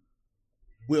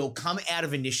 We'll come out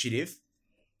of initiative,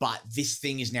 but this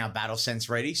thing is now battle sense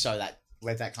ready, so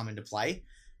let that come into play.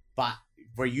 But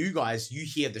for you guys, you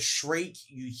hear the shriek,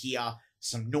 you hear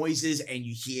some noises, and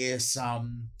you hear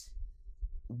some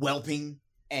whelping,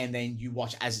 and then you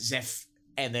watch as Zeph,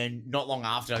 and then not long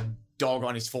after, Dog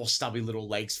on his four stubby little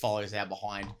legs follows out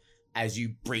behind as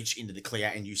you breach into the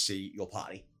clear and you see your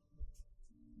party.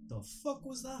 The fuck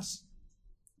was that?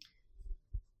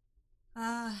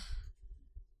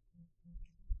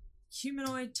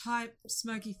 Humanoid type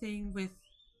smoky thing with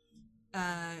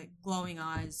glowing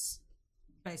eyes.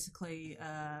 Basically,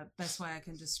 best way I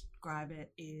can describe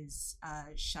it is a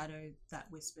shadow that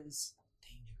whispers.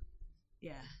 Danger.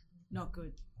 Yeah, not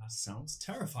good. That sounds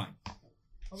terrifying.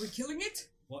 Are we killing it?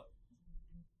 What?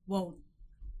 Well,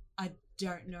 I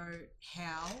don't know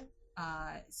how,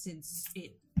 since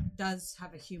it does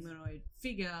have a humanoid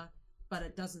figure, but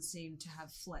it doesn't seem to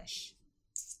have flesh.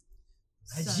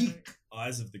 Magic.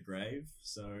 Eyes of the grave,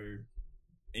 so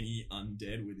any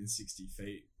undead within 60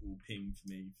 feet will ping for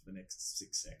me for the next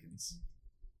 6 seconds.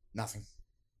 Nothing.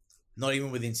 Not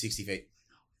even within 60 feet.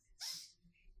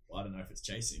 Well, I don't know if it's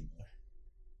chasing.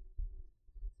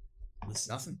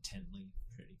 Listen Nothing. intently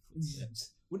for any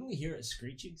footsteps. Wouldn't we hear it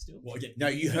screeching still? Well, yeah, No,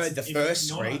 you heard the if first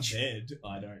it's screech. Not undead,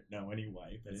 I don't know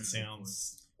anyway, but it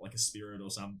sounds like a spirit or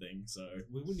something, so...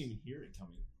 We wouldn't even hear it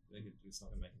coming. It's not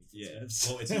going to make any Yeah, footsteps.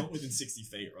 well, it's not within 60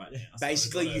 feet right now. So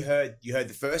Basically, I've gotta- you heard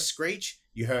the first screech,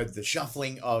 you heard the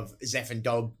shuffling of Zeph and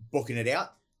Dog booking it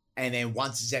out, and then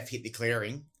once Zeph hit the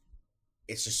clearing,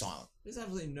 it's just silent. There's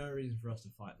absolutely no reason for us to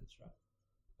fight this, right?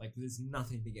 Like, there's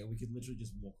nothing to get. We could literally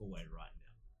just walk away right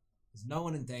now. There's no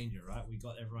one in danger, right? We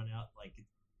got everyone out, like...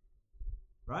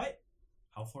 Right?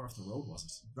 How far off the road was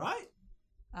it? Right?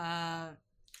 Uh,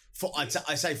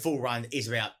 I say full run is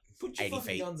about Put your 80 fucking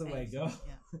feet. guns away, go.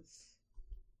 Yeah.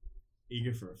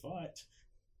 Eager for a fight.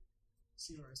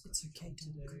 Zero's it's okay to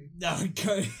do. No,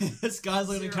 Cody. This guy's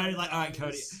looking at Cody like, all right,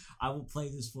 Cody, I will play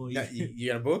this for you. No, you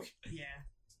got a book? Yeah.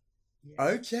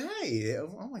 Okay.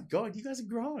 Oh my god, you guys are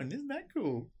growing. Isn't that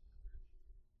cool?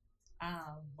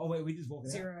 Oh wait, we just walked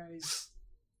out.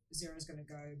 Zero's gonna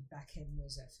go back in where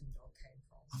Zeph and Dog came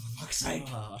from. Oh, for fuck's sake.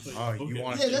 Oh, you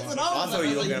want? Yeah, that's what I was. I thought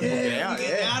you were going to book it out.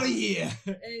 Get Yeah. out of here.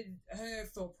 Her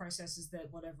thought process is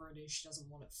that whatever it is, she doesn't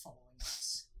want it following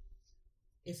us.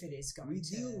 If it is going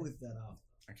to deal with that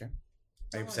after. Okay.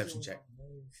 Make a perception check.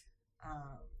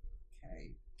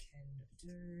 Okay, can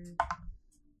do.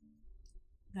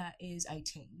 That is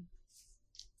 18.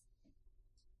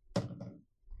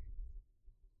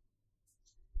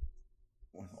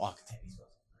 Well, I can take these guys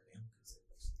off now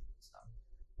because it's done.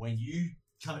 When you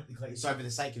come at the clear, so for the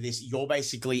sake of this, you're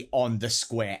basically on the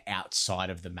square outside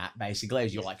of the map, basically,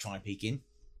 as you're like trying to peek in.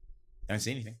 Don't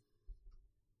see anything.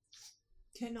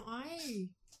 Can I?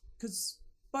 Because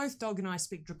both Dog and I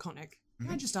speak Draconic. Can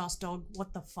I just ask Dog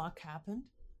what the fuck happened?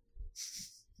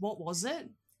 What was it?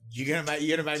 You're gonna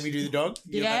make me do the dog?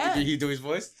 Yeah. You do his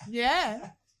voice?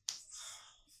 Yeah.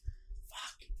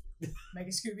 Make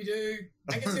a Scooby Doo.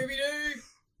 Make a Scooby Doo.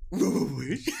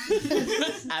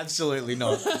 Absolutely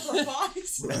not.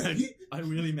 I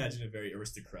really imagine it very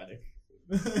aristocratic.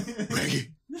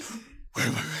 Greggy, where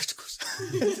are my testicles?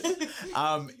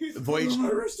 Voyage,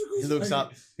 he looks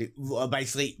up.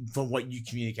 Basically, from what you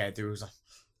communicated through, it was like,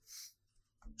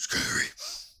 scary,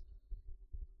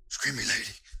 screamy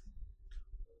lady.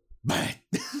 Bad.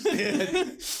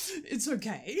 It's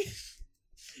okay.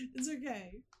 It's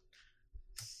okay.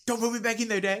 Don't put me back in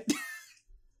there, Dad.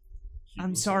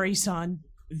 I'm sorry, son.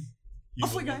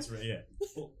 Off we go. Yeah.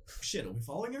 Oh, shit, are we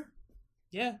following her?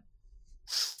 Yeah.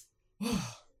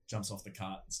 Jumps off the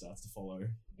cart and starts to follow.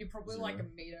 You're probably Zero. like a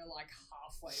meter, like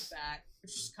halfway back,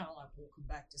 which is kind of like walking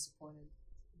back disappointed.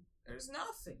 There's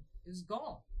nothing. It's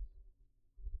gone.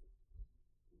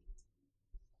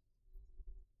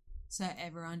 So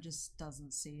everyone just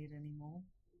doesn't see it anymore.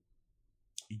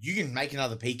 You can make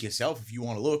another peek yourself if you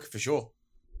want to look, for sure.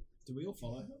 Do we all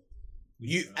follow her?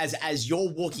 You, as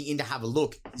you're walking in to have a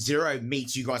look, Zero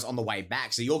meets you guys on the way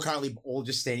back. So you're currently all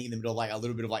just standing in the middle of like a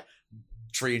little bit of like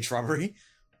tree and shrubbery.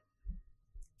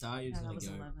 Darius No, that gonna was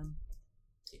go 11.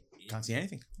 Can't see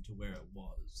anything. to where it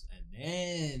was, and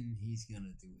then he's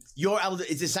gonna do this. You're able to,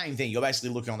 it's the same thing. You're basically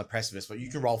looking on the precipice, but you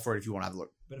can roll for it if you want to have a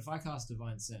look. But if I cast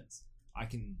Divine Sense, I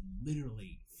can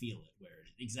literally feel it where it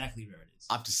is, exactly where it is.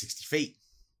 Up to 60 feet.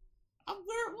 I'm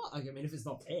where it was. Like, I mean, if it's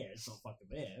not there, it's not fucking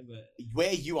there. But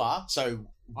Where you are, so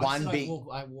one I being...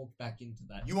 I walk back into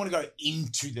that. You want to go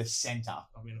into the center.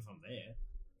 I mean, if I'm there.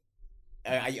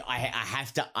 I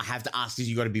have to ask because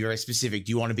you got to be very specific.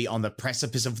 Do you want to be on the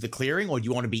precipice of the clearing, or do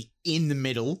you want to be in the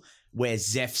middle where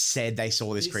Zeph said they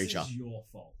saw this creature? This is your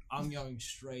fault. I'm going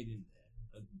straight in there.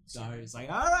 Darius like,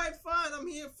 all right, fine, I'm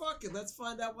here. Fuck it, let's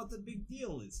find out what the big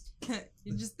deal is.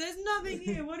 You just there's nothing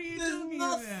here. What are you There's talking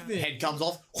nothing. about? Head comes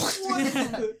off.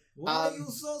 Why are you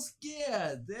so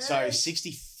scared? So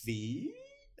 60 feet.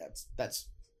 That's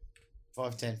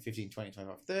 5, 10, 15, 20,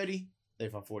 25, 30,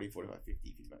 35, 40, 45,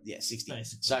 50, 55. Yeah, 60.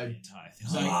 Basically So, the entire thing.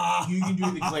 so you can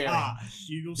do the clearing.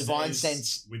 Hugo Divine stays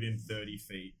sense. within 30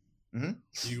 feet. Mhm.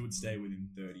 Hugo would stay within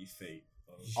 30 feet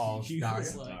Of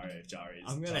Hugo's Daria. like, Darius.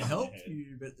 I'm gonna help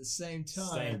you, but at the same Stay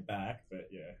time, back, but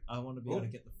yeah. I want to be able to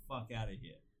get the fuck out of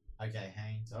here. Okay,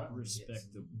 hang tight.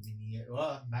 Respect them.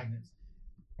 Magnets.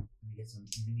 Let me get some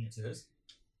miniatures.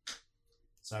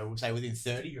 So we'll say within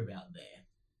 30, you're about there.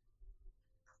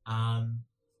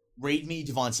 Read me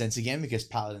Divine Sense again because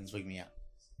Paladins wig me out.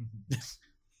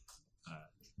 Alright,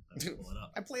 let's pull it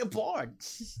up. I play a bard.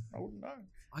 I wouldn't know.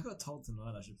 I got told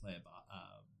tonight I should play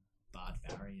a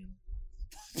Bardvarian.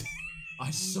 I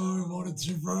so wanted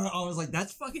to, bro. I was like,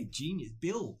 that's fucking genius.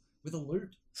 Bill with a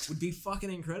lute would be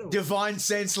fucking incredible. Divine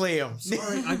Sense, Liam.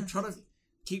 Sorry, I'm trying to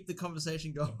keep the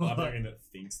conversation going. Barbarian that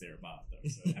thinks they're a bard, though,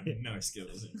 so having no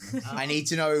skills. I need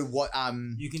to know what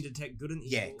You can detect good and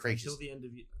evil Yeah, creatures. until the end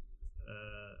of your.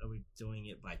 Are we doing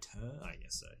it by turn? I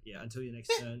guess so. Yeah, until your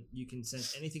next turn, you can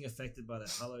sense anything affected by the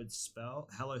hallow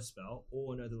spell,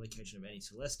 or know the location of any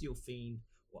celestial fiend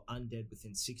or undead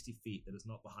within 60 feet that is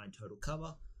not behind total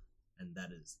cover, and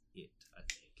that is it. I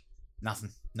think.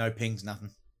 nothing. No pings, nothing.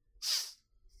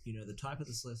 You know the type of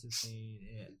the celestial fiend.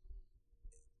 Yeah.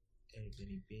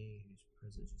 Any being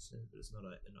whose presence is sent, but it's not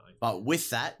an eye. But with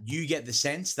that, you get the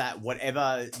sense that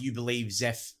whatever you believe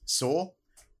Zeph saw,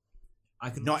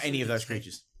 I can not also any of those detect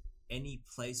creatures. Any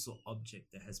place or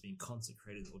object that has been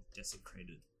consecrated or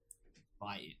desecrated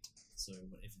by it. So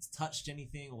if it's touched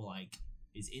anything or like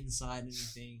is inside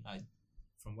anything,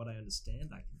 from what I understand,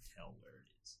 I can tell where it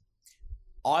is.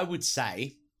 I would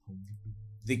say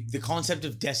the concept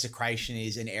of desecration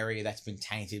is an area that's been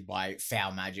tainted by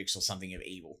foul magics or something of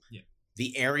evil. Yeah.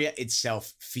 The area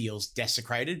itself feels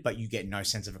desecrated, but you get no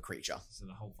sense of a creature. So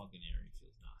the whole fucking area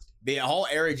feels nasty. The whole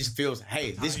area just feels,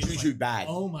 hey, this It's juju like, bad.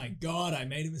 Oh my god, I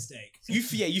made a mistake. You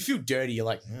feel dirty. You're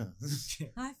like,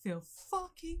 I feel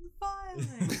fucking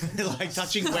violent. like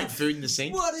touching wet food in the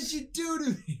sink. What did you do to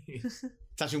me?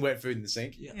 Touching wet food in the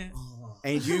sink. Yeah. Oh.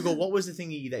 And Hugo, what was the thing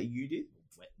that you did?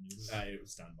 Wet noodle. It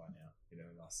was done by now. You know,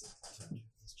 last turn.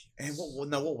 And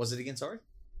what was it again? Sorry.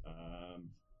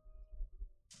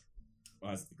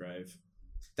 Eyes of the Grave.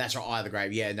 That's right. Eye of the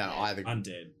Grave. Yeah, no, Eye of the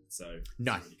Undead. So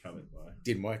No. already covered by.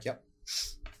 Didn't work. Yep.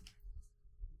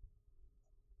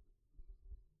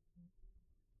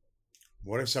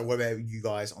 What about you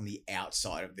guys on the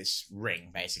outside of this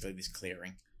ring, basically this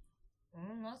clearing?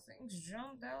 Well, nothing's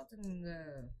jumped out and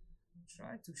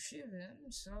tried to shiv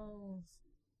him, so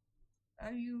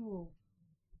are you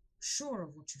sure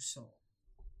of what you saw?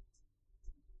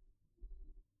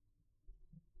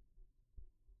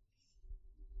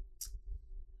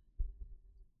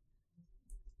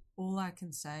 All I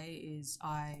can say is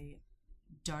I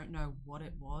don't know what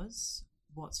it was,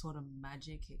 what sort of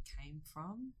magic it came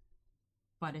from,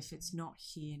 but if it's not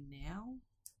here now,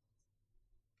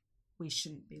 we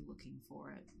shouldn't be looking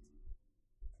for it.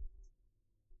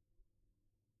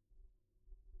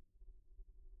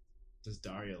 Does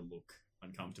Daria look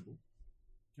uncomfortable?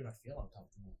 Dude, I feel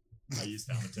uncomfortable. I used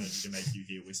thaumaturgy to make you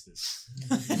hear whispers.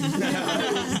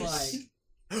 Like,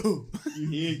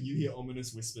 You hear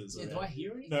ominous whispers. yeah, around. do I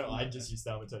hear anything? No, I just used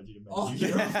thaumaturgy to make Oh, you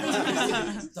hear.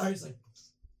 yeah. Daria's like,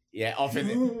 Yeah, off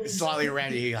in slightly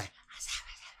around you, you're like,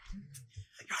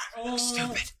 Oh,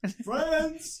 stupid.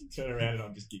 friends. Turn around and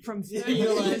I'm just giggling. From yeah, 30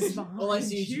 you're like, years behind all I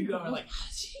see is you going like,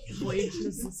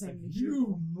 Just the same.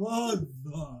 You mother.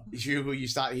 You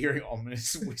start hearing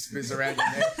ominous whispers around your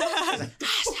neck.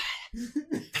 It's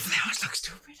like, the flowers look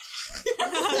stupid.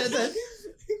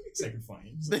 Second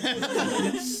flames.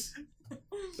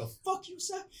 The fuck you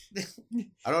say?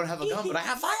 I don't have a gun, but I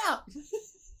have fire.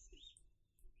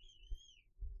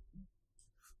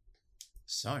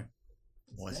 So,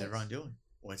 what's everyone doing?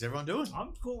 What's everyone doing?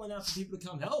 I'm calling out for people to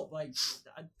come help. Like,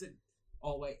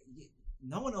 oh wait,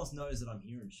 no one else knows that I'm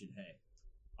hearing shit. Hey,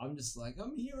 I'm just like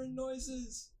I'm hearing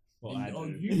noises. Well, And- I oh,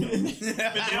 do. you know.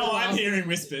 But now I'm hearing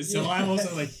whispers, so I'm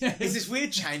also like, It's this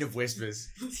weird chain of whispers.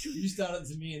 You started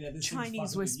to me, and then this thing's Chinese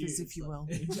fucking with whispers, if you will.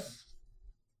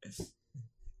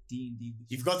 D&D.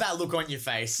 You've got that look on your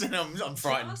face, and I'm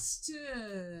frightened. Just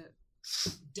to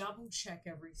double check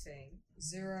everything,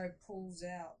 Zero pulls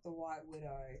out the White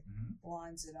Widow,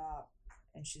 lines it up,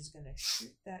 and she's gonna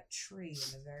shoot that tree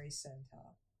in the very center.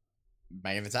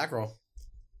 Make an attack roll.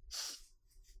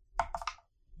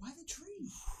 Why the tree?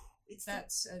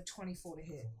 That's a 24 to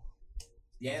hit.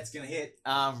 Yeah, it's gonna hit.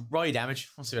 Roll your damage.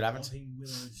 We'll see what happens. Flopping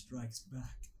Willow strikes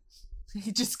back.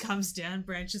 He just comes down,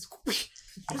 branches. Is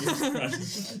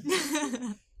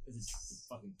this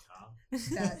a fucking car?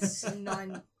 That's a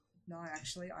 9. No,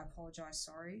 actually, I apologize.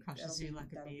 Sorry. Crushes you like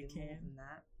a that'll beer be more can. than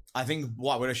that. I think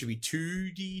White Widow should be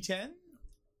 2d10.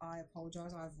 I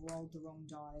apologize. I've rolled the wrong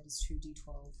die. It is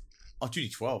 2d12. Oh,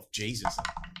 2d12. Jesus.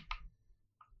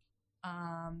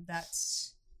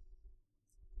 That's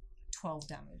 12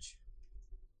 damage.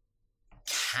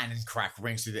 Cannon crack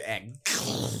rings through the air,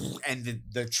 and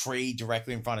the tree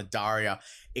directly in front of Daria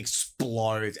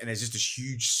explodes, and there's just this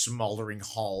huge smoldering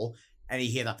hole, and you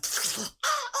hear the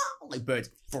like birds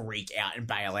freak out and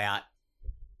bail out.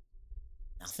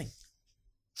 Nothing.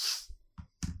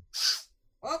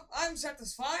 Well, I'm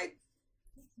satisfied.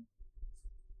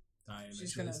 She's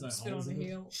She's gonna spit on the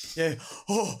heel. Yeah.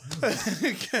 Oh.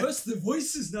 First the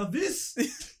voices, now this.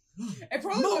 It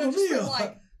probably would Mamma have just mia! been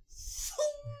like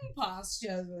past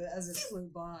you as it flew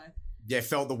by. Yeah,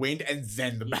 felt the wind and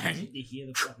then the bang. You hear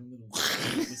the fucking little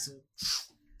whistle.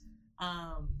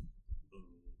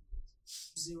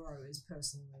 Zero is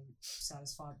personally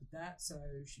satisfied with that, so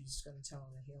she's just going to turn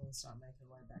on the heel and start making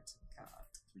her way back to the car.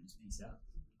 We just peace out.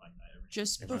 Like that every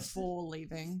Just Everyone- before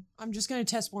leaving, I'm just going to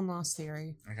test one last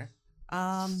theory. Okay.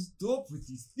 Stop with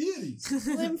these theories.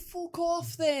 Then fuck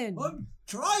off then. I'm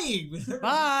trying. With everything.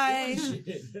 Bye.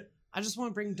 Shit. I just want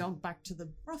to bring Dog back to the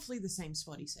roughly the same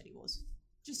spot he said he was,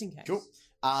 just in case. Cool.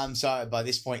 So by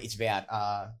this point, it's about.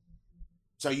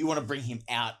 So you want to bring him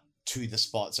out to the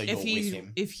spot, so you're with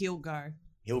him. If he'll go,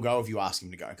 He'll go if you ask him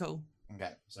to go. cool.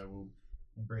 Okay, so we'll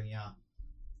bring our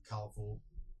colourful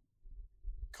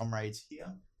comrades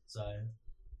here. So,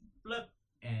 blip,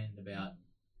 and about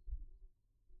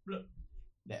blip.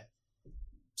 There.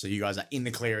 So you guys are in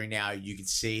the clearing now. You can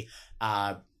see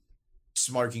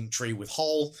smoking tree with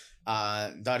hole.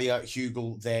 Daria,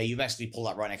 Hugel there. You've actually pulled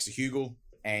up right next to Hugel,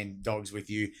 and Dog's with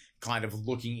you, kind of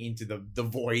looking into the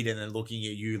void and then looking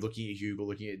at you, looking at Hugel,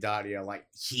 looking at Daria, like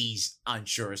he's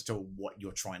unsure as to what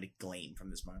you're trying to glean from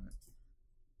this moment.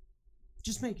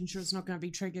 Just making sure it's not going to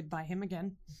be triggered by him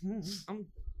again.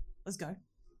 Let's go.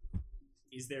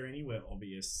 Is there anywhere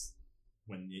obvious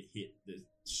when it hit the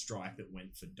strike that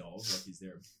went for Dog? Like, is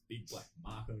there a big black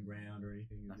mark on the ground or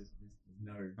anything? There's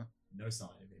no sign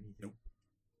of anything. Nope.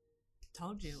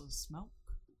 Told you it was smoke.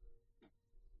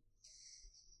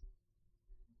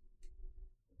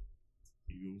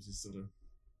 Eagles is sort of,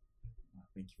 I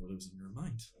think you're losing your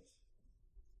mind.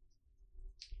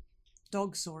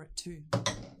 Dog saw it too.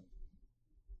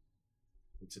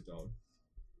 Looks at Dog.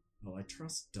 Oh, I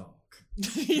trust Dog.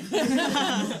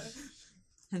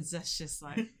 And Zesh just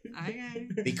like, okay.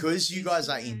 Because you guys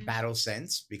are in battle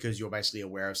sense, because you're basically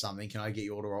aware of something, can I get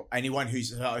you all to roll? Anyone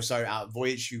who's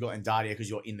Voyage, Hugo, and Daria, because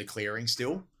you're in the clearing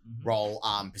still, roll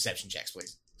perception checks,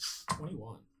 please.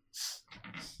 21.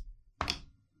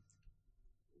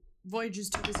 Voyage is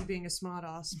too busy being a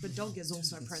smartass, but Dog is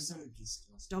also present.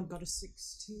 Dog got a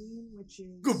 16, which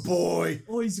is... Good boy!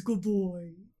 Oh, he's a good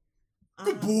boy.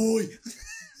 Good boy!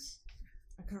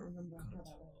 I can't remember how that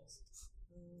was.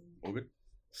 All good.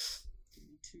 Give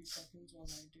me 2 seconds while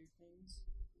I do things.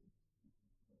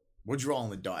 What'd you roll on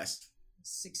the dice?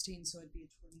 16, so it'd be a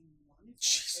 21 if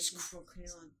Jesus I take into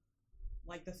account,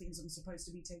 like, the things I'm supposed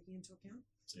to be taking into account.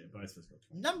 So yeah, both of us got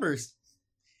 20. Numbers.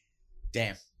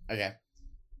 Damn. Okay.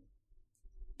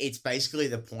 It's basically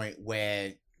the point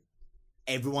where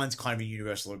everyone's kind of in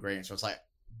universal agreement. So it's like,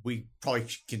 we probably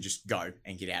can just go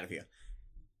and get out of here.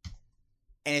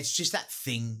 And it's just that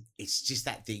thing. It's just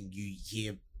that thing. You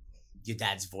hear your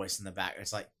dad's voice in the back.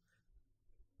 It's like,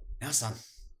 now, son,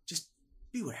 just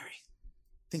be wary.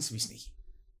 Things can be sneaky.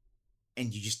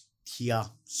 And you just hear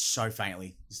so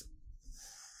faintly, just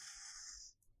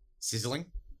sizzling.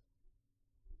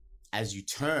 As you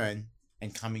turn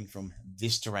and coming from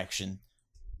this direction,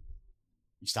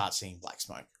 you start seeing black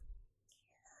smoke.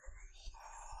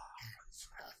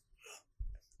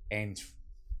 And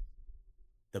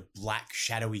the black,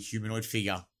 shadowy humanoid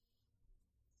figure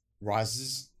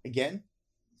rises again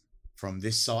from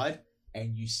this side,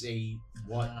 and you see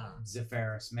what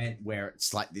Zephyros meant, where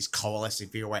it's like this coalescing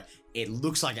figure where it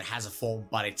looks like it has a form,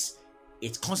 but it's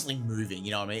constantly moving.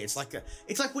 You know what I mean? It's like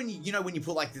when you know when you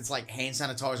put like this like hand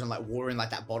sanitizer and like water in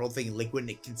like that bottle thing, liquid, and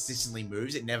it consistently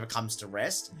moves. It never comes to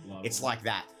rest. Love It's it. like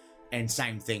that. And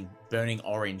same thing, burning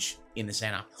orange in the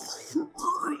center,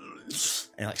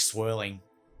 and like swirling,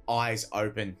 eyes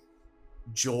open,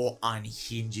 jaw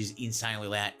unhinges insanely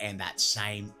loud, and that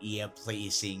same ear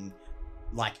piercing,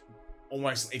 like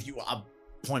almost if you were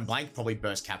point blank, probably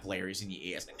burst capillaries in your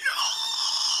ears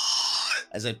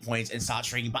as it points and starts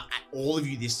shrieking. But at all of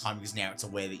you this time, because now it's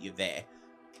aware that you're there,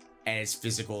 and it's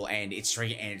physical and it's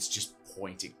shrieking and it's just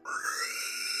pointing.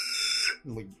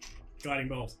 Guiding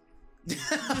bolt.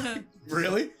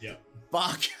 Really? Yep.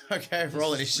 Fuck. Okay,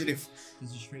 roll initiative.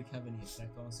 Does your shriek have any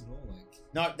effect on us at all? Like,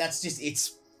 No, that's just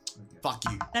it's. Fuck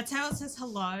you. That's how it says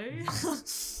hello.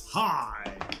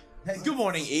 Hi. Hey, good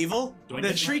morning, evil. Do I The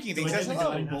get shrieking do thing I says get the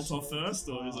hello. guiding bolt off first,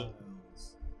 or is it?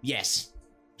 Yes.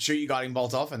 Shoot your guiding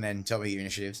bolt off and then tell me your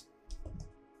initiatives.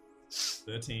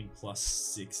 13 plus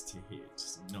 6 to hit,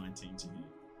 so 19 to hit.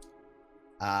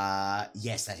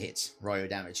 Yes, that hits. Roll your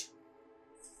damage.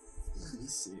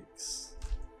 46.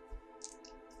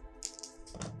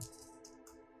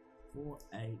 4,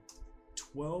 8,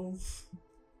 12.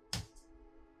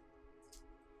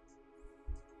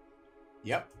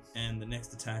 Yep. And the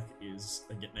next attack is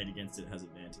made against it has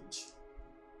advantage.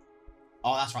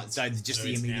 Oh, that's right. So just So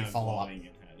the it's immediate now follow up. glowing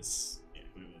and has,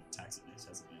 whoever attacks it next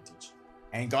has advantage.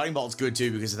 And guiding bolt's good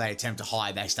too because if they attempt to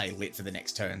hide, they stay lit for the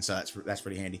next turn. So that's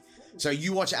pretty handy. So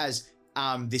you watch as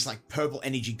this like purple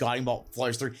energy guiding bolt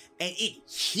flows through, and it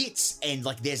hits, and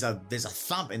like there's a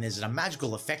thump, and there's a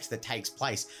magical effect that takes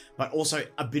place, but also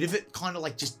a bit of it kind of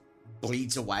like just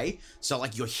bleeds away. So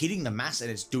like you're hitting the mass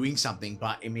and it's doing something,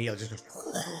 but immediately just goes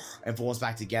and falls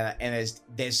back together. And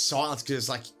there's silence because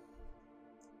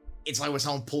it's like when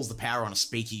someone pulls the power on a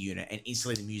speaker unit and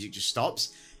instantly the music just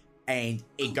stops and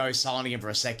it goes silent again for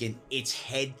a second. Its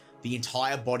head, the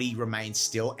entire body remains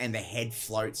still, and the head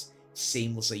floats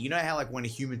seamlessly. You know how like when a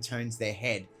human turns their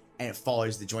head and it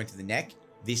follows the joint of the neck?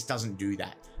 This doesn't do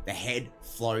that. The head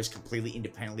flows completely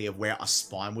independently of where a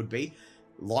spine would be,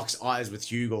 locks eyes with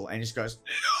Hugel, and just goes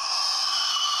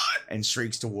and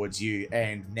shrieks towards you.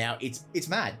 And now it's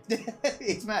mad.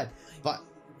 It's mad. But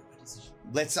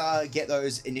let's get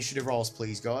those initiative rolls,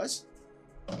 please, guys.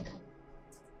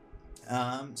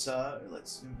 So let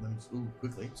me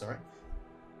quickly. Sorry.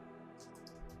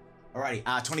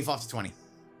 Alrighty. 25 to 20.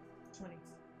 20.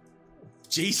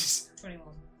 Jesus. 21.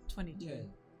 22. Yeah.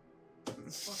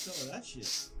 Fucked up with that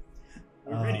shit.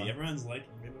 We're ready. Everyone's like,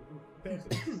 No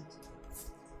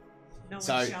one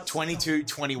So shouts 22,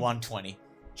 21, 20.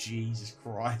 Jesus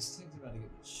Christ. Seems about to get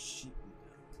the shit.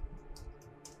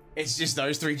 It's just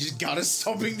those three just gutter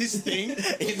stomping this thing in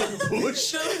the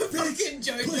bush. Fucking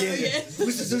Jojo, yeah.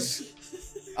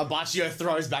 Abaccio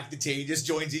throws back the tea, just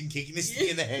joins in, kicking this thing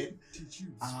in the head.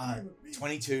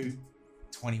 22,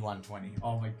 21, 20.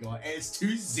 Oh my god. And it's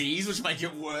two Z's, which make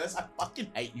it worse. I fucking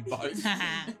hate you both.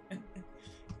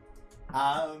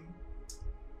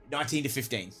 19 to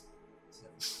 15.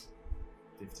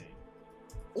 15.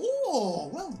 Oh,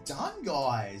 well done,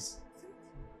 guys.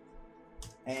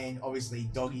 And obviously,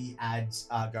 Doggy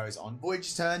goes on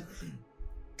Voyage's turn.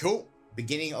 Cool.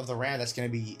 Beginning of the round, that's going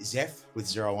to be Zeph with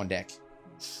 0 on deck.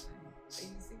 Are you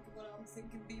thinking what I'm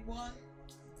thinking, B1?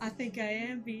 I think I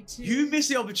am B2. You missed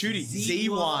the opportunity.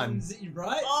 Z1. Z,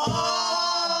 right?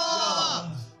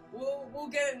 Oh! We'll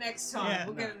get it next time. Yeah.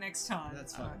 We'll get it next time.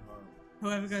 That's fucking horrible.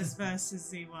 Whoever goes first is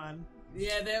Z1.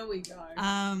 Yeah, there we go.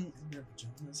 Um,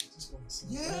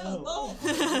 Yeah.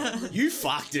 Oh. You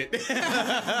fucked it.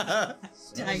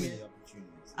 Dang it.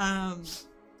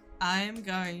 I am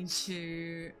going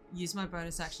to use my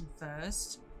bonus action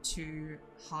first to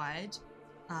hide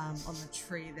on the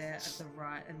tree there at the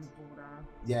right and the border.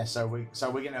 Yeah, so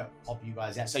we're gonna pop you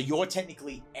guys out. So you're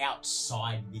technically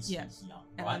outside this Yeah. bit here,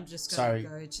 And right? I'm just going So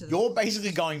to go to you're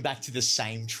basically going back to the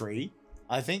same tree,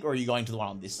 I think, or are you going to the one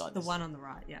on this side? the one on the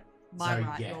right, yeah. My So,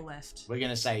 right, yeah. your left. We're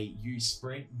gonna say you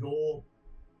sprint. You're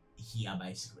here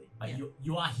basically, but Yeah.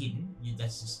 you are hidden.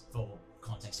 That's just for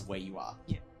context of where you are.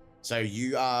 Yeah. So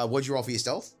you what'd you roll for your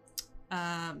stealth?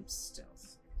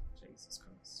 Stealth. Jesus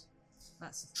Christ.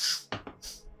 That's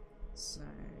so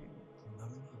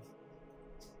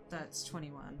that's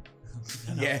 21.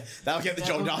 Yeah, that'll get the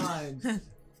job done.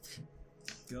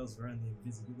 Girls wearing the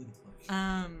invisibility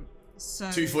cloak.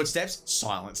 So 2 footsteps,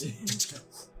 silence.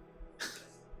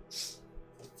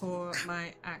 for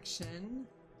my action,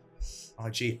 Oh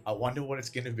gee, I wonder what it's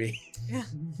gonna be.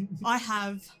 I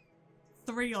have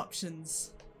 3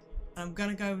 options. I'm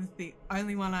gonna go with the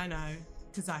only one I know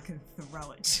because I can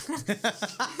throw it.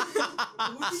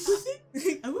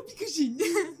 I would because you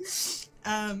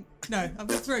know. No, I'm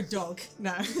gonna throw dog.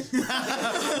 No.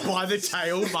 By the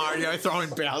tail, Mario throwing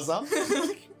Bowser.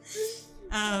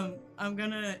 I'm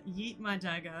gonna yeet my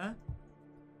dagger.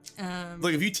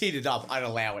 Look, if you teed it up, I'd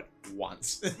allow it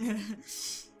once.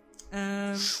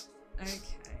 Okay,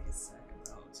 so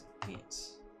roll to hit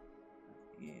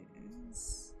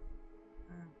is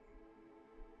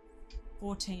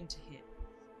 14 to hit.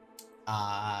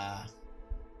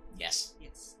 Yes.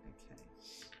 Yes. Okay.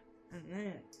 And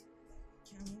then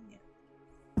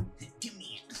Give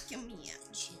me it. give me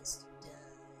a chance to die.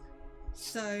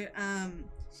 So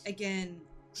again,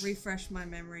 refresh my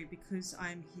memory because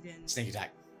I'm hidden. Sneak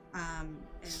attack. And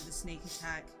the sneak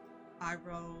attack, I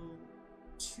roll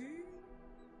 2.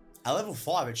 At level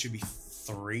 5, it should be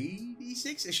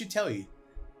 3d6. It should tell you.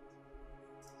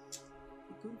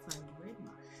 Be good if I read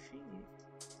my shit.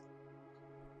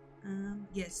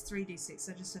 Yes, 3d6.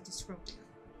 I just have to scroll down.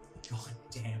 God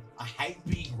damn. I hate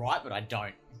being right, but I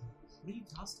don't. What are you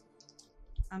casting?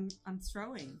 I'm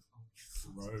throwing.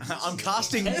 I'm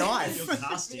casting knife. You're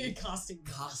casting. casting.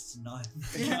 Cast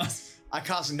knife. I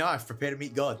cast a knife. Prepare to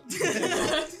meet God.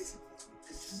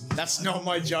 That's not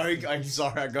my joke. I'm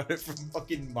sorry. I got it from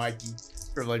fucking Mikey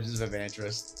from Legends of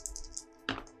Evantress.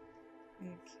 Okay,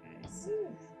 so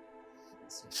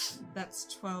that's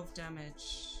 12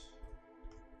 damage.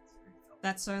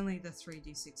 That's only the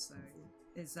 3d6 though.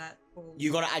 Is that all?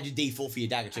 You got to add your d4 for your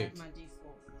dagger too. Add my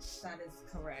d4. That is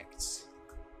correct.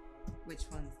 Which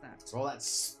one's that? Roll that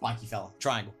spiky fella.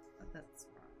 Triangle. That's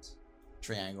right.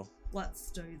 Triangle.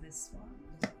 Let's do this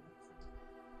one.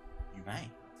 You may.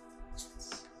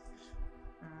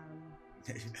 Um,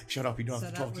 Shut up. You don't so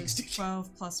have the that talking was stick.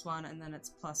 12 plus 1, and then it's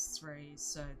plus 3,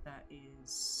 so that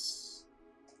is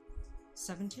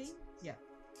 17? Yeah.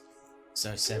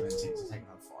 So 17. So take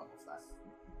another 5 off that.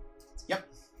 Yep.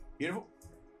 Beautiful.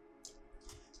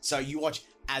 So you watch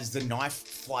as the knife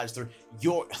flies through.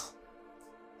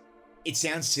 It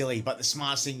sounds silly, but the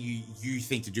smartest thing you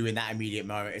think to do in that immediate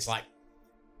moment is like,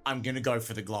 I'm going to go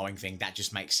for the glowing thing. That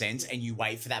just makes sense. And you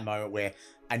wait for that moment where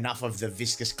enough of the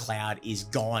viscous cloud is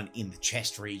gone in the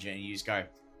chest region, and you just go,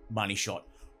 money shot.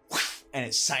 And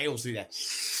it sails through that.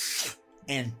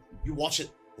 And you watch it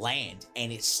land,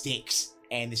 and it sticks.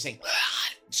 And this thing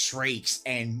shrieks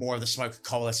and more of the smoke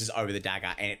coalesces over the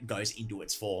dagger and it goes into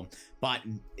its form. But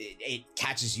it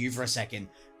catches you for a second,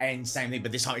 and same thing,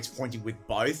 but this time it's pointing with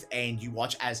both, and you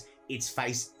watch as its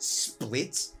face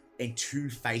splits and two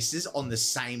faces on the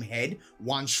same head,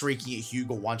 one shrieking at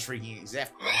Hugo, one shrieking at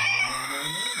Zeph.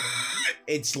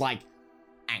 It's like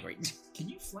angry. Can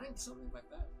you flank something like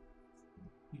that?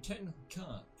 You technically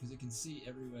can't, because it can see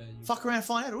everywhere you Fuck around,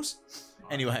 find out.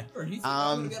 Anyway, Bro, do you think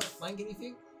I'm gonna flank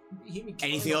anything? You hear me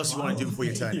anything else you want to do before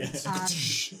your turn? Yeah.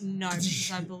 No,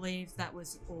 because I believe that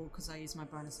was all because I used my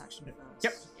bonus action first.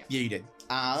 Yep. Yeah, you did.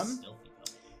 Stealthy.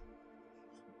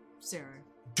 0.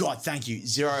 God, thank you.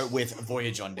 0 with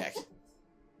Voyage on deck.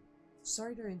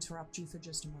 Sorry to interrupt you for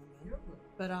just a moment,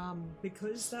 but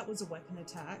because that was a weapon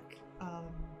attack,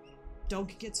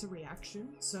 Dog gets a reaction,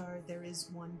 so there is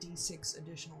 1d6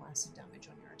 additional acid damage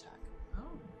on your attack.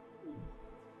 Oh.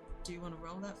 Do you want to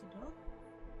roll that for Dog?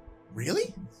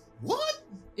 Really? What?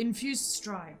 Infused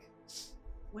Strike.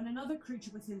 When another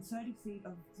creature within 30 feet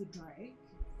of the Drake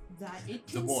that it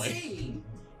The can boy. see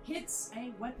hits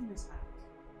a weapon attack,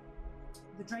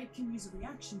 the Drake can use a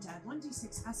reaction to add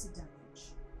 1d6 acid damage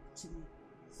to the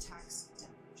attack's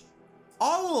damage.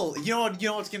 Oh, you know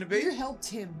what it's gonna be? You helped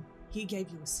him. He gave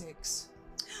you a 6.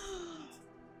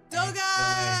 Doggo!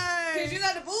 Can you do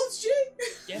that to bullets, G?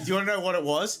 Do you want to know what it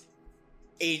was?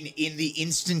 In the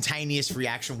instantaneous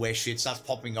reaction where shit starts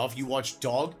popping off, you watch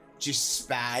Dog just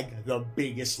spag the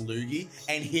biggest loogie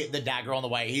and hit the dagger on the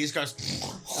way. He just goes,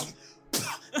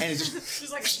 and it's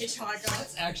Just like a hitchhiker.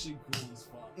 That's actually cool as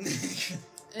fuck.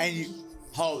 and you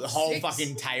whole Six.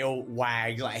 fucking tail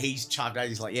wag, like he's chucked out.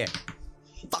 He's like, yeah,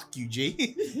 fuck you,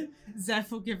 G.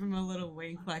 Zeph will give him a little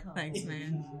wink, like, thanks,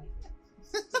 man.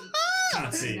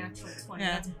 Can't see him. Natural 20.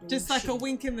 Yeah, That's just like a bullshit.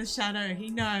 wink in the shadow. He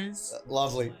knows.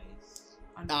 Lovely.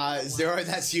 Zero,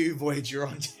 that's you, Voyage. You're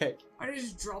on deck. I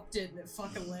just dropped it and it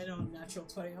fucking landed on natural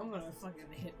 20. I'm gonna fucking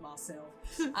hit myself.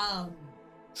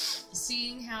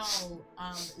 Seeing how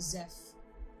Zeph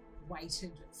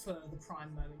waited for the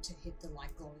prime moment to hit the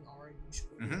like glowing orange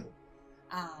Mhm.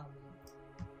 orb,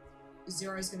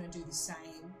 Zero's gonna do the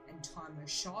same and time a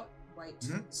shot, wait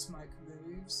till the smoke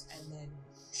moves, and then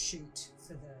shoot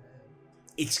for the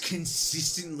It's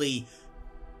consistently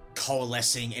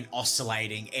coalescing and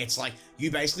oscillating. It's like you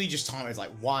basically just time it's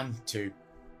like 1, 2,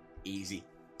 easy.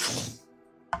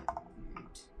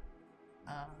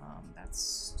 that's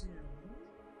still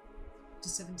to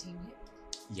 17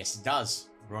 hit. Yes, it does.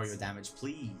 Roll your damage,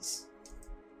 please.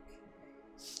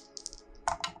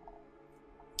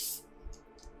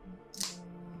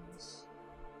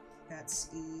 That's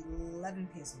 11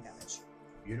 piercing damage.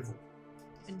 Beautiful.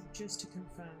 And just to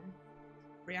confirm,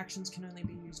 reactions can only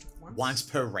be used once. Once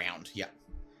per round. Yeah.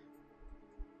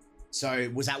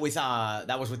 So was that with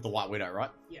that was with the White Widow, right?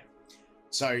 Yeah.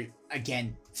 So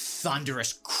again,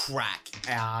 thunderous crack.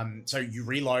 So you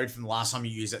reload from the last time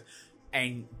you use it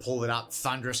and pull it up.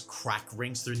 Thunderous crack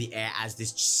rings through the air as this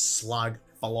slug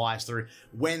flies through.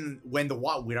 When the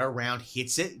White Widow round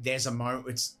hits it, there's a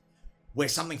moment where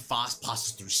something fast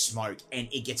passes through smoke and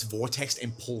it gets vortexed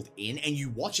and pulled in, and you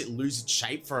watch it lose its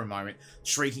shape for a moment,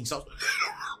 shrieking stuff,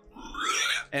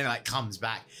 and it like comes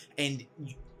back, and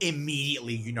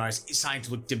immediately you notice it's starting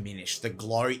to look diminished. The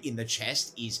glow in the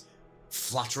chest is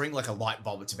fluttering like a light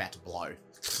bulb it's about to blow,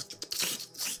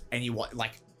 and you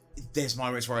like there's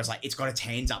moments where it's like it's got its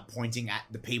hands up pointing at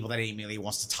the people that it immediately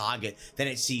wants to target. Then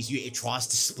it sees you, it tries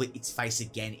to split its face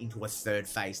again into a third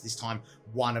face, this time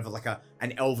one of like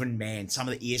an elven man. Some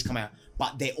of the ears come out,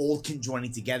 but they're all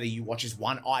conjoining together. You watch as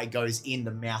one eye goes in,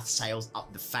 the mouth sails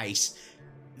up the face,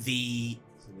 the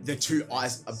two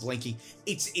eyes are blinking.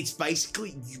 It's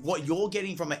basically what you're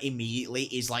getting from it immediately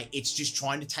is like it's just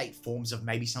trying to take forms of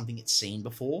maybe something it's seen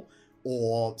before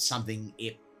or something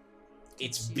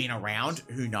it's been around,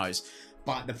 who knows.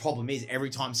 But the problem is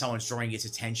every time someone's drawing its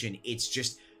attention, it's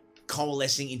just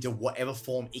coalescing into whatever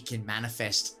form it can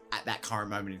manifest at that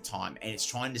current moment in time, and it's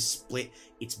trying to split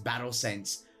its battle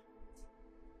sense.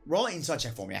 Roll an insight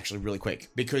check for me actually really quick,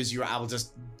 because you're able to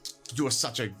just do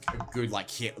such a good like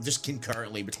hit just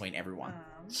concurrently between everyone.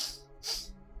 So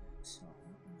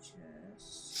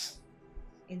just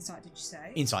insight, did you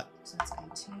say? Insight. So that's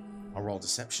 18. I'll roll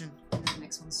deception. And then the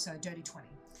next one's so dirty 20.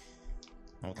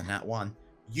 More than that one.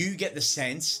 You get the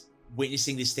sense,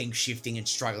 witnessing this thing shifting and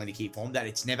struggling to keep form, that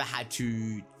it's never had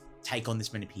to take on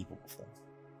this many people before.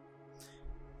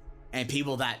 And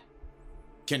people that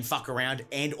can fuck around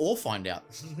and or find out.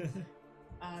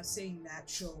 Seeing that,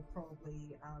 she'll probably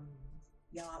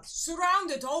yell out,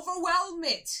 "Surround it, overwhelm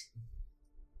it!"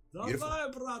 The Beautiful.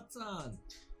 Vibratan!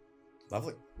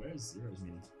 Lovely. Where is Zero's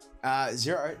mini?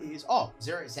 Zero is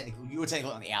technically, you were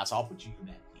technically on the outside. I'll put you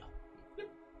about here.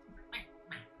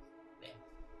 There.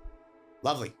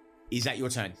 Lovely. Is that your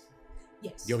turn?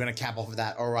 Yes. You're going to cap off of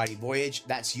that. Alrighty, Voyage.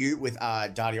 That's you with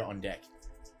Dardia on deck.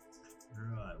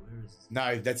 Right, where is this?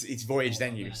 No, it's Voyage,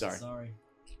 then you. man, Sorry. Sorry.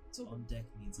 On deck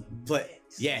means I'm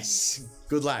Yes.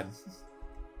 Good lad.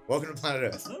 Welcome to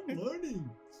Planet Earth. I'm learning.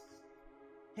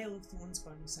 Hail of Thorns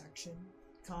bonus action.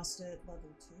 Cast it level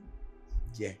 2.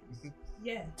 Yeah.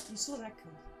 Yeah, you saw that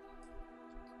come.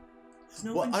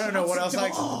 No Well, one I don't know what else shouts I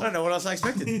dog. don't know what else I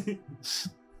expected.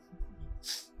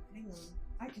 Hang on,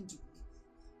 I can do it.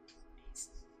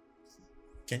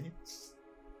 Can you?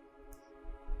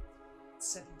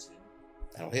 17.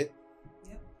 That'll hit.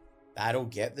 Yep. That'll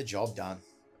get the job done.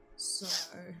 So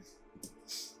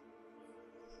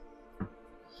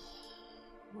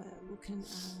we're looking at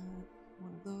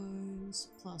one of those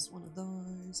plus one of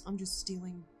those. I'm just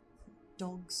stealing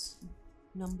dogs'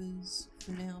 numbers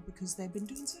for now because they've been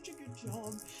doing such a good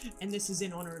job. And this is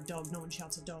in honor of dog. No one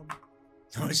shouts a dog.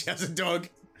 No one shouts a dog.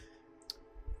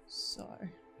 So Don't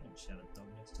shout at dog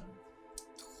next time.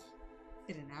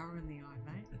 Hit an arrow in the eye,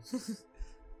 mate.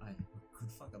 I could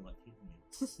fucking like hit me.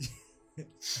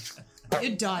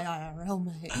 you die IRL,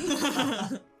 mate.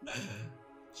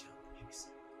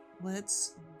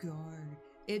 Let's go.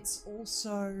 It's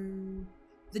also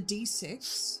the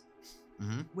D6,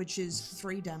 Mm-hmm. which is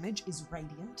 3 damage, is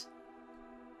radiant.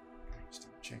 Just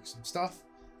check some stuff.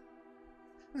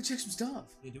 I'm gonna check some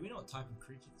stuff. Yeah, do we know what type of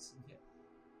creature this is yet?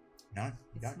 No, you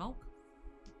It's don't. smoke.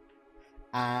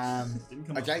 Didn't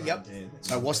come Okay, up yep. dead.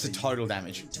 So what's the total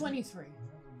damage? 23.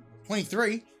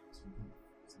 23.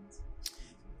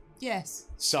 Yes.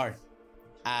 So,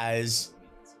 as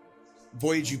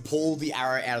Voyage, you pull the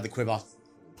arrow out of the quiver,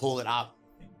 pull it up.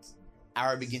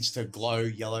 Arrow begins to glow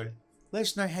yellow. Let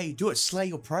us know how you do it. Slay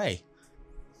your prey.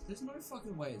 There's no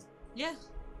fucking way. Yeah.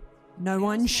 No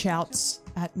one shouts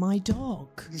at my dog.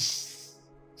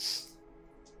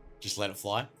 Just let it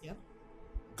fly. Yep.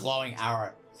 Glowing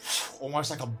arrow,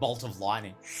 almost like a bolt of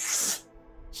lightning,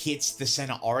 hits the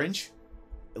center orange,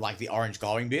 like the orange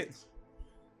glowing bit,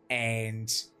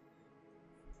 and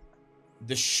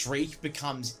the shriek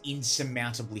becomes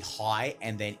insurmountably high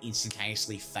and then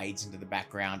instantaneously fades into the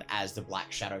background as the black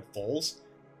shadow falls,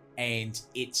 and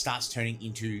it starts turning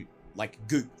into like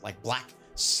goop, like black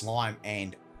slime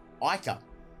and ichor.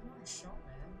 Nice shot,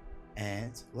 man.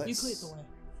 And let's... You cleared the way.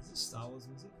 Is it Star Wars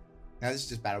music? No, this is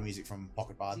just battle music from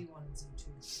Pocket Bard. Z1 and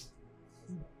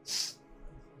Z2.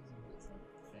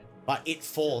 But it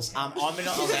falls. I'm gonna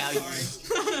allow you,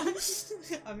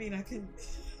 I mean, I can.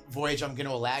 Voyage. I'm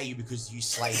gonna allow you because you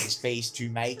slayed this beast to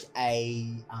make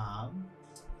a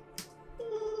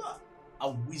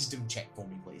wisdom check for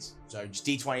me, please. So just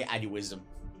D20, add your wisdom.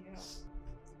 Yeah.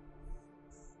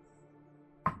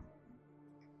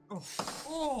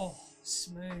 Oh,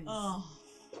 smooth. Oh,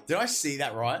 Did I see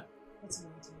that right? that's a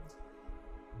 19.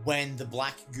 When the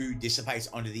black goo dissipates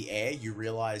onto the air, you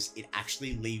realize it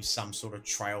actually leaves some sort of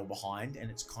trail behind,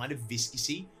 and it's kind of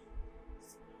viscousy.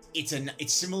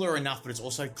 It's similar enough, but it's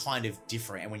also kind of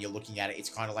different. And when you're looking at it, it's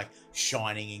kind of like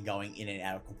shining and going in and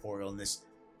out of corporeal, and this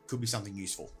could be something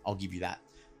useful. I'll give you that.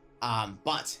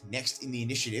 But next in the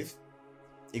initiative,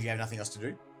 if you have nothing else to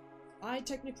do, I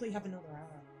technically have another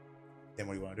arrow. then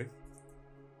what do you want to do?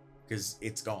 Because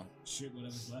it's gone. Shoot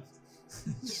whatever's left.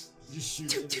 Just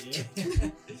shoot it in the air.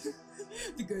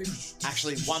 The good.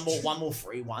 Actually, one more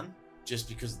free one, just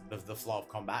because of the flow of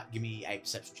combat. Give me a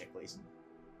perception check, please.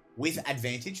 With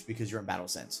advantage, because you're in battle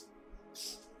sense.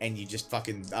 And you just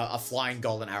fucking... a flying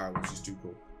golden arrow, which is too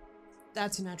cool.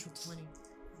 That's a natural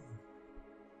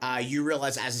 20. You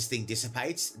realize as this thing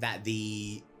dissipates that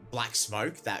the black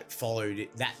smoke that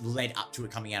led up to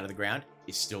it coming out of the ground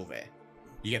is still there.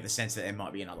 You get the sense that there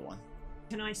might be another one.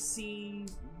 Can I see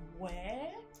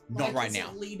where? Not right is now.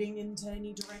 It leading into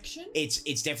any direction? It's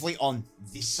definitely on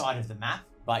this side of the map,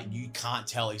 but you can't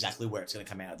tell exactly where it's going to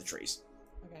come out of the trees.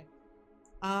 Okay.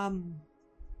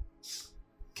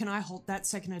 Can I hold that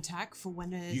second attack for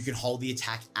when it? You can hold the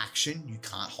attack action. You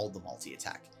can't hold the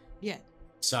multi-attack. Yeah.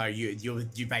 So you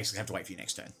basically have to wait for your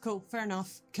next turn. Cool. Fair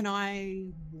enough. Can I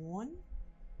warn?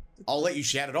 I'll let you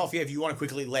shout it off. Yeah, if you want to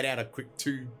quickly let out a quick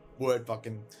 2-word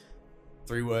fucking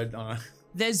 3-word.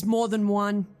 There's more than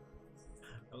one,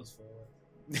 That was 4.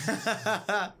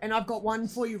 and I've got one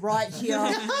for you right here. All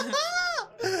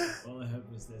I heard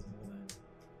was there's more than.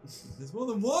 There's more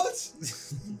than what?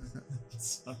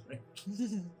 Sorry.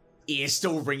 Ear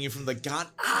still ringing from the gun.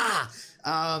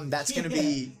 That's gonna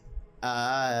be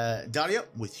Daria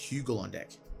with Hugel on deck.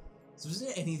 So is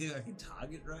there anything I can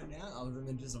target right now other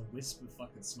than just a wisp of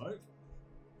fucking smoke?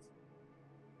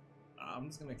 I'm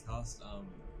just gonna cast what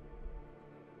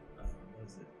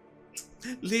is it?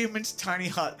 Liam's tiny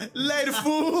hut. Later,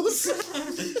 fools.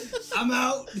 I'm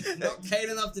out. Not paid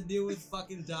enough to deal with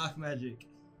fucking dark magic.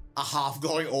 A half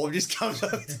glowing orb just comes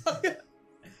over.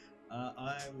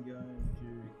 I'm going to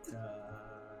where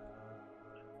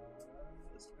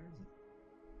is it?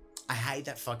 I hate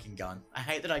that fucking gun. I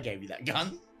hate that I gave you that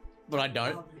gun, but I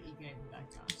don't. Oh, but you gave me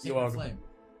that gun. You're welcome. Flame.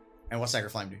 And what's Sacred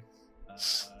Flame do?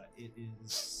 It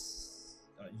is.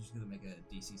 You're just gonna make a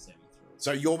DC saving throw.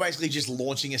 So you're basically just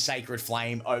launching a Sacred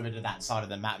Flame over to that side of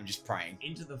the map and just praying.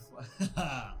 Into the.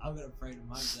 I'm gonna pray to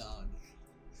my god.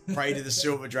 Pray to the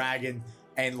silver dragon,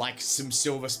 and like some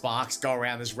silver sparks go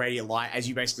around this radiant light as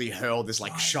you basically hurl this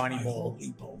like shiny ball.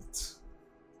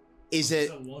 Is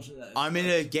it? I'm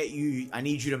gonna get you. I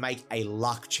need you to make a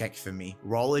luck check for me.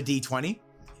 Roll a d20,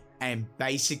 and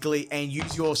basically, and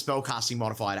use your spellcasting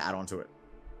modifier to add on to it,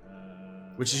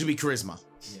 which should be charisma.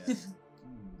 Yeah.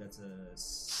 That's a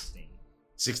 16.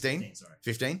 16? Sorry.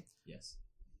 15? Yes.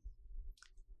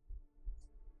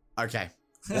 Okay.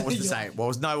 What was the save? What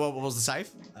was the save?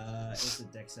 It's a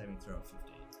dex saving throw of 15.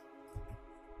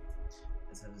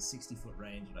 It has a 60-foot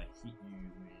range, and I hit you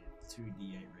with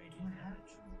 2d8 radiant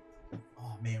damage.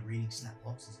 Oh man, reading snap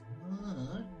blocks is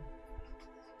hard.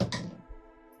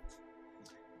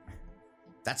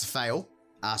 That's a fail.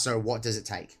 So what does it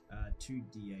take?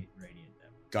 2d8 radiant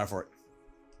damage. Go for it.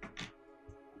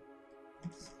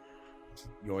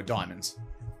 Your diamonds.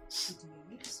 So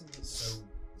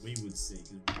we would see.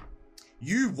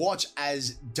 You watch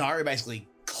as Dario basically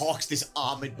cocks this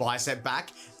armored bicep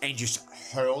back and just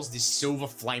hurls this silver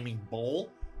flaming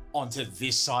ball onto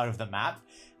this side of the map,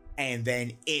 and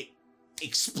then it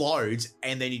explodes,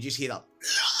 and then you just hear the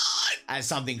as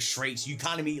something shrieks. You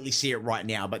can't immediately see it right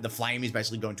now, but the flame is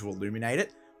basically going to illuminate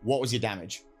it. What was your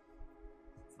damage?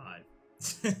 5.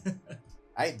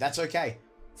 Hey, that's okay.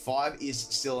 5 is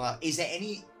still is there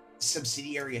any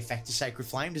subsidiary effect to Sacred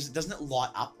Flame? Doesn't it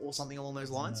light up or something along those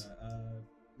lines?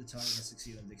 The target must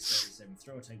succeed on dexterity saving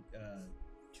throw or take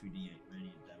 2d8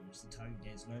 radiant damage. The target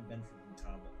gains no benefit from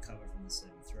cover from the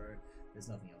saving throw. There's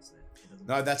nothing else there.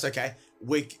 No, that's okay.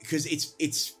 Because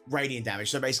it's radiant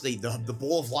damage. So basically, the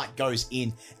ball of light goes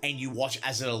in, and you watch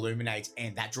as it illuminates,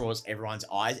 and that draws everyone's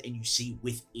eyes, and you see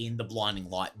within the blinding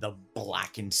light the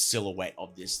blackened silhouette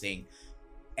of this thing,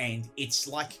 and it's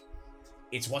like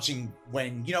it's watching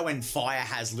when fire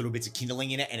has little bits of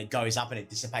kindling in it, and it goes up and it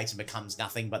dissipates and becomes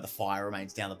nothing, but the fire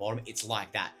remains down the bottom. It's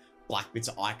like that. Black bits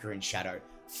of ichor and shadow,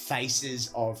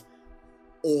 faces of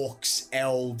orcs,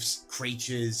 elves,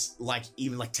 creatures, like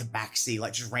even like tabaxi,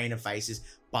 like just random faces,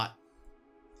 but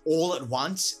all at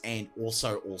once and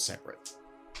also all separate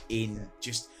in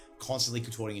just constantly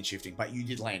contorting and shifting. But you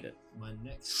did land it. My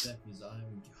next step is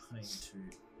I'm going to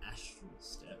astral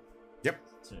step. Yep.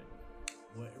 So,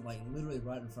 like literally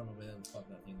right in front of where the fuck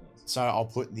that thing was. So I'll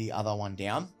put the other one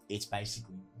down. It's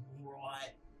basically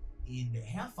right in.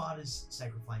 How far does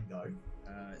Sacred Flame go?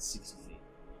 60 feet.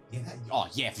 Yeah.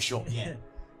 Yeah, for sure. Yeah.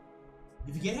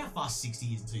 You forget how fast 60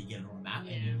 is until you get it on the map,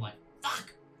 and you're like,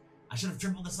 fuck! I should have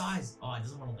tripled the size. Oh, it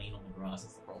doesn't want to lean on the grass,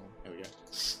 that's the problem. There we go.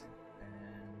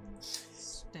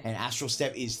 And Astral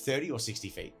Step is 30 or 60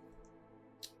 feet?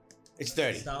 It's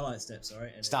 30. Starlight Step,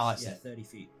 sorry. And Starlight Step. 30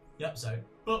 feet. Yep, so,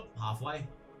 halfway.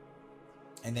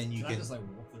 And then you can I just like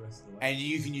walk the rest of the way? And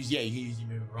you can use your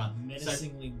move and run.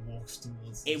 Menacingly walks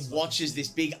towards It watches this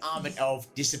big armored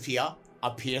elf disappear,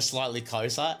 appear slightly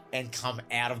closer, and come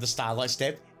out of the Starlight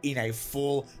Step in a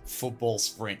full football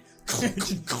sprint.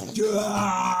 It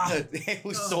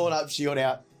was sword up, shield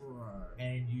out.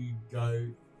 And you go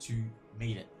to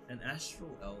meet it. An astral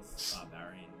elf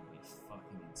barbarian would be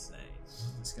fucking insane.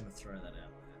 I'm just gonna throw that out there.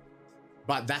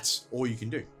 But that's all you can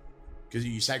do. Because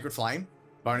you use Sacred Flame,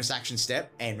 bonus action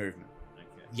step, and movement.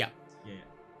 Okay. Yep. Yeah.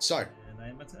 So. And I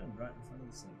am my turn right in front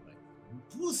of the sun. Like,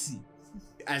 pussy.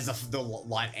 As the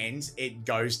light ends, it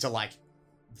goes to like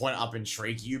point up and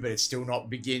shriek you, but it's still not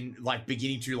beginning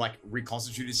to like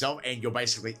reconstitute itself, and you're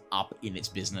basically up in its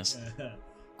business.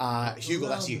 Hugo,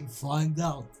 that's you. Find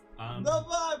out.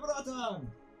 Bye-bye, brother.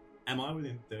 Am I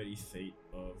within 30 feet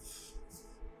of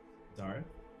Dario?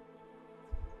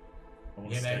 I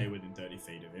want to stay within 30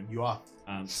 feet of him. You are.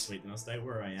 Sweet, then I'll stay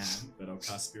where I am, but I'll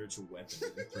cast Spiritual Weapon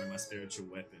and throw my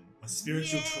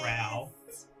spiritual trowel,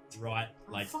 right,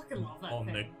 like fucking love that on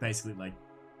thing. basically like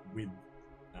with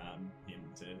him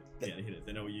to hit it.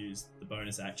 Then I'll use the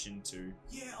bonus action to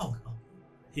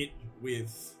hit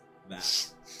with that.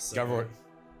 So, go for it.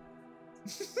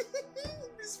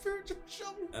 Spiritual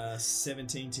shovel.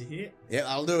 17 to hit. Yeah,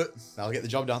 that'll do it. That'll get the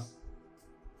job done.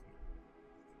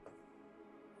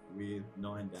 With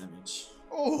 9 damage.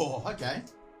 Oh, okay.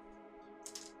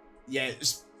 yeah,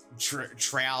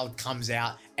 Trowel comes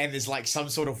out, and there's like some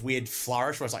sort of weird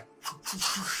flourish where it's like,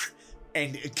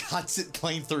 and it cuts it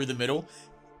clean through the middle,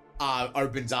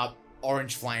 opens up,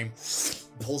 orange flame,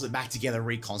 pulls it back together,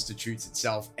 reconstitutes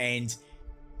itself, and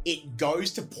it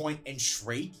goes to point and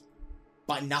shriek,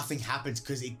 but nothing happens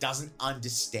because it doesn't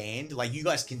understand. Like, you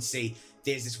guys can see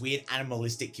there's this weird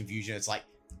animalistic confusion. It's like,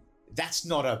 that's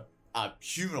not a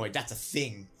humanoid, that's a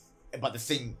thing, but the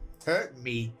thing hurt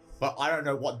me, but I don't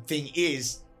know what thing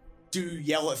is. Do you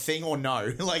yell at thing or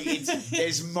no? Like,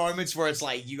 there's moments where it's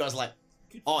like, you guys are like,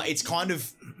 oh, it's kind of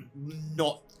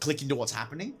not clicking to what's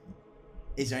happening.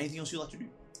 Is there anything else you'd like to do?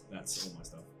 That's all my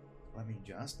stuff. I mean,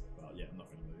 just. Well, yeah, I'm not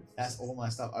going to move. That's all my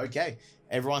stuff. Okay.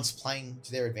 Everyone's playing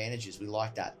to their advantages. We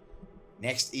like that.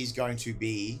 Next is going to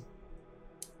be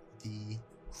the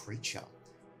creature.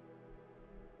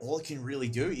 All it can really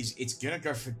do is it's going to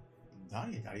go for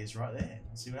Daria. Daria's right there.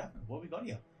 Let's see what happens. What have we got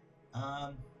here?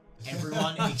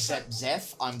 Everyone except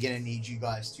Zeph, I'm going to need you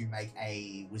guys to make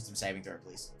a wisdom saving throw,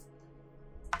 please.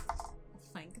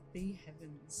 Thank the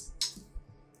heavens.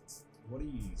 What are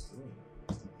you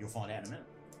doing? You'll find out in a minute.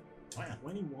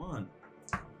 21.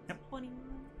 21.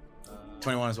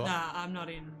 21 as well? Nah, I'm not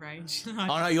in range. Oh,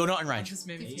 no, you're not in I range. just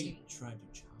moved He to tried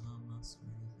to charm us or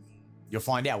anything. You'll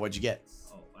find out. What'd you get?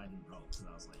 Oh, I didn't roll, so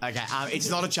I was like. Okay, it's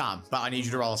not a charm, but I need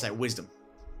you to roll, say, wisdom.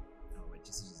 Oh, wait,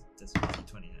 just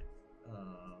 28.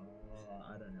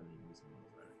 I don't have any wisdom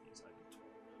rolls, I don't think, so I did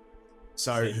 12.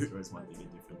 So, Saving throws might be a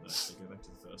bit different though, so go back to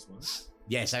the first one.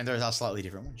 yeah, same those are slightly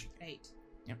different ones. 8.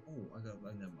 Oh, I got, oh,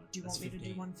 never mind. Do you That's want me to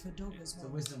do 15. one for dog as The well?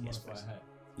 wisdom Yes, modifier please. hat.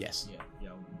 Yes. Yeah. Yeah,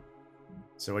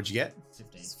 So what'd you get?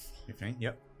 15. 15,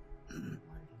 yep.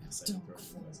 Saving throws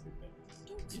is always a bit better.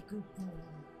 Dog's a good boy.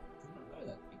 I don't know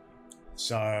that.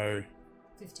 So,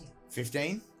 15.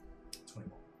 15?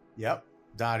 21. Yep.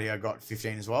 Daria got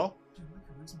 15 as well.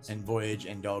 And Voyage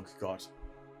and Dog got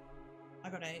I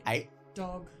got 8. 8.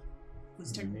 Dog was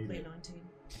You technically need it. 19.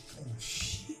 Oh,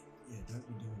 shit. Yeah, don't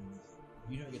be doing anything.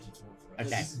 You don't get to talk for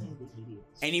Okay. us.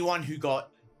 Anyone who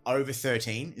got over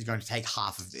 13 is going to take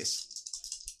half of this.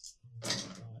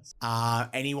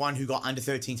 Anyone who got under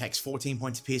 13 takes 14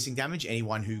 points of piercing damage.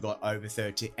 Anyone who got over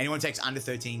 13, anyone who takes under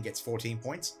 13 gets 14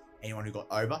 points. Anyone who got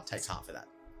over takes half of that,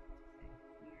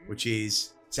 which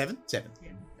is 7. 7.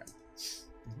 Does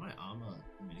my armor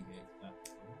mitigate that?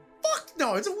 Fuck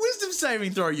no! It's a wisdom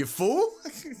saving throw, you fool.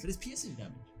 But it's piercing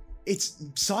damage. It's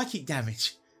psychic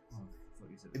damage. Oh, I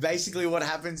thought you said Basically, what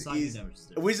happens psychic is damage is a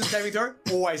different. wisdom saving throw,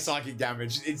 always psychic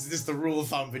damage. It's just the rule of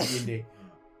thumb for D&D.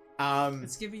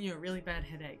 It's giving you a really bad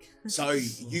headache. So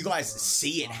you guys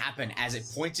see it happen as it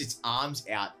points its arms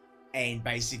out, and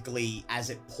basically as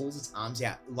it pulls its arms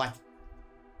out, like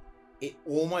it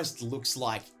almost looks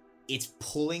like it's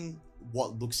pulling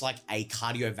what looks like a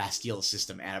cardiovascular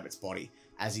system out of its body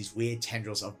as these weird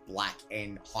tendrils of black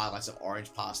and highlights of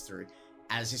orange pass through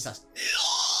as it starts,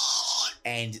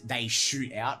 and they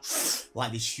shoot out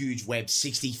like this huge web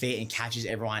 60 feet and catches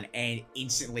everyone, and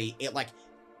instantly it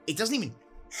doesn't even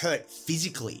hurt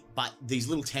physically, but these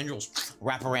little tendrils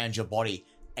wrap around your body,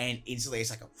 and instantly it's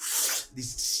like this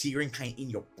searing pain in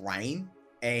your brain.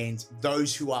 And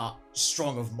those who are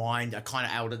strong of mind are kind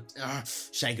of able to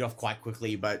shake it off quite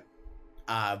quickly, but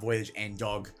Voyage and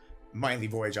Dog, mainly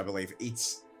Voyage, I believe,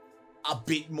 it's a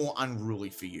bit more unruly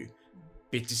for you,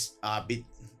 bit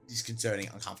disconcerting,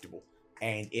 uncomfortable,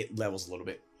 and it levels a little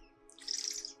bit.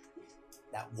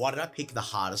 Now, why did I pick the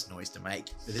hardest noise to make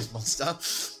for this monster?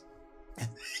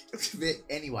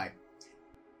 Anyway,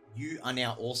 you are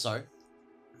now also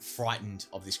frightened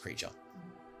of this creature.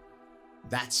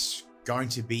 That's going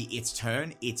to be its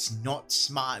turn. It's not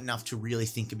smart enough to really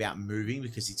think about moving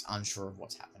because it's unsure of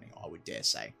what's happening, I would dare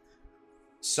say.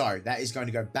 So that is going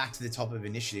to go back to the top of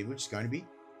initiative, which is going to be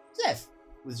Zeph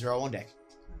with 0 on deck.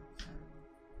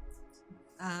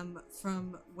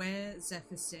 From where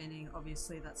Zeph is standing,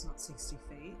 obviously that's not 60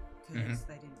 feet because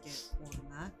they didn't get more than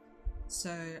that.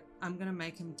 So I'm gonna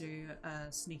make him do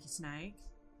a sneaky snake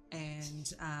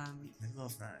and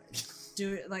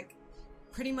do it like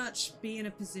pretty much be in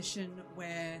a position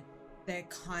where they're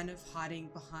kind of hiding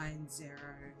behind Zero,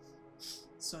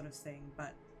 sort of thing.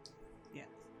 But yeah,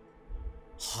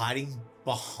 Hiding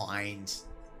behind.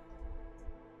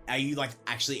 Are you like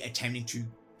actually attempting to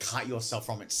cut yourself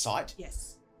from its sight?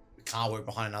 yes, You can't work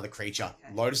behind another creature.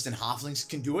 Okay. Lotus and Halflings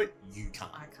can do it. You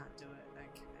can't. I can't do it.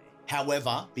 Okay.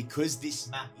 However, because this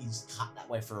map is cut that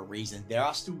way for a reason, there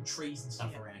are still trees and stuff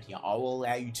Yeah. around here. I will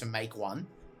allow you to make one.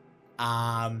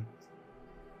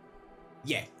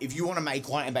 Yeah, if you want to make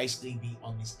one and basically be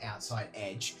on this outside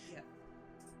edge, Yeah.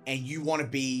 and you want to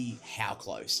be how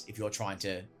close if you're trying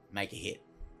to make a hit?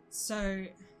 So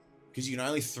Because you can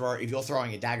only throw, if you're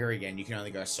throwing a dagger again, you can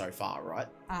only go so far, right?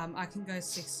 I can go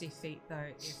 60 feet though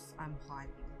if I'm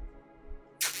hiding.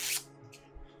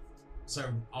 So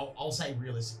I'll say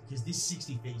realistic, because this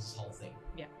 60 feet is this whole thing.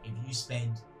 Yeah. If you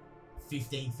spend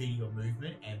 15 feet of your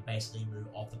movement and basically move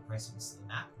off the precipice of the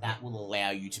map, That will allow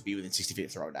you to be within 60 feet to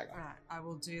throw a dagger. Alright, I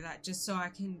will do that just so I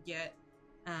can get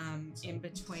in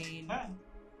between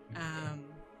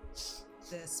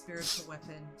the spiritual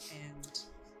weapon and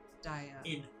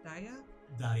In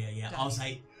Daya? yeah. I'll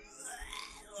say,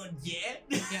 Yeah.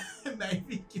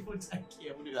 maybe give or take.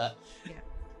 Yeah, we'll do that.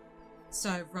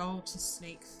 So roll to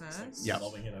sneak first. Yep.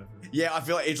 Lobbing it over. Yeah, I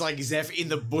feel like it's like Zeph in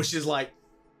the bushes, like,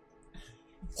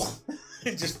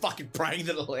 just fucking praying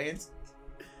that it lands.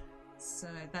 So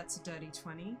that's a dirty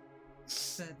 20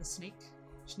 for the sneak.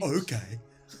 Okay.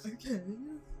 Okay.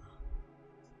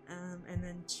 And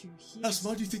then to hit. How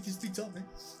smart do you think these things are, man?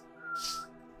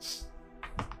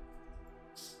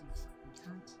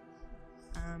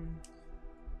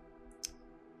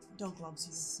 Dog loves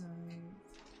you. So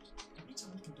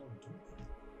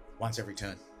Once every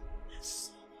turn. And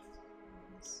he's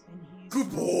Good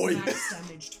boy. max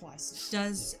damage twice.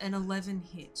 does an 11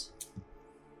 hit?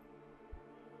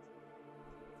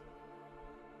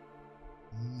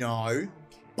 No, Okay.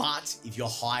 but if you're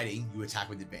hiding, you attack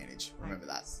with advantage. Remember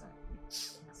that. So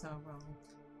roll.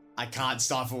 I can't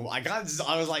stifle. I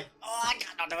was like, oh, I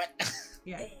can't not do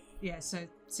it. Yeah, so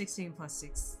 16 plus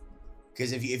 6.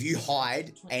 Because if you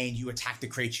hide and you attack the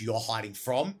creature you're hiding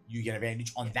from, you get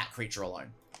advantage on that creature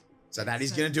alone. So that is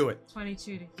So- going to do it.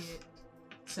 22 to hit.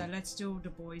 So let's do the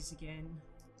boys again.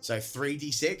 So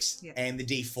 3d6 Yeah. and the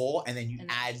d4, and then you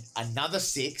And add then- another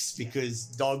 6 because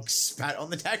dog spat on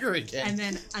the dagger again. And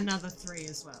then another 3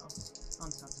 as well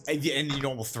on top of it. And your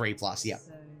normal 3 plus, yeah.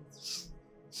 So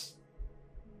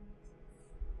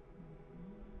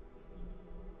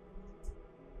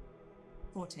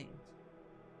 14.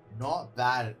 Not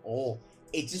bad at all.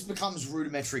 It just becomes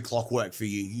rudimentary clockwork for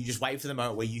you. You just wait for the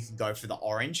moment where you can go for the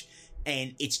orange,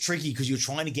 and it's tricky because you're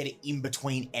trying to get it in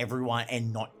between everyone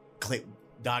and not clip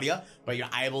Daria, but you're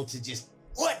able to just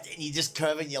and you just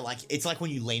curve and you're like, it's like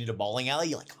when you lean at a bowling alley,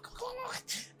 you're like,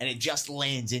 and it just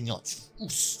lands in, you're like,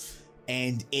 oof,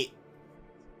 and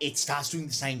it starts doing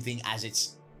the same thing as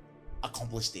its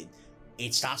accomplice did.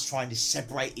 It starts trying to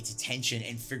separate its attention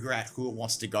and figure out who it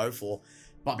wants to go for.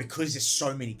 But because there's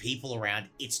so many people around,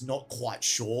 it's not quite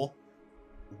sure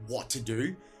what to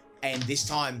do. And this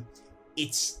time,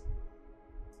 it's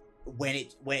when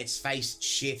its face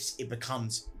shifts, it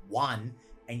becomes one,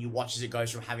 and you watch as it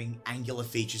goes from having angular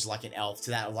features like an elf to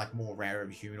that of like more rare of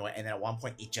a humanoid. And then at one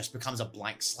point, it just becomes a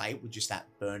blank slate with just that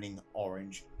burning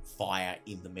orange fire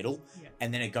in the middle. Yeah.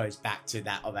 And then it goes back to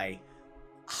that of a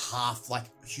half like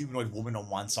humanoid woman on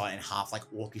one side and half like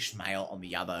orcish male on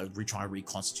the other, trying to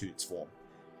reconstitute its form.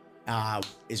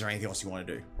 Is there anything else you want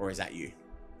to do, or is that you?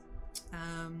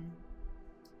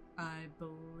 I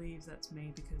believe that's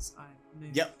me because I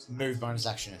moved. Yep, move, bonus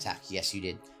action, attack. Yes, you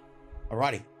did.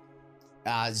 Alrighty.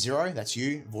 Zero, that's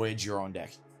you. Voyage, you're on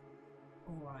deck.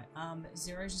 Alright,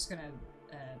 Zero's just gonna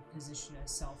position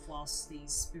herself whilst the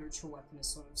spiritual weapon is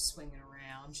sort of swinging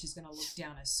around. She's gonna look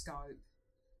down her scope.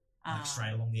 Like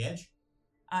straight along the edge.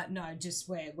 No, just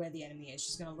where the enemy is.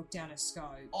 She's gonna look down her scope.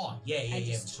 Oh, yeah, and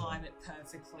yeah, just for sure. time it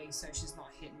perfectly so she's not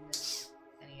hitting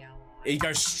any ally. He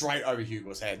goes straight over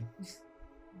Hugo's head.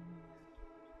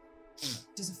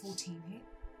 Does a 14 hit?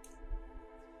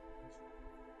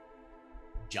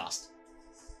 Just.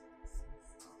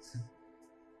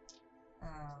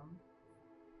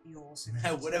 You also.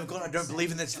 Hey, whatever, God, I don't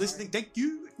believe in this listening. Thank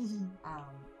you.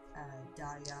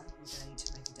 Daria, you're gonna need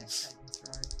to make a dex saving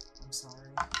throw. I'm sorry.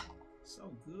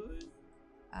 So good.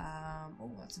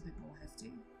 Oh, that's a bit more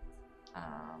hefty.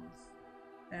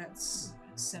 That's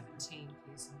 17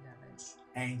 piercing damage.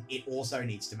 And it also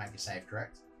needs to make a save,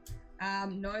 correct?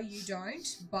 No, you don't,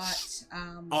 but,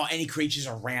 Oh, any creatures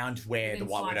around where the within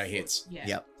White 5 Widow foot, hits. yeah.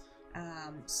 Yep.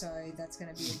 So that's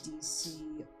gonna be a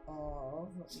DC of,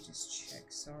 let me just check,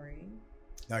 sorry.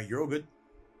 No, you're all good.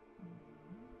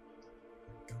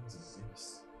 Guns is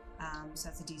this. So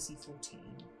that's a DC 14.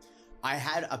 I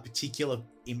had a particular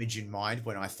image in mind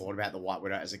when I thought about the White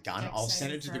Widow as a gun. Dex I'll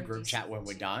send it to the saving throw, group chat when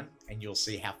we're done, and you'll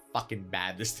see how fucking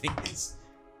bad this thing is.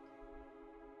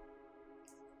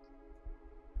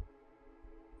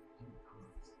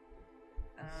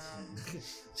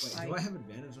 Wait, do I have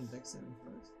advantage on dex saving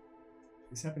throws?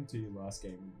 This happened to you last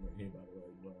game we were here, by the way.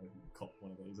 Where you copped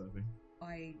one of these, I think.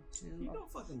 I do. You're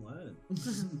not fucking learning.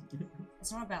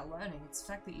 It's not about learning, it's the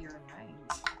fact that you're in range.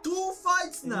 Dual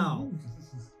fights now.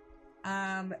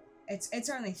 It's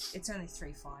only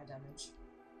 3 fire damage.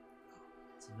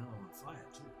 It's another one fire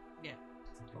too. Yeah.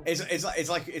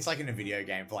 It's like in a video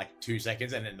game for like 2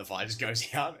 seconds and then the fire just goes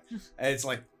out. And it's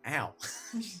like, ow.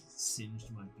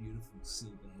 Singed my beautiful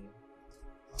silver hair.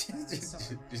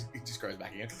 It just grows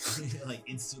back again. Like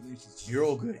instantly. Just... You're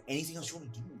all good. Anything else you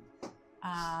want to do?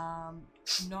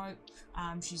 Nope.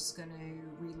 She's gonna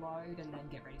reload and then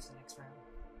get ready for the next round.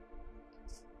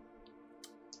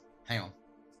 Hang on.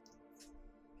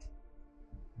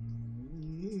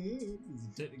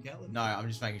 Technicality. No, I'm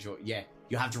just making sure. Yeah,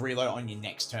 you have to reload on your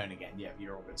next turn again. Yeah,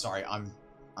 you're all good. Sorry, I'm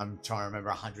trying to remember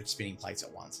 100 spinning plates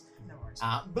at once. No worries.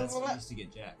 That's what I used to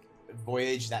get Jack.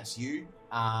 Voyage, that's you.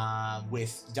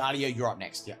 With Daria, you're up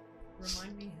next. Yeah.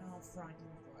 Remind me how frightening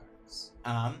works.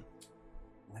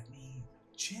 Let me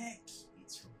check.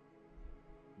 It's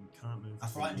You can't move. A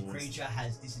frightened forwards. creature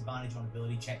has disadvantage on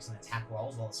ability checks and attack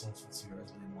rolls while the source of its fear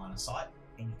is within line of sight,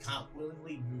 and you can't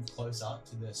willingly move closer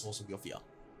to the source of your fear.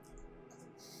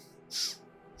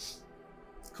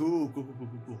 cool.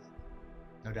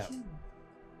 No doubt.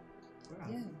 Wow.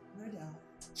 Yeah, no doubt.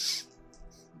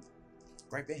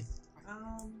 Great band.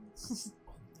 On the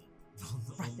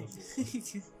Right board.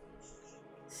 there.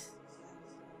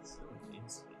 So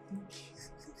intense.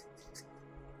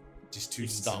 Just 2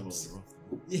 Even stumps. symbols are off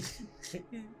the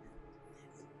board.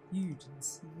 You didn't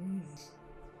see me.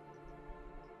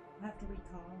 I have to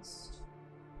recast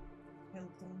Hail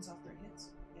of Thorns after it hits.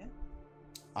 Yeah?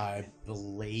 I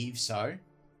believe so.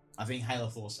 I think Hail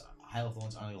of Thorns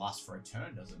only lasts for a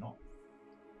turn, does it not?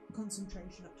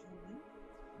 Concentration up to 1 minute.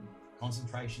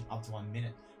 Concentration up to 1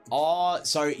 minute. Oh,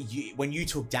 so when you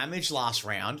took damage last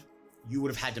round, you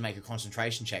would have had to make a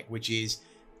concentration check, which is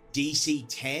DC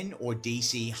 10 or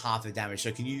DC half the damage.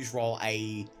 So can you just roll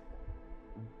a...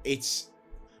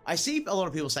 I see a lot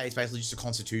of people say it's basically just a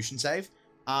constitution save.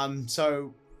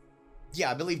 So,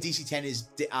 yeah, I believe DC 10 is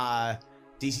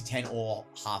DC 10 or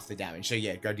half the damage. So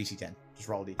yeah, go DC 10. Just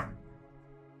roll D10.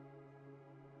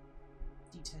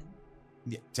 D10.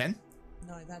 Yeah, 10?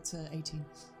 No, that's 18.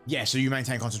 Yeah, so you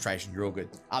maintain concentration. You're all good.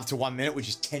 Up to 1 minute, which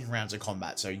is 10 rounds of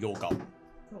combat. So your goal.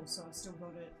 Cool, so I've still got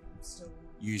it. Still.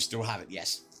 You still have it,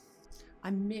 yes.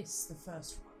 I missed the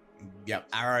first one. Yep,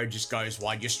 arrow just goes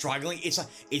wide. You're struggling. It's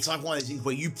like one of those things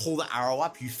where you pull the arrow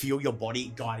up, you feel your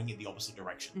body guiding it the opposite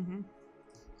direction.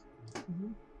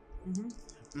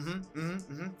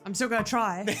 I'm still gonna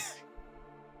try.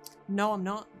 No, I'm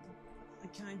not.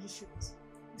 Can I just shoot this?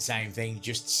 Same thing,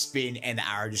 just spin and the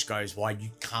arrow just goes wide. You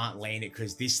can't land it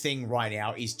because this thing right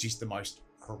now is just the most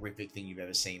horrific thing you've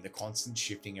ever seen. The constant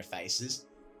shifting of faces,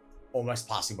 almost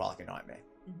passing by like a nightmare.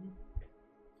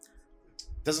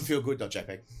 Doesn't feel good, though,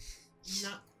 JPEG. Nah,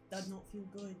 does not feel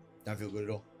good. Don't feel good at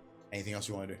all. Anything else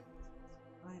you want to do?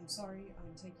 I am sorry,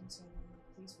 I'm taking so long.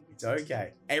 Please forgive It's me.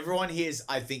 okay. Everyone here is,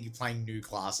 I think, playing new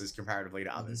classes comparatively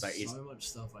to others. There's So it's so much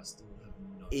stuff I still have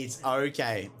no it's idea okay. what's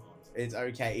going on. It's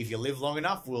okay. If you live long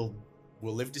enough, we'll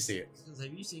live to see it. Because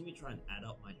have you seen me try and add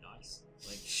up my dice?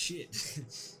 Like shit.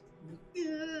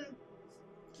 Yeah.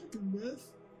 Fucking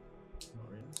math.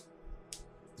 Not really.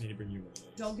 Need to bring you one.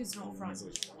 Dog is not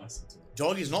frightened.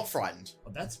 Dog is not frightened.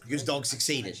 Oh, that's Because great. dog I can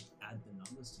succeeded. actually add the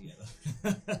numbers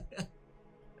together.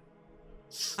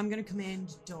 I'm gonna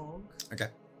command Dog Okay.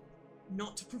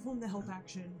 not to perform the help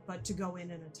action, but to go in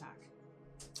and attack.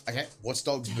 Okay. What's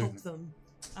dog's To help movement?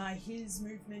 them. His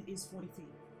movement is 40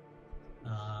 feet.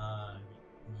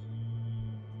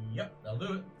 Yep, that'll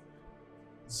do it.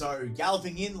 So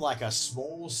galloping in like a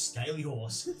small scaly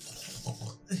horse.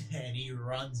 And he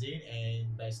runs in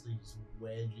and basically just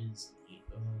wedges it.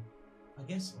 I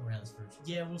guess around this bridge.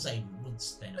 Yeah, we'll say we'll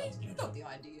spend it. You got the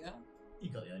idea. You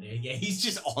got the idea. Yeah, He's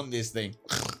just on this thing.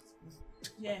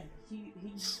 Yeah, he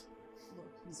look,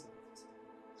 he's left.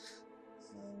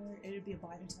 So it'd be a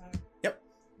bite attack. Yep.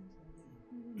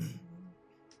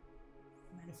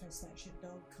 Manifest that shit,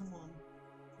 Dog. Come on.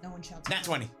 No one shouts. Nat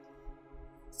 20.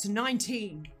 It's a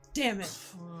 19. Damn it.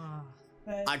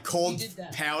 But I called You did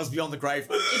that. powers beyond the grave.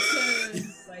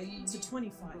 it's a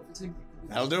 25.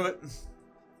 That'll do it.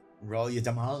 Roll your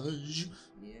damage.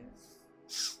 Yeah.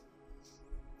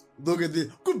 Look at this.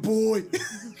 Good boy.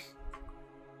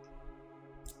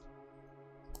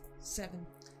 7.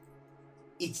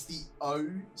 It's the oh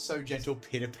so gentle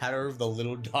pitter patter of the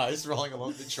little dice rolling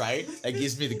along the tray that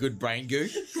gives me the good brain goo.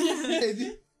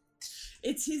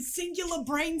 It's his singular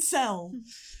brain cell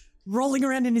rolling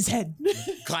around in his head.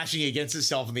 Clashing against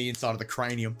itself on the inside of the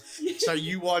cranium. So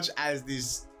you watch as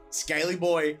this scaly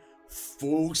boy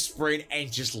full sprint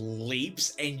and just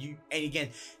leaps, and again,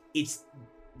 it's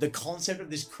the concept of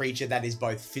this creature that is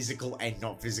both physical and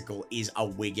not physical is a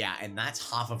wig out, and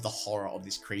that's half of the horror of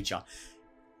this creature.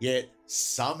 Yet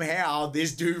somehow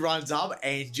this dude runs up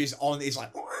and just on it's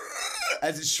like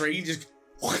as it's shrieking, just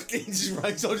He just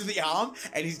runs onto the arm,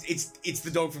 and it's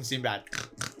the dog from Sinbad.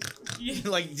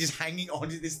 Like, just hanging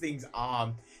onto this thing's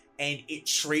arm, and it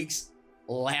shrieks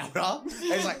louder. And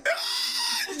it's like,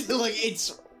 like,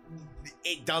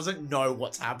 it doesn't know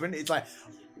what's happened. It's like,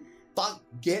 fuck,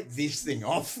 get this thing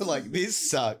off. Like, this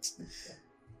sucks.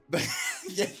 But,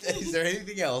 yeah, is there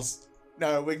anything else?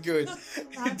 No, we're good.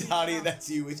 Darty, that's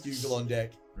you with Hugel on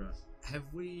deck. Right. Have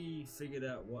we figured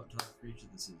out what type of creature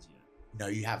this is yet? No,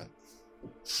 you haven't.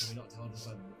 Can we not tell just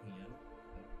by looking at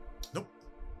it? Nope.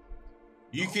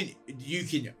 You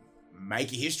can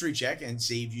make a history check and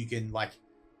see if you can, like,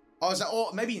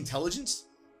 or maybe intelligence.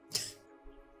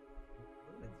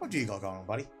 What do you got going on,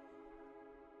 buddy?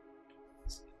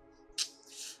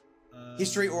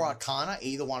 History or Arcana,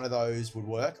 either one of those would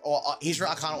work. Or History,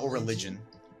 Arcana, or Religion.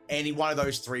 Any one of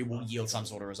those three will yield some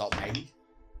sort of result, maybe.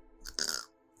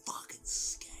 Fucking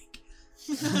skank.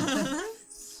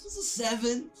 It's a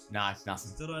 7. No,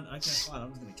 nothing. Still don't. Okay, fine. I'm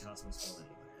just gonna cast my spell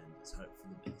anyway and just hope for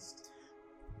the best.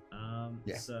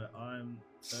 Yeah. So I'm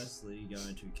firstly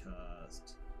going to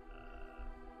cast.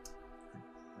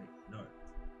 Wait, no.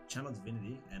 Channel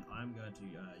Divinity, and I'm going to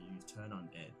use Turn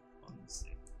Undead on this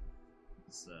thing.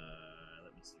 So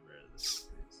let me see where this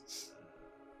is.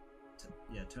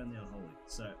 Turn the Unholy.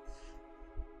 So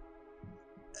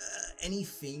any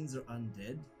fiends or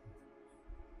undead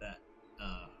that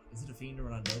is it a fiend or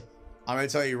an undead? I'm going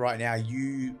to tell you right now,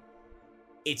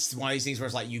 it's one of these things where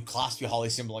it's like you clasp your holy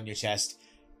symbol on your chest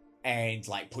and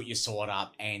like put your sword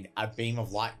up, and a beam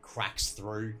of light cracks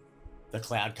through the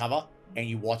cloud cover, and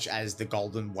you watch as the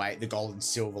golden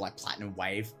silver, like platinum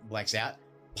wave blacks out,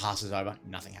 passes over,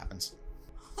 nothing happens.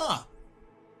 Huh.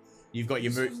 You've got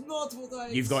your This was not what I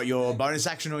You've got your expected. bonus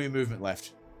action or your movement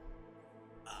left.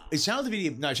 Is Channel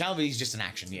Divinity? No, Channel Divinity is just an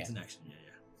action. Yeah, It's an action. Yeah.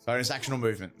 bonus action or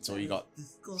movement. That's all you got.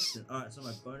 Disgusting. All right. So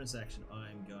my bonus action,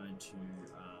 I'm going to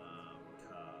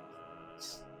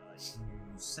use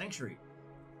Sanctuary.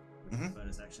 Which is Mhm.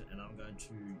 bonus action, and I'm going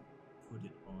to put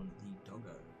it on the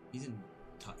doggo. He's in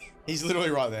touch. Right? He's literally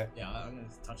right there. Yeah, I'm going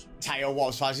to touch him. Tail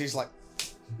walks past. He's like,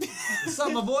 What's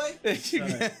up, my boy?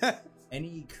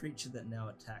 Any creature that now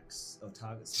attacks or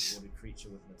targets the water creature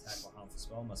with an attack or harmful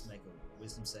spell must make a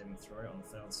wisdom saving throw. On the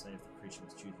failed save, the creature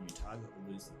must choose a new target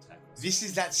or lose the attack. This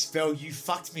is that spell you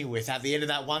fucked me with at the end of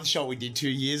that one shot we did 2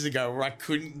 years ago, where I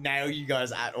couldn't nail you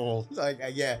guys at all. Like,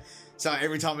 yeah. So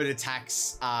every time it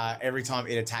attacks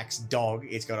dog,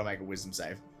 it's got to make a wisdom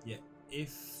save. Yeah.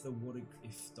 If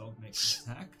dog makes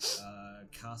an attack,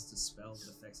 cast a spell that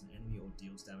affects an enemy or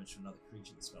deals damage to another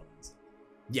creature the spell ends.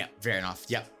 Yeah, fair enough.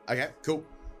 Yep. Okay, cool.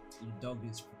 Your dog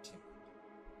is protected.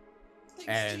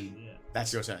 And Yeah.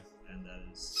 that's your turn. And that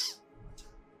is my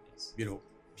turn. Yes. Beautiful.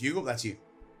 Bugle, that's you.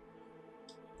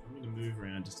 I'm going to move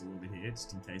around just a little bit here,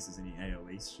 just in case there's any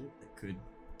AoE shit that could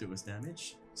do us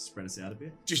damage. Spread us out a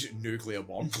bit. Just a nuclear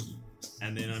bomb.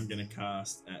 And then I'm going to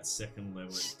cast at second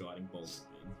level Guiding Bolt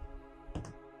again.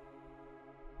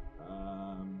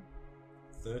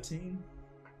 13?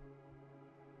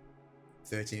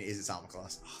 13 is its armor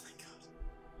class. Oh, thank God.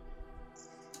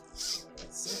 So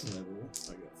at second level,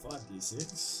 I got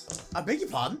 5d6. I beg your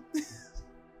pardon?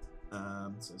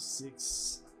 So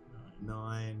 6,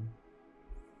 9,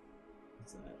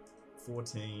 what's that?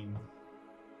 14,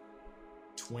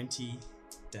 20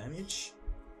 damage.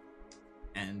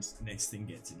 And next thing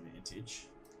gets advantage.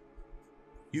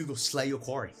 You go slay your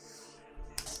quarry.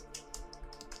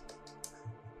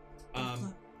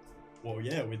 Well,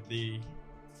 yeah, with the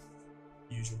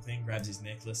usual thing, grabs his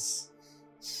necklace,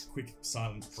 quick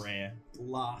silent prayer,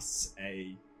 blasts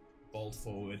a bolt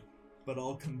forward, but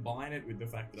I'll combine it with the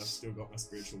fact that I've still got my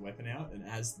spiritual weapon out, and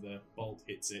as the bolt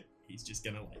hits it, he's just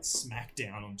gonna like smack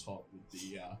down on top with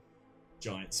the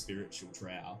giant spiritual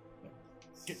trowel.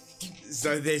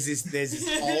 So there's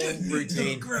this whole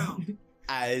routine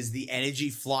as the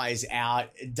energy flies out.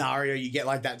 Dario, you get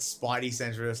like that spidey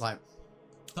sense where it's like,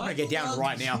 I'm gonna get down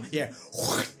right now. Yeah.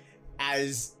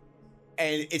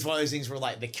 And it's one of those things where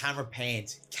like the camera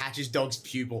pans, catches dog's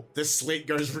pupil, the slit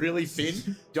goes really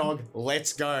thin, dog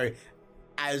lets go.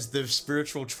 As the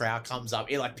spiritual trowel comes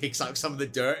up, it like picks up some of the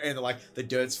dirt, and like the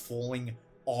dirt's falling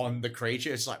on the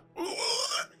creature. It's like,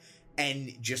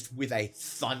 and just with a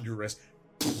thunderous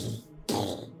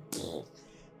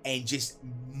and just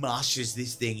mushes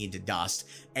this thing into dust,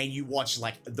 and you watch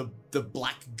like the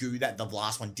black goo that the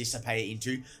last one dissipated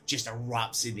into just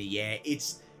erupts in the air.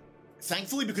 It's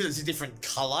thankfully, because it's a different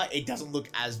color, it doesn't look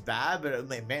as bad, but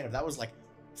man, if that was like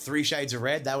 3 shades of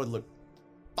red, that would look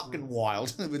fucking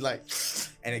wild. With like,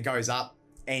 and it goes up,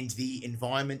 and the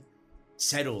environment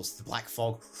settles, the black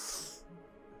fog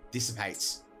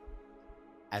dissipates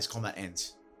as combat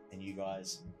ends. and you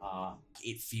guys are.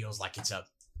 It feels like it's a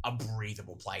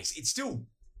breathable place. It's still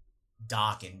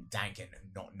dark and dank and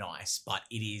not nice, but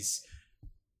it is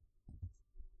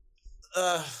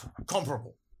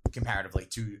comparable comparatively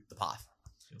to the path.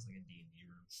 Feels like a D&D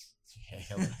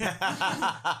room.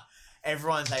 Yeah.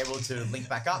 Everyone's able to link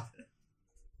back up.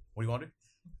 What do you want to do?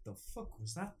 The fuck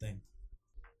was that thing?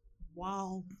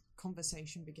 While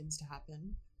conversation begins to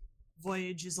happen,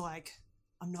 Voyage is like,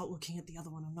 I'm not looking at the other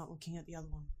one,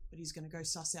 but he's going to go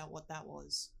suss out what that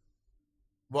was.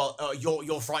 Well,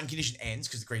 your frightened condition ends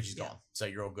because the creature's gone, so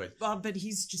you're all good. But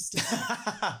he's just...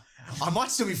 I might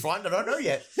still be frightened, I don't know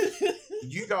yet.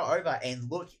 You go over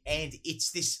and look, and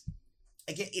it's this...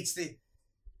 Again,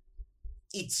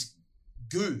 it's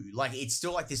goo. Like, it's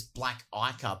still like this black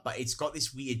ichor, but it's got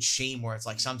this weird sheen where it's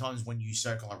like sometimes when you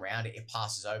circle around it, it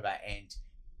passes over and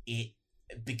it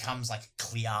becomes like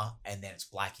clear, and then it's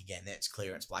black again, then it's clear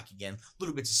and it's black again.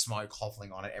 Little bits of smoke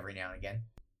hovering on it every now and again.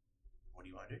 What do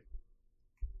you want to do?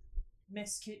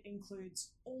 Mess kit includes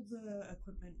all the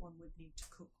equipment one would need to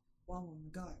cook while on the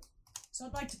go. So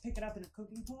I'd like to pick it up in a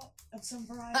cooking pot of some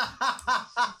variety.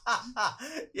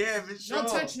 Yeah, for sure. Not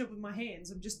touching it with my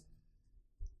hands,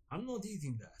 I'm not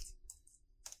eating that.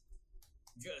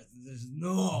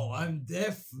 No, I'm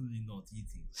definitely not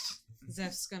eating that.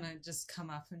 Zeph's gonna just come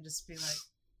up and just be like,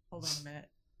 hold on a minute,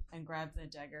 and grab the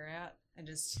dagger out and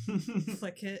just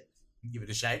flick it. Give it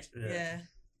a shake. Yeah.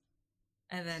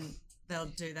 And then they'll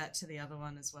do that to the other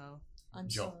one as well. I'm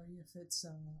Sure. sorry if it's a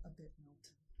bit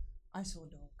melted. I saw a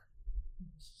dog.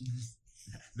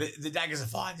 The daggers are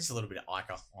fine. Just a little bit of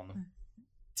ichor on them.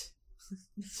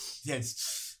 Yeah,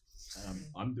 it's...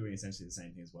 I'm doing essentially the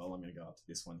same thing as well. I'm going to go up to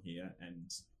this one here and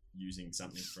using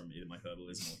something from either my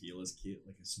herbalism or healer's kit,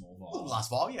 like a small vial. Last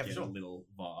vial, yeah, for get sure. a little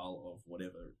vial of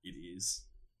whatever it is.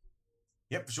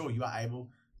 Yep, for sure. You are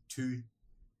able to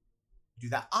do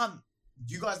that.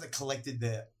 You guys that collected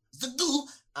the goo,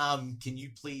 can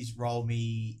you please roll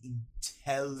me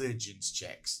intelligence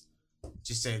checks?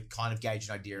 Just to kind of gauge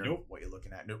an idea of what you're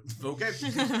looking at. Nope. Okay.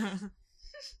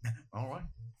 All right.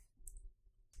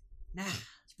 Nah,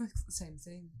 it's both the same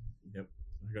thing. Yep.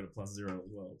 I got a +0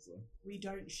 as well, so. We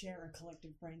don't share a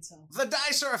collective brain cell. The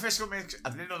dice are a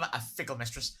fickle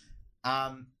mistress.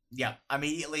 Yeah,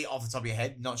 immediately off the top of your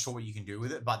head, not sure what you can do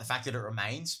with it, but the fact that it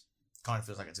remains kind of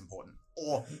feels like it's important.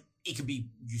 Or it could be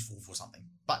useful for something.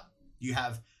 But you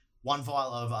have one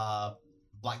vial of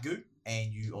black goo,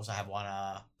 and you also have one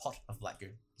pot of black goo.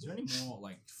 Is there any more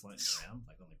like floating around,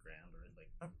 like on the ground, or like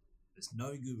there's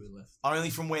no goo left? Only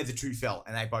from where the two fell,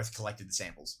 and they both collected the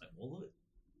samples. Like all of it?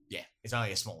 Yeah, it's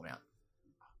only a small amount.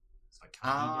 So I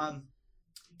can't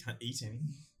Can't eat any.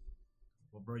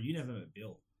 Well, bro, you never met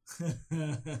Bill.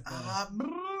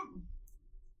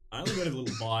 I only got a little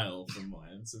vial from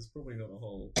mine, so it's probably not a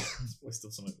whole. There's probably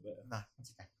still some over there. No,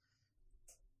 that's okay.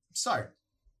 So,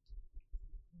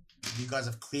 you guys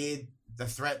have cleared the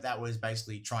threat that was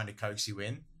basically trying to coax you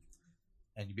in,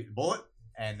 and you bit the bullet,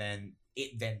 and then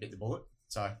it then bit the bullet.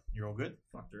 So you're all good.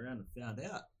 Fucked around and found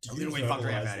out. A little bit fucked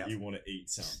around and Verbalize found that out. you want to eat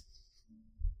some.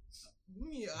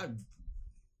 Yeah,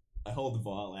 I hold the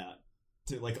vial out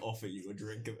to like offer you a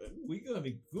drink of it. we gotta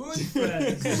be good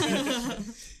friends.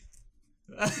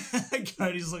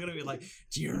 Cody's looking at me like,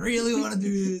 do you really want to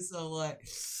do this? I'm like,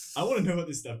 I want to know what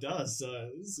this stuff does, so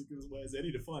this is as good a way as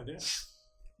any to find out.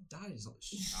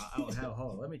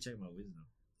 hold on, let me check my wisdom.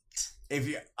 If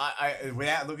you, I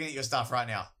without looking at your stuff right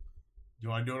now, do you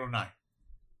want to do it or no?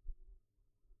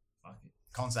 Fuck it.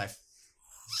 Con save.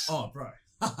 Oh, bro.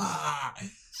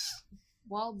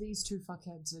 While these two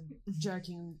fuckheads are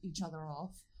jerking each other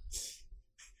off,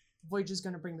 Voyager's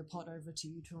going to bring the pot over to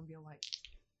you two and be like,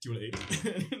 Do you want to eat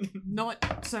it?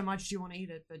 not so much do you want to eat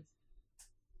it, but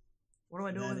what do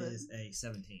I do That with is a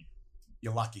 17.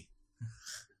 You're lucky.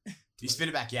 You spit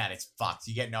it back out, it's fucked.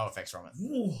 You get no effects from it.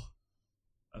 Whoa.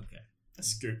 Okay.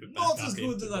 Scoop it back Not up as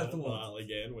good into as I the thought. vial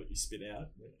again, what you spit out.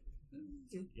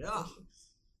 Yeah.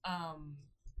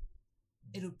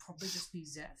 It'll probably just be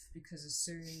Zeph, because as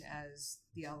soon as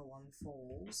the other one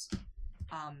falls,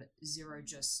 Zero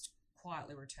just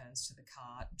quietly returns to the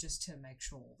cart just to make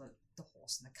sure that the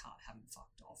horse and the cart haven't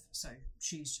fucked off. So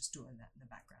she's just doing that in the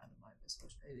background at the moment. So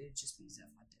it'd just be Zeph,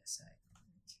 I dare say.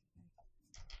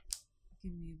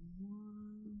 Give me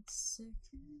 1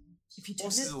 second. If you turn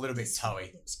Horse is it a little bit this way, toey.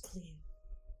 it looks clear.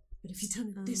 But if you turn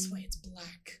it this way, it's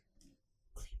black.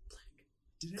 Clear black.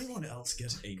 Did anyone else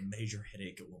get a major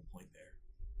headache at one point there?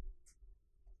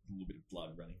 little bit of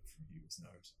blood running from his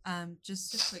nose.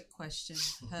 Just a quick question.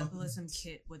 Herbalism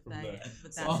kit, would From that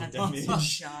the have any sort of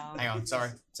damage. jar? Hang on, sorry.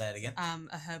 Say it again.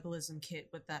 A herbalism kit,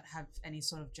 would that have any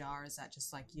sort of jar? Is that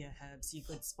just like your herbs, your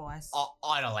good spice?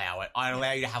 I'd allow it. I'd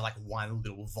allow you to have like one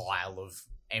little vial of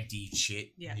empty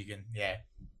shit. Yeah. You can, yeah.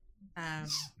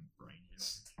 Brain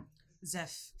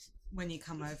Zeph, when you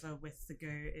come over with the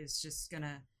goo, is just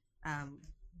gonna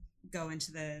go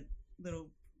into the little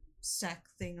sack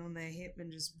thing on their hip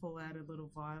and just pull out a little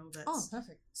vial that's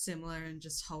perfect. similar and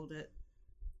just hold it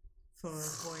for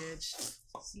a voyage.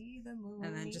 See the movie.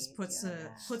 And then just puts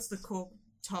the cork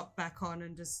top back on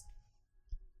and just.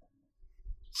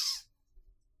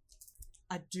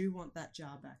 I do want that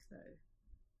jar back though.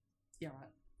 Yeah, right.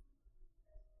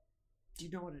 Do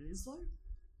you know what it is though?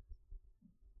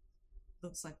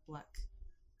 Looks like black.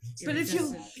 But if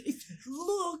Iridescent.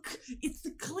 look, it's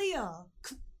the clear.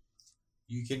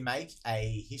 You can make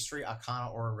a history,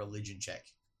 arcana, or a religion check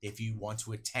if you want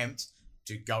to attempt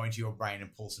to go into your brain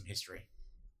and pull some history.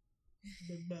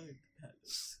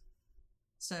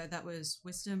 So that was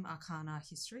wisdom, arcana,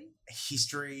 history,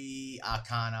 History,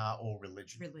 arcana, or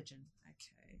religion. religion.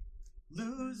 Okay.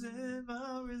 Losing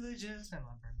my religion.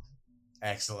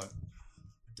 Excellent.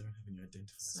 I don't have any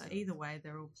identifiers. So either way,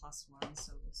 they're all +1.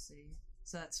 So we'll see.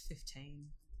 So that's 15.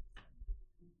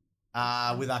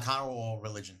 With arcana or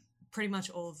religion. Pretty much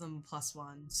all of them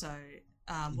 +1. So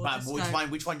we'll But just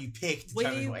which one you pick We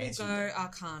determines will what answer you go get.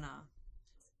 arcana.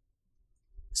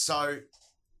 So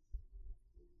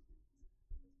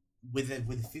with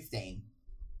a 15,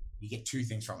 you get two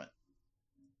things from it.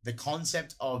 The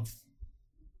concept of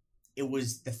it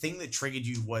was the thing that triggered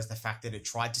you was the fact that it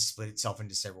tried to split itself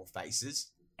into several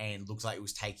faces and looks like it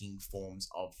was taking forms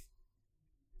of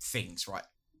things, right?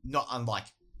 Not unlike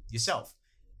yourself.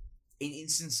 In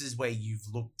instances where you've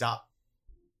looked up,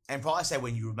 and probably say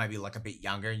when you were maybe like a bit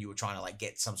younger and you were trying to like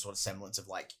get some sort of semblance of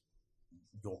like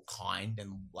your kind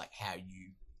and like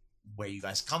where you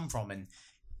guys come from and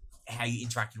how you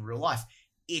interact in real life,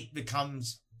 it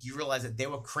becomes, you realize that there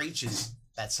were creatures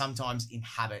that sometimes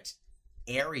inhabit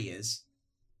areas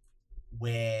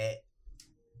where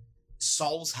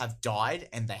souls have died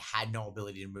and they had no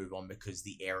ability to move on because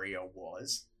the area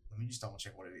was, let me just double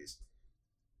check what it is.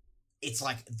 It's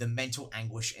like the mental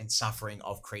anguish and suffering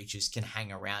of creatures can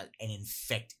hang around and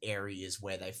infect areas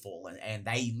where they've fallen. And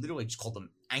they literally just call them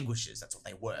anguishes. That's what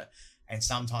they were. And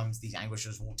sometimes these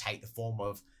anguishes will take the form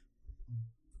of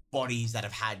bodies that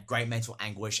have had great mental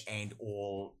anguish and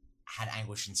or had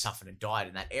anguish and suffered and died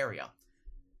in that area.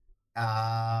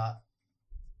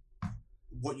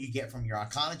 What you get from your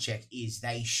Arcana check is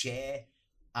they share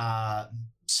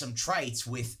some traits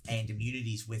with and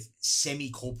immunities with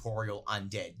semi-corporeal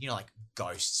undead, you know, like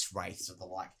ghosts, wraiths, or the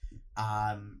like,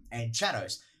 and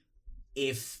shadows.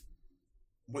 If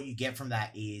what you get from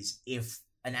that is if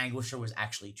an anguisher was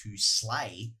actually to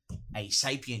slay a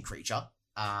sapient creature,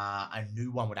 a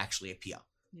new one would actually appear.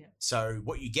 Yeah. So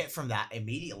what you get from that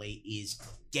immediately is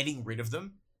getting rid of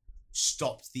them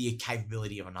stopped the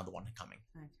capability of another one coming.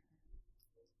 Okay.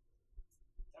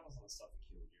 That was not the stuff that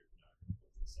killed you. No.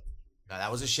 Stuff No, that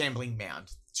was a shambling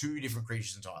mound. Two different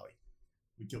creatures entirely.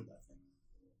 We killed that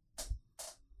thing.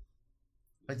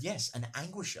 But yes, an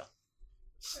anguisher.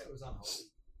 it was unholy.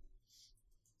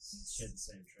 Shared the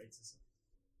same traits as it.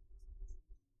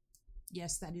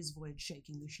 Yes, that is Void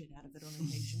shaking the shit out of it on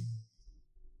occasion.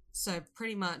 So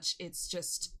pretty much it's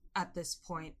just, at this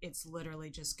point, it's literally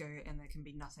just go and there can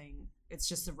be nothing. It's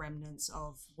just the remnants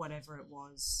of whatever it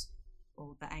was,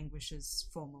 or the anguishes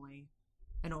formerly,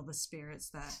 and all the spirits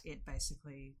that it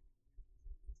basically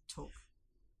took.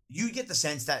 You get the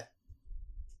sense that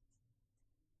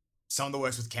someone that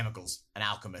works with chemicals, an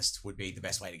alchemist, would be the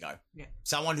best way to go. Yeah.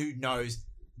 Someone who knows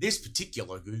this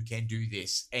particular goo can do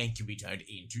this and can be turned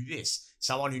into this.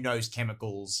 Someone who knows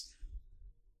chemicals,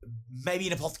 maybe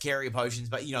an apothecary of potions,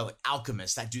 but you know, like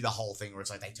alchemists that do the whole thing where it's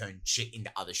like they turn shit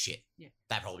into other shit. Yeah.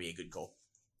 That'd That'd probably be a good call.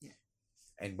 Yeah.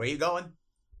 And where you going?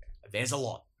 There's a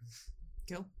lot.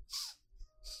 Cool.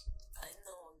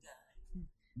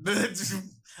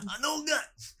 I know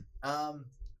that.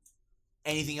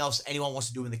 Anything else anyone wants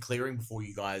to do in the clearing before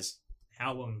you guys?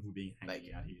 How long have we been hanging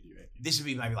Like- out here, do you reckon? This would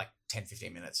be maybe like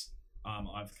 10-15 minutes.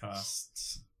 I've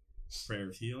cast Prayer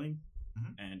of Healing,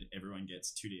 Mhm. and everyone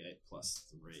gets 2d8 plus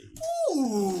 3.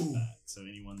 Ooh! So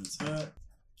anyone that's hurt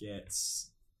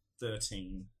gets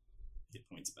 13 hit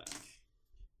points back.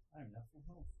 I have enough for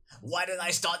health. Why did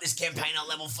I start this campaign on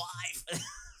level 5?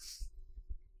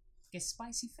 Get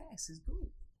spicy fast is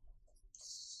good.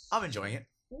 I'm enjoying it.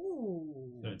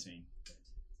 Ooh. 13.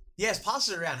 Yes, pass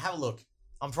it around. Have a look.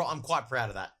 I'm quite proud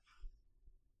of that.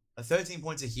 13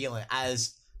 points of healing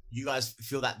as you guys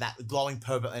feel that glowing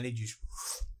purple energy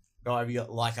go over you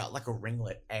like a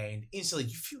ringlet, and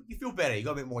instantly you feel better. You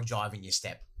got a bit more jive in your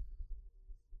step.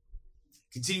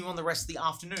 Continuing on the rest of the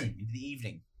afternoon into the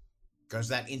evening, goes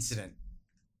that incident,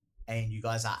 and you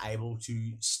guys are able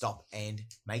to stop and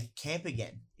make camp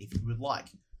again if you would like.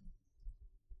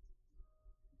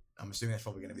 I'm assuming that's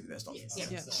probably going to be the best option.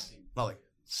 Yeah. Lovely.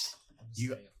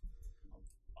 Yeah,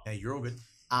 you're all good.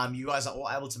 You guys are all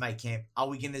able to make camp. Are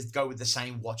we going to go with the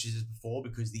same watches as before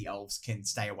because the elves can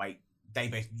stay awake? They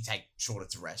basically take shorter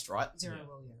to rest, right? Zero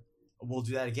will, yeah. We'll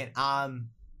do that again.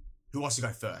 Who wants to go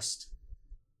first?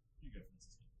 You go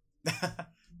first.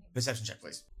 Perception check,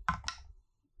 please.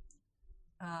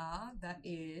 That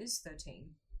is 13.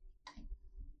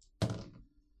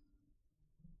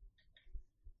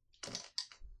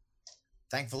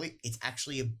 Thankfully, it's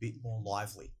actually a bit more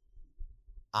lively.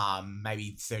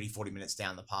 Maybe 30, 40 minutes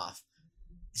down the path.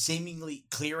 Seemingly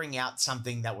clearing out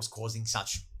something that was causing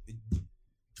such,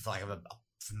 for lack of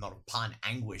not a pun,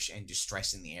 anguish and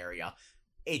distress in the area.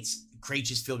 It's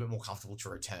creatures feel a bit more comfortable to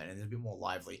return and they're a bit more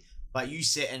lively. But you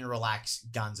sit and relax,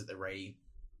 guns at the ready,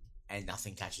 and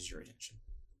nothing catches your attention.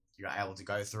 You're able to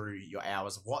go through your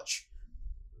hours of watch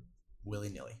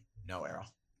willy-nilly. No error.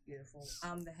 Beautiful.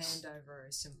 The handover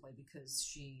is simply because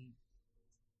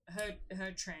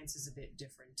her trance is a bit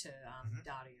different to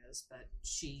Daria's, but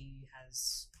she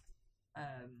has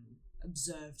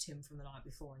observed him from the night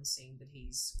before and seen that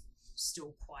he's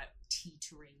still quite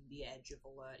teetering the edge of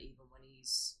alert even when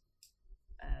he's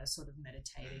sort of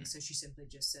meditating. So she simply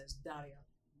just says Daria,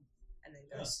 and then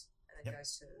goes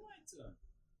goes to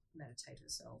meditate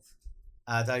herself.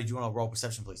 Daria, do you want to roll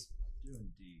perception, please? I do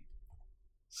indeed.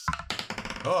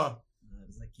 Oh,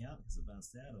 Does that count because it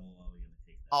bounced out, or are we going to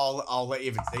take that? I'll let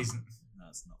you if it's decent. No,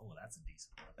 it's not. Oh, that's a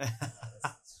decent one.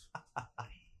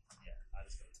 Yeah, I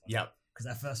just got a 20. Yep. Because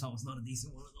that first one was not a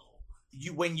decent one at all.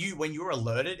 When you're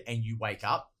alerted and you wake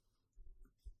up,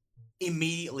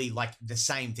 immediately, like the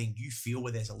same thing, you feel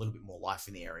where there's a little bit more life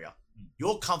in the area.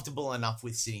 You're comfortable enough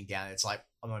with sitting down. It's like,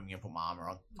 I'm not even going to put my armor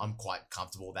on. I'm quite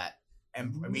comfortable that,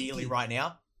 and immediately right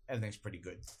now, everything's pretty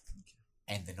good.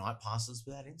 And the night passes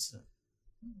without incident.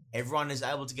 Everyone is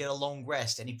able to get a long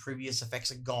rest. Any previous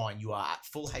effects are gone. You are at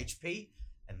full HP,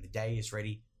 and the day is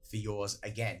ready for yours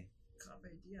again.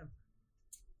 Carpe diem.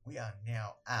 We are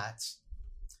now at.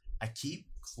 I keep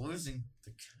closing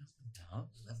the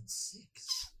calendar. Level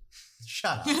 6.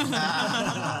 Shut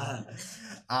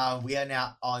up. We are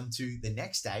now on to the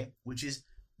next day, which is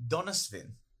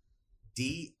Donosvin.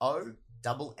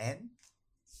 DONNERSVIN.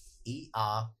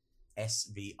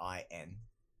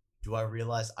 Do I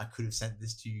realize I could have sent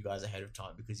this to you guys ahead of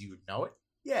time because you would know it?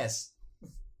 Yes.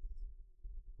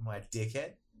 Am I a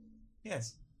dickhead?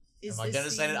 Yes. Am I going to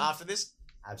send it after this?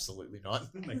 Absolutely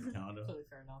not. Make the calendar. Totally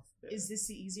fair enough. Is this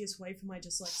the easiest way for my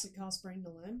dyslexic cast brain to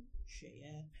learn? Shit,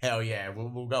 yeah. Hell yeah,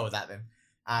 we'll go with that then.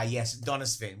 Yes,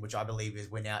 Donosvin, which I believe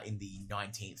is we're now in the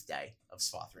 19th day of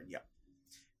Svarthrin. Yep.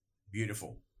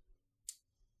 Beautiful.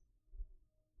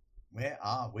 Where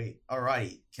are we?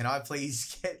 Alrighty. Can I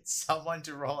please get someone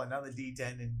to roll another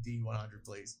D10 and D100,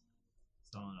 please?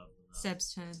 Someone up.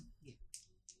 Seb's turn.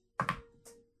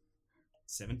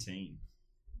 17.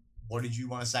 What did you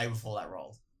want to say before that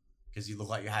roll? Because you look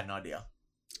like you had an idea.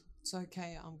 It's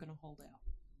okay, I'm gonna hold out.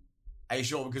 Are you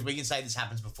sure? Because we can say this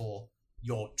happens before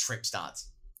your trip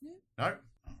starts. Yeah. No?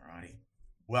 Alrighty.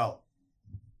 Well,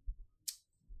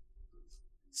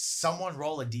 someone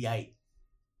roll a D8.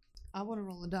 I want to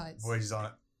roll the dice. Voyage is on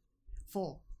it.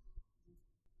 4.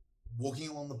 Walking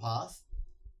along the path,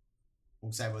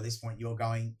 we'll say, well, at this point, you're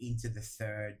going into the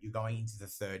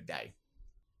third day.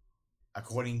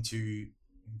 According to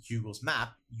Hugel's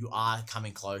map, you are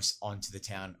coming close onto the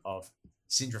town of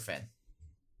Sindrafen.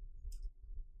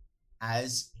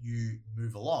 As you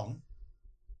move along,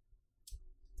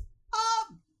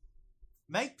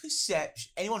 make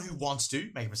perception. Anyone who wants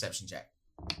to, make a perception check.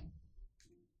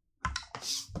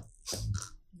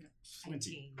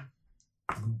 20.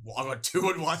 I got 2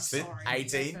 at once then. Sorry,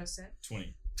 18. first set.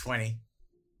 20. 20.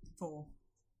 4.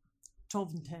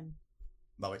 12 and 10.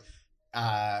 Lovely.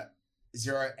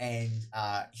 0 and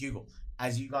Hugel.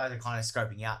 As you guys are kind of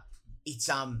scoping out, it's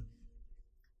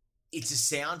a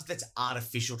sound that's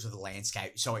artificial to the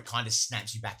landscape, so it kind of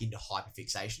snaps you back into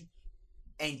hyperfixation.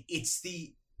 And it's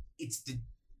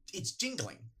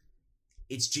jingling.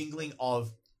 It's jingling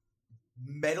of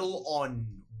metal on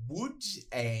wood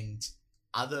and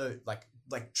other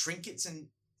like trinkets and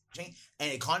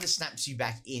it kind of snaps you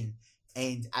back in.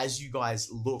 And as you guys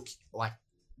look, like,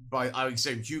 I would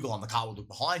say Hugel on the car would look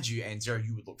behind you, and Zero,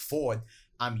 you would look forward.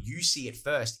 You see it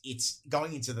first. It's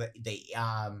going into the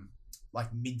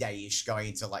like midday-ish, going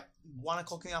into like 1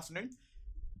 o'clock in the afternoon.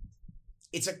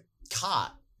 It's a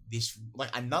cart, this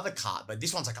like another cart, but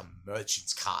this one's like a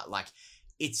merchant's cart. Like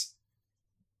it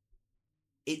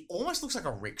almost looks like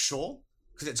a rickshaw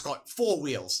because it's got 4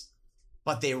 wheels,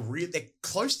 but they're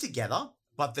close together.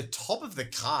 But the top of the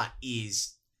cart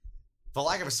is, for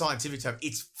lack of a scientific term,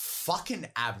 it's fucking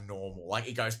abnormal. Like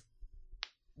it goes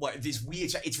like this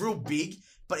weird. It's real big,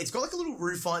 but it's got like a little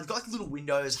roof on. It's got like little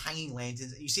windows, hanging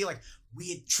lanterns, and you see like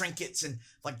weird trinkets and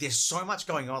like there's so much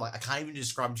going on. Like I can't even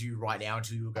describe to you right now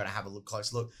until you're going to have a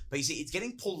close look. But you see, it's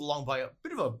getting pulled along by a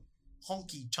bit of a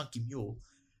honky, chunky mule,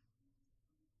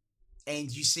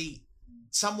 and you see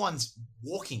someone's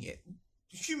walking it.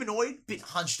 Humanoid, bit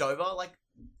hunched over, like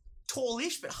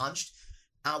tallish but hunched,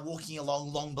 walking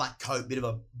along, long black coat, bit of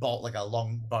a bolt, like a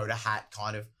long boater hat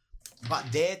kind of. But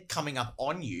they're coming up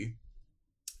on you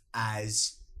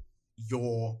as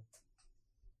you're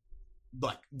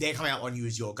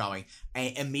going,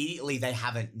 and immediately they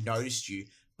haven't noticed you.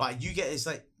 But you get it's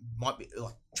like might be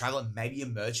like traveler, maybe a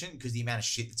merchant because the amount of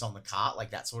shit that's on the cart,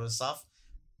 like that sort of stuff.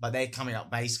 But they're coming up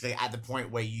basically at the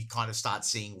point where you kind of start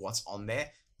seeing what's on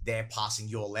there. They're passing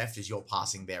your left as you're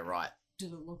passing their right.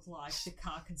 Does it look like the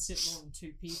car can sit more than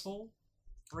 2 people?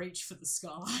 Reach for the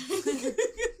sky.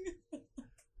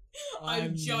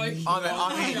 I'm joking. I'm not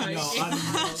allowed that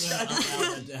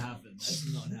to happen.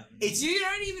 That's not happening. You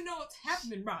don't even know what's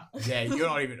happening, right? Yeah, you're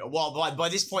not even. Well, by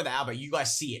this point, Albert, you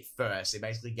guys see it first. It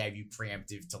basically gave you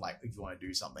preemptive to like if you want to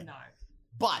do something. No.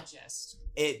 But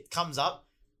it comes up,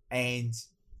 and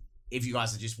if you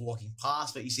guys are just walking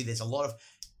past, but you see there's a lot of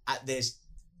there's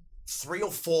 3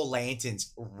 or 4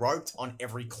 lanterns roped on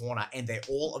every corner, and they're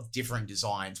all of different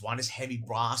designs. One is heavy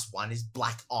brass, one is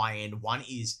black iron, one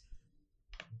is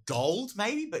gold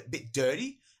maybe, but a bit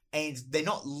dirty, and they're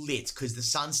not lit because the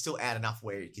sun's still out enough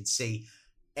where you can see.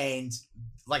 And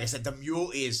like I said, the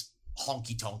mule is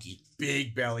honky tonky,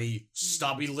 big belly,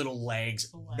 stubby little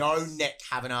legs, no neck,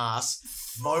 have an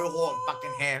ass, mohawk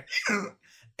fucking hair.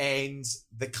 And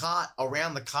the cart,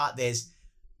 around the cart, there's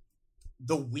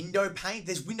the window pane.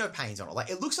 There's window panes on it. Like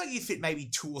it looks like it fit maybe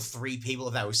 2 or 3 people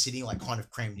if they were sitting like kind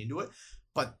of crammed into it,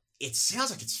 but it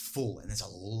sounds like it's full and there's a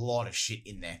lot of shit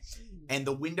in there. And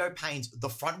the window panes, the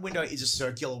front window is a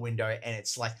circular window and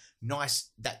it's like nice,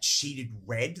 that sheeted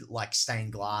red, like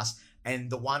stained glass.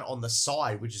 And the one on the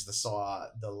side, which is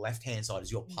the left-hand side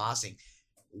as you're passing,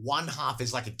 one half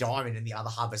is like a diamond and the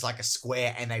other half is like a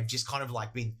square, and they've just kind of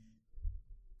like been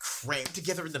cramped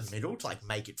together in the middle to like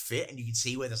make it fit. And you can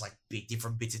see where there's like big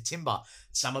different bits of timber.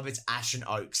 Some of it's ashen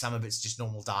oak, some of it's just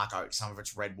normal dark oak, some of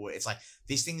it's redwood. It's like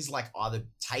this thing's like either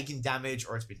taken damage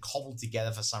or it's been cobbled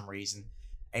together for some reason.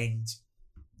 And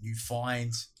you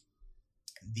find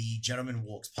the gentleman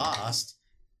walks past,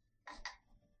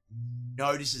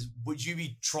 notices. Would you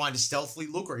be trying to stealthily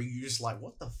look, or are you just like,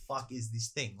 what the fuck is this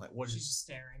thing? Like, what is? She's just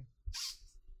staring.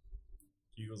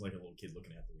 Hugo's like a little kid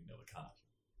looking out the window of a car.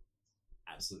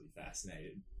 Absolutely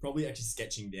fascinated. Probably actually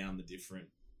sketching down the different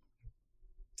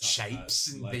shapes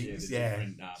and like, things. the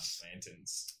different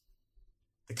lanterns.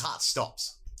 The cart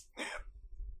stops. I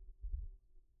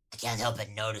can't help but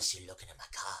notice you looking at my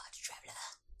card, traveler.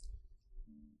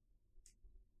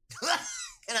 What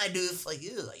can I do for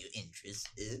you? Are you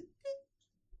interested?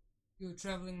 You're a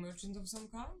traveling merchant of some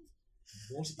kind?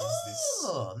 What is this?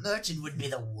 Oh, merchant would be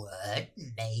the word,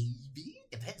 maybe.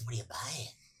 Depends what you're buying.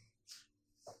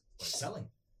 What selling?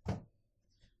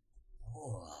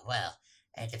 Oh, well,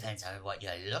 it depends on what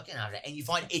you're looking at. And you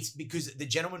find it's because the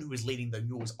gentleman who was leading the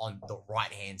mule is on the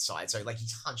right-hand side. So, like,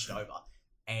 he's hunched over.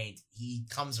 And he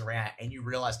comes around, and you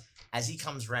realize as he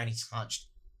comes around, he's hunched.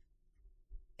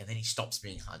 And then he stops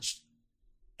being hunched.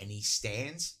 And he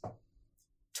stands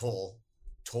tall,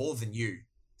 taller than you.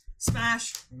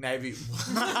 Smash. Maybe.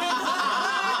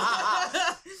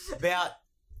 About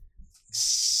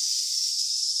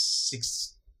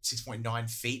 6.9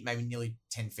 feet, maybe nearly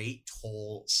 10 feet,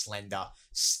 tall, slender,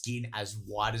 skin as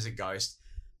white as a ghost.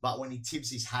 But when he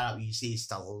tips his hat up, you see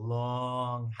just a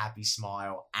long, happy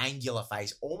smile, angular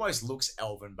face, almost looks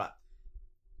elven, but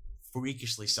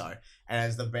freakishly so. And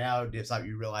as the brow dips up,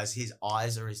 you realize his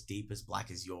eyes are as deep as black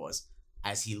as yours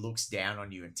as he looks down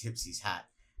on you and tips his hat.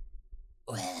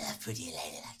 Well, a pretty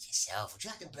lady like yourself, would you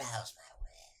like to browse my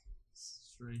way?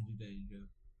 Stranger danger.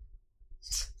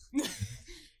 Did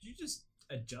you just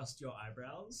adjust your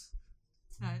eyebrows?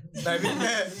 Maybe.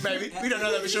 We don't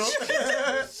know that for sure.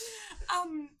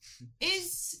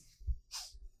 Is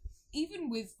even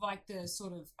with like the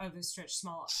sort of overstretched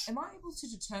smile, am I able to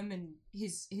determine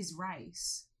his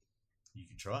race? You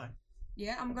can try.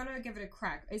 Yeah, I'm gonna give it a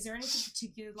crack. Is there anything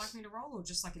particular you'd like me to roll, or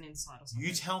just like an insight or something?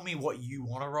 You tell me what you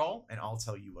want to roll, and I'll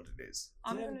tell you what it is.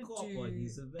 I'm Damn gonna clockwise,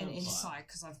 he's a do an vampire. insight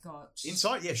because I've got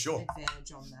Insight? Yeah, sure.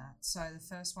 advantage on that. So the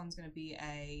first one's gonna be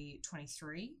a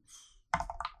 23.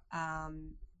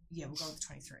 Yeah, we'll go with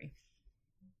 23.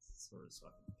 Sort of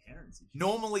fucking parents.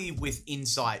 Normally, with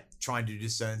insight, trying to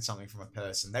discern something from a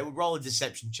person, they would roll a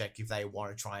deception check if they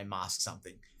want to try and mask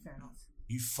something. Fair enough.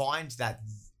 You find that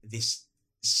this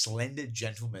slender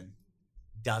gentleman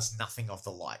does nothing of the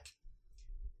like.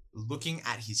 Looking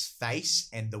at his face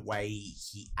and the way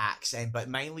he acts, but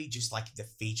mainly just like the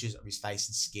features of his face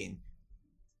and skin,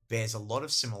 bears a lot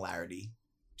of similarity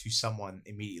to someone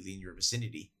immediately in your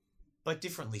vicinity, but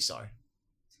differently so.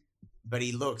 But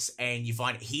he looks, and you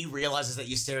find he realizes that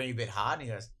you're staring a bit hard, and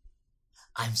he goes,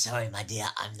 "I'm sorry, my dear,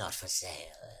 I'm not for sale."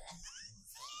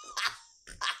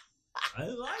 I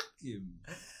like him.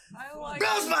 I like.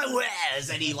 "Browse my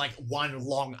wares!" And he like one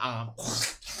long arm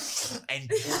and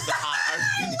pulls the heart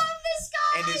open. I love this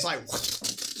guy. And it's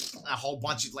like a whole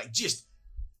bunch of like just,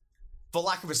 for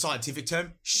lack of a scientific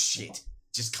term, shit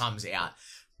just comes out.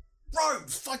 Bro,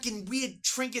 fucking weird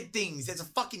trinket things. There's a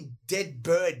fucking dead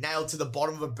bird nailed to the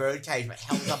bottom of a bird cage but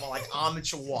held up by like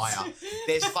armature wire.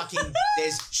 There's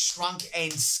shrunk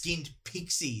and skinned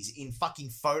pixies in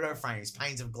fucking photo frames,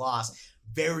 panes of glass.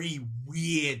 Very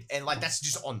weird. And like that's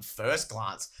just on first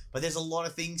glance. But there's a lot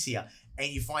of things here. And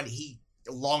you find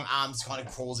long arms kind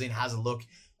of crawls in, has a look.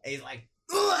 And he's like,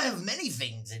 "Oh, I have many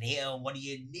things in here. What do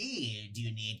you need? Do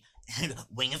you need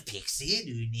Wing of Pixie?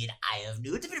 Do you need Eye of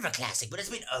New? It's a bit of a classic, but it's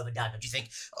been overdone. But you think,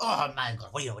 oh my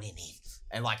god, what do you need?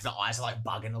 And like the eyes are like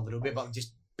bugging a little bit, but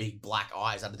just big black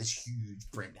eyes under this huge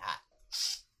brimmed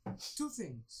hat. Two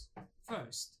things.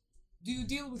 First, do you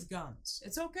deal with guns?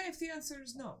 It's okay if the answer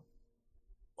is no.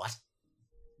 What?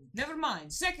 Never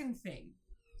mind. Second thing.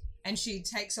 And she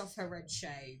takes off her red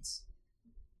shades.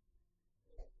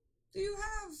 Do you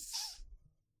have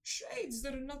shades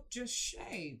that are not just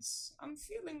shades? I'm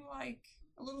feeling like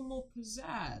a little more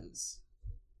pizzazz.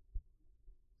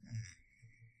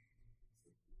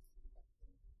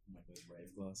 Like those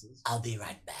rave glasses. I'll be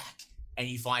right back. And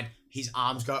you find his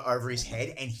arms go over his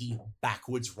head and he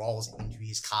backwards rolls into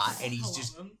his car and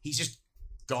he's just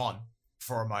gone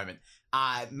for a moment.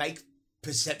 Make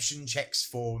perception checks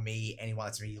for me, anyone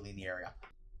that's immediately in the area.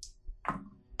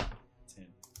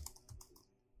 10.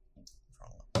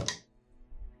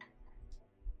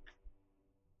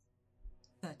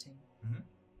 13.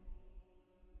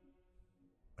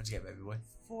 What'd you get, baby boy?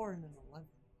 4 and an 11.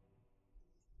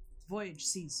 Voyage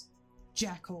sees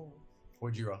Jackal.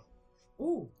 What'd you roll?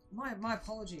 Ooh, my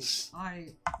apologies.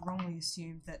 I wrongly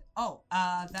assumed that. Oh,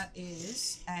 that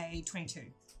is a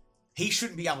 22. He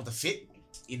shouldn't be able to fit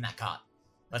in that cart,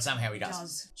 but somehow he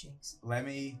does. Jinx. Let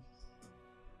me.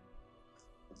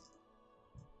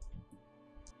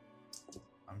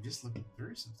 I'm just looking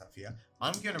through some stuff here.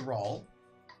 I'm gonna roll.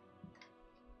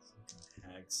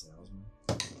 Hag salesman.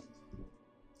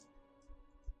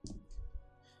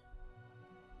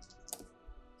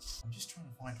 I'm just trying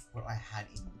to find what I had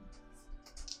in.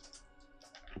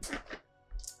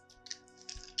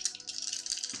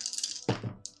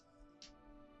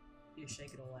 You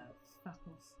shake it all out. Fuck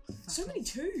off. Fuck So many off.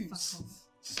 twos. Fuck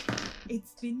off.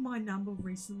 It's been my number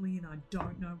recently and I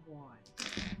don't know why.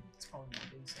 It's probably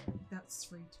not being so. That's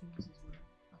 3 2s as well.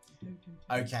 Fucking 2, 2,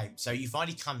 2. Okay, so you find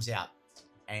he comes out,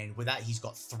 and with that he's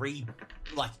got 3,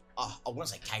 like I wouldn't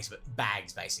say case, but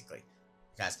bags basically.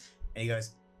 Guys, and he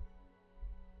goes,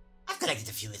 "I've collected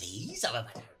a few of these over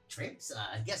my trips.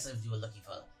 I guess if you were looking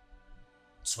for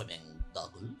swimming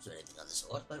goggles or anything of the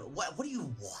sort, but what do you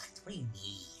want? What do you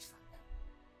need from them?"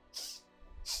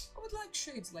 I would like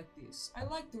shades like this. I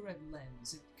like the red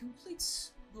lens. It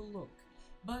completes the look.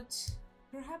 But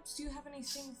perhaps do you have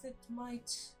anything that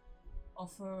might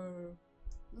offer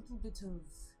a little bit of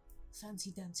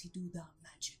fancy dancy doodah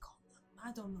magic on them?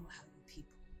 I don't know how you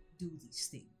people do these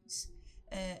things.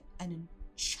 An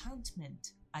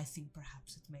enchantment, I think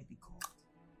perhaps it may be called.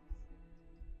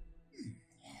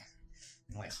 Yeah.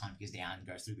 And like Hunt goes down and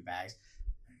goes through the bags.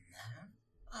 No.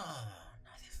 Oh, no.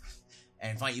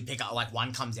 And finally you pick up, like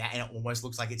one comes out and it almost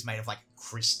looks like it's made of like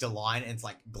crystalline and it's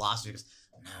like glass. And it goes,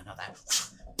 "No, not that."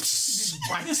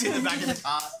 Breaks in the back of the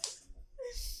car.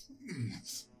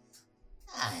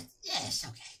 Yes,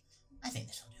 okay. I think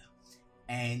this will do.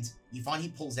 And you find he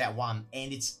pulls out one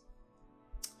and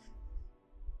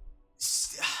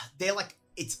they're like,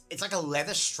 it's like a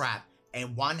leather strap,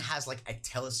 and one has like a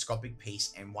telescopic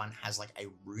piece and one has like a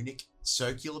runic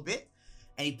circular bit,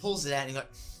 and he pulls it out and he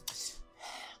goes,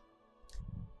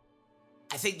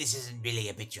 "I think this isn't really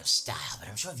a bit your style, but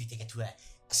I'm sure if you take it to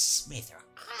a smith or a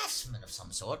craftsman of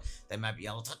some sort, they might be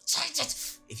able to change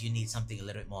it if you need something a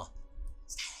little bit more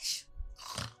stylish.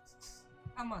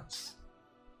 How much?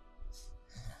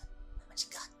 How much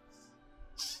you got?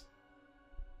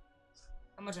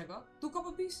 How much I got? 2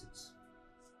 copper pieces.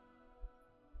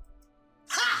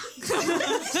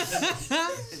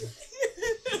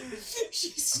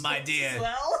 My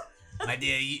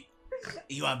dear,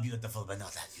 you are beautiful, but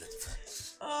not that beautiful.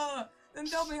 Then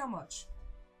tell me how much.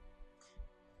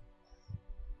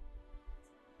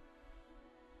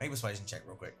 Make a persuasion check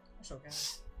real quick. Sure can.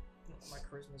 Not that my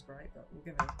charisma's great, but we'll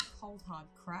give it a cold hard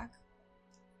crack.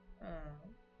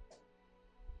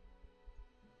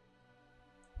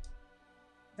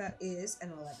 That is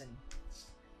an 11.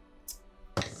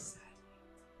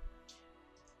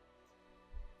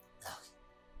 Look,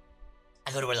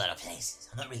 I go to a lot of places.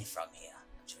 I'm not really from here.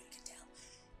 I'm sure you can tell.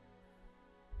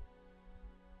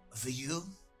 For you,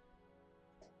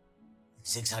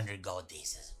 600 gold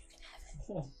pieces, and you can have it.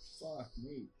 Oh, fuck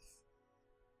me.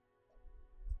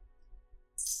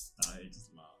 I just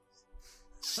laughs.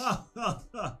 Ha ha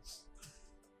ha!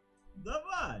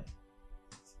 Давай!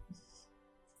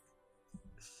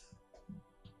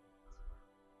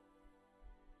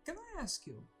 Can I ask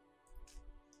you,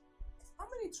 how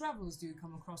many travelers do you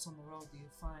come across on the road do you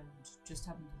find just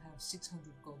happen to have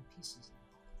 600 gold pieces in their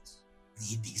pockets?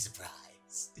 You'd be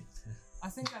surprised. I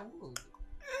think I would.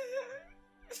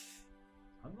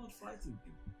 I'm not fighting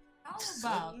you. How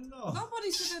about No.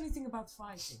 nobody said anything about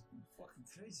fighting? I'm fucking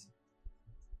crazy.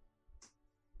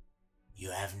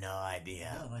 You have no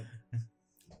idea. Yeah, like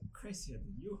I'm crazier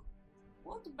than you.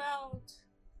 What about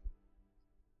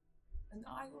an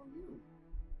IOU?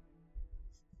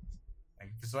 Make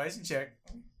a persuasion check.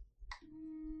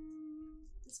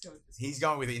 Let's go with this. He's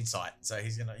going with insight, so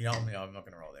he's gonna. You know, I'm not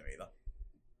gonna roll them either.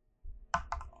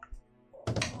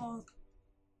 Oh,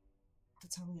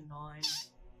 that's only a 9.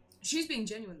 She's being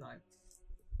genuine though.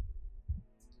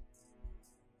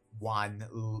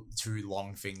 Two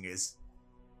long fingers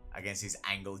against his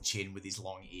angled chin with his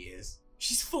long ears.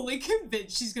 She's fully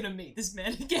convinced she's gonna meet this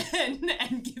man again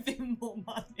and give him more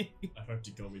money. I hope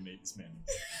to God we meet this man.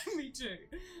 Me too.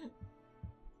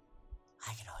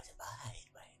 I can always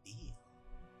abide by a deal.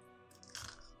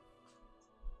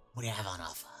 What do you have on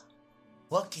offer?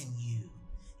 What can you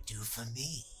do for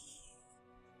me?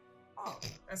 Oh,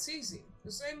 that's easy.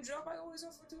 The same job I always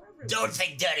offer to everyone. Don't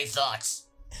think dirty thoughts.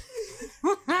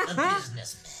 A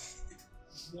businessman.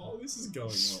 While this is going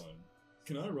on,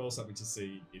 can I roll something to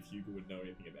see if Hugo would know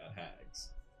anything about hags?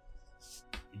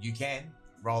 You can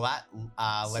roll that.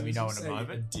 Let me know in a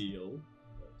moment. A deal.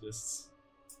 Just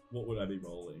what would I be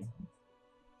rolling?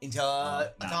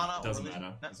 Arcana. Doesn't or religion?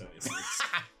 matter. No. It's only a 6.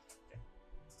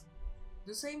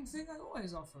 The same thing I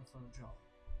always offer for a job.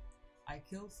 I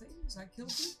kill things, I kill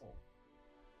people.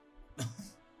 I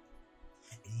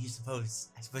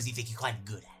suppose you think you're quite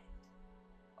good at it.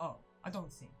 Oh, I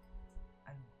don't think.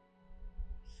 I know.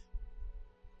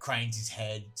 Cranes his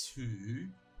head to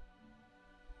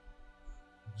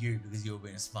you because you're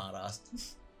being a smart ass.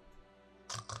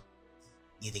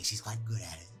 You think she's quite good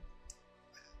at it?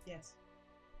 Yes.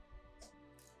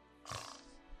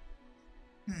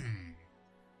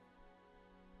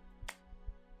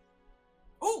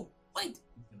 Oh, wait!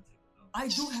 I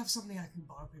do have something I can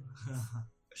bargain with.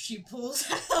 She pulls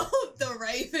out the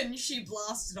raven she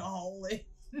blasted a hole in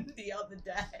the other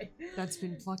day. That's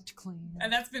been plucked clean.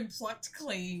 And that's been plucked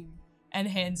clean and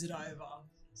hands it over.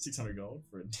 600 gold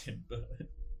for a dead bird.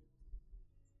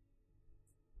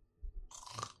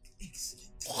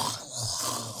 Excellent.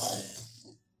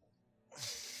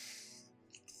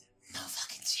 No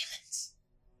fucking chance.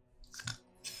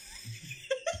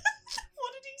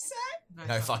 What did he say?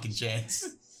 No fucking chance.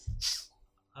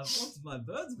 I want my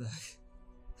birds back.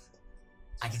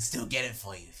 I can still get it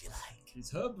for you if you like.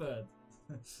 It's her bird.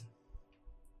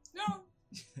 No,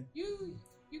 you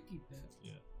keep it.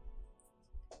 Yeah.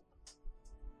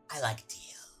 I like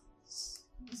deals.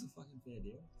 It's a fucking fair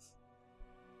deal.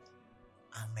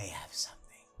 I may have something.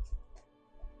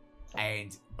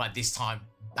 But this time,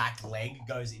 back leg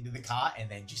goes into the car and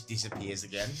then just disappears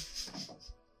again.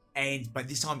 But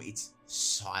this time it's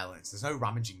silence. There's no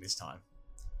rummaging this time.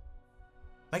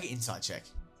 Make an insight check.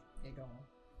 Yeah, go on.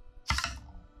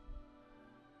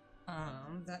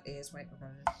 That is, wait, we're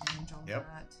going to range on Yep.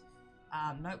 that.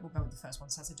 No, we'll go with the first one,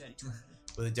 so that's a dirty 20.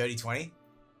 With a dirty 20.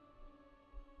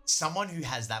 Someone who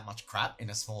has that much crap in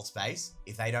a small space,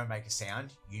 if they don't make a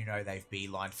sound, you know they've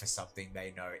beelined for something.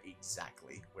 They know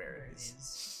exactly where it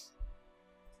is.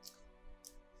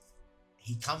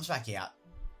 He comes back out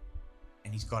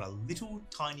and he's got a little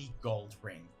tiny gold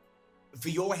ring for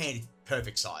your hand, it's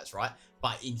perfect size, right?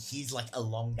 But in his like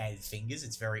elongated fingers,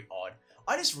 it's very odd.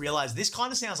 I just realized this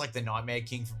kind of sounds like the Nightmare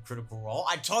King from Critical Role.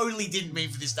 I totally didn't mean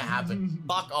for this to happen.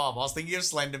 Fuck off. I was thinking of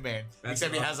Slender Man.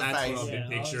 Except he has a face. That's what I've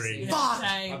been picturing. Fuck!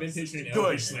 I've been picturing Good.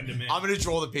 Elvish Slender Man. I'm going to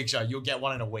draw the picture. You'll get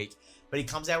one in a week. But he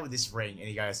comes out with this ring and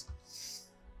he goes,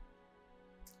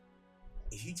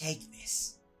 if you take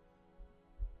this,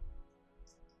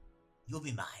 you'll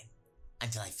be mine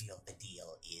until I feel the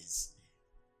deal is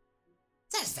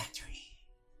satisfactory.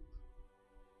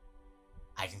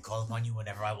 I can call upon you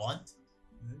whenever I want.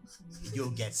 You'll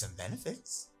get some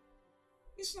benefits.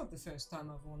 It's not the first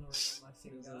time I've worn a ring on my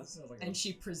finger. And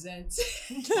she presents.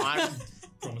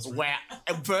 Wow.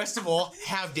 First of all,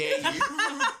 how dare you?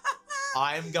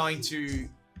 I'm going to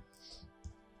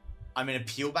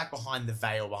peel back behind the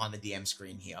veil, behind the DM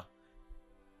screen here.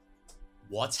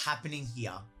 What's happening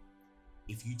here?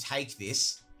 If you take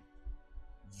this,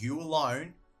 you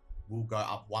alone will go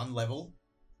up one level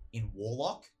in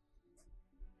Warlock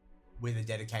with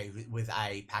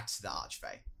a Pax to the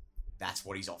Archfey. That's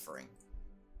what he's offering.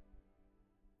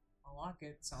 I like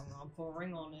it, so I'm gonna put a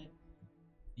ring on it.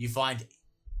 You find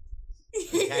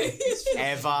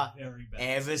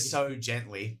ever so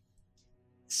gently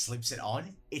slips it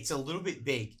on. It's a little bit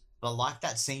big, but like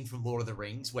that scene from Lord of the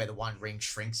Rings where the one ring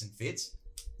shrinks and fits,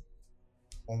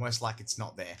 almost like it's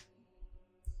not there.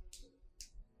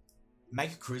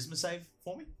 Make a charisma save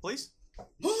for me, please.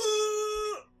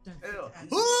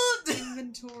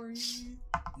 Inventory.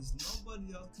 Is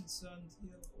nobody else concerned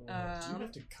here? Or Do you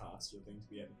have to cast your thing to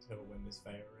be able to tell when there's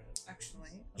fire around?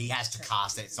 Actually. He has to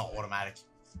cast it, it's not automatic.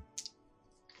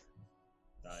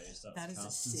 That is a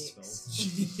 6.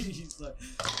 He's like,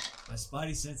 my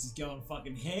spidey sense is going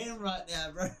fucking ham right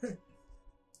now, bro.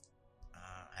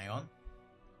 Hang on.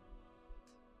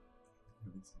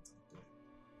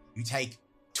 You take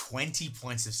 20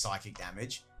 points of psychic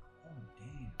damage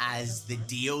as the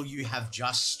deal you have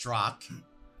just struck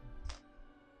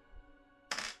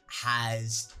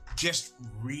has just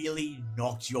really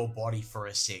knocked your body for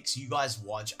a 6. You guys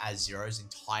watch as Zero's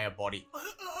entire body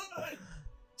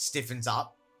stiffens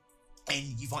up, and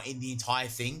you find in the entire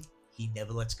thing, he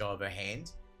never lets go of her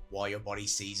hand while your body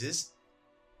seizes.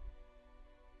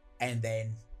 And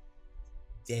then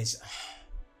there's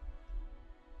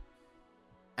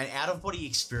an out-of-body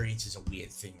experience is a weird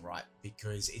thing, right?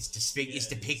 Because it's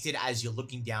depicted as you're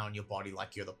looking down on your body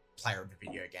like you're the player of a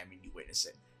video game and you witness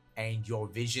it. And your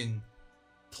vision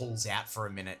pulls out for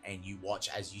a minute and you watch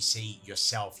as you see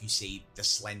yourself, you see the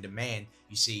Slender Man,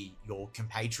 you see your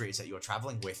compatriots that you're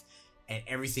traveling with, and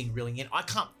everything reeling in. I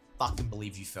can't fucking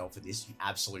believe you fell for this, you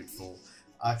absolute fool.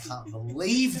 I can't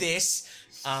believe this.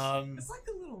 It's like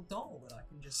a little doll that I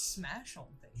can just smash on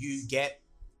things. You get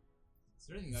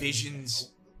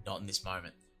visions, not in this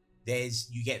moment.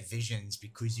 You get visions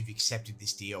because you've accepted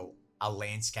this deal, a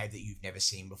landscape that you've never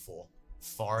seen before.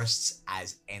 Forests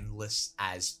as endless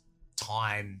as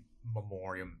time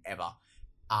memoriam ever.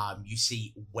 You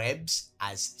see webs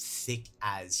as thick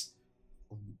as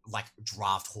like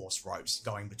draft horse ropes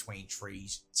going between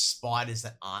trees. Spiders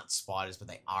that aren't spiders, but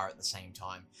they are at the same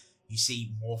time. You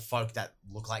see more folk that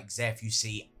look like Zeph. You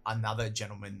see another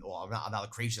gentleman or another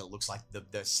creature that looks like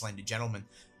the Slender Gentleman.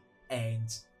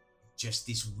 And just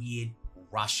this weird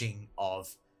rushing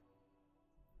of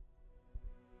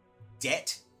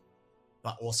debt,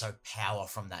 but also power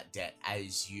from that debt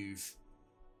as you've,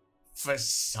 for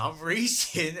some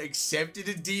reason, accepted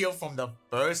a deal from the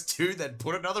first two that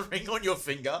put another ring on your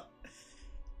finger.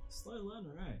 Slow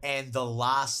learner, eh? And the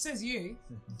last... Says you.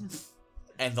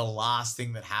 And the last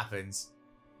thing that happens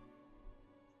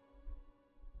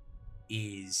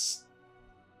is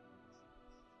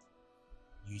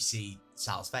you see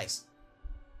Sal's face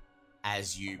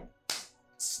as you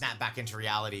snap back into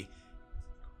reality.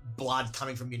 Blood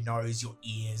coming from your nose, your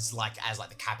ears, as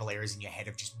the capillaries in your head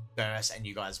have just burst, and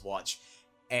you guys watch.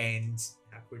 And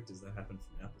how quick does that happen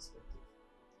from our perspective?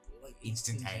 Like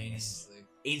instantaneous.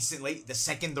 Instantly, the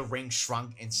second the ring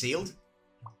shrunk and sealed,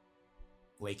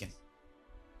 leaking.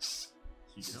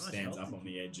 He just stands up on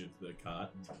the edge of the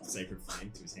cart, sacred flame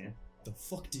to his hand. The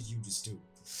fuck did you just do?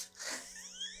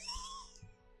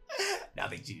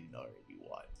 Nothing you didn't already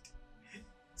want.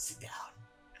 Sit down.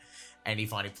 And he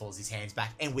finally pulls his hands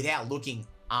back, and without looking,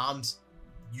 arms,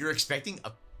 you're expecting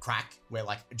a crack where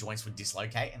joints would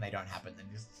dislocate, and they don't happen, then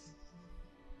just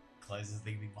closes the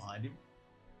thing behind him.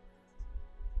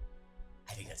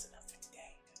 I think that's enough for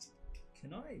today.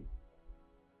 Can I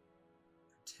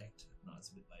protect her? No, it's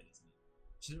a bit late, isn't it?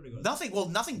 She's already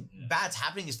got Nothing bad's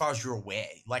happening as far as you're aware.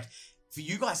 For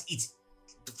you guys, it's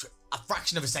a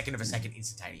fraction of a second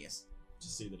instantaneous.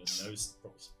 Just see that her nose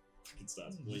fucking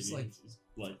starts Just bleeding. like- It's just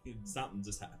like something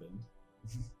just happened.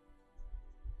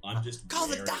 I'm just Call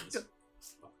the wary. doctor.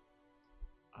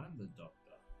 I'm the doctor.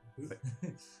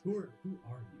 Who are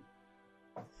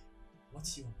you?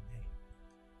 What's your name?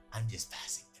 I'm just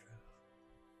passing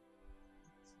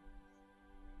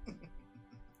through.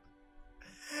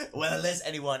 Well, unless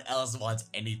anyone else wants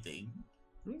anything,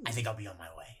 I think I'll be on my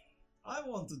way. I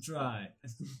want to try.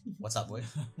 What's up, boy?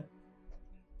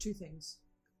 2 things.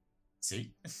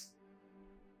 See?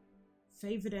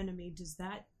 Favorite enemy, does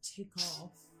that tick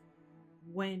off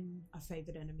when a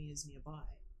favorite enemy is nearby?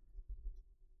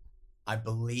 I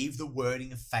believe the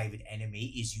wording of favorite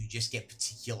enemy is you just get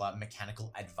particular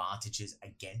mechanical advantages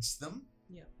against them.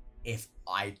 Yeah. If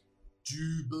I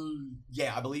do believe...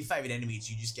 Yeah, I believe favorite enemies,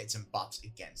 you just get some buffs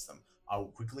against them. I will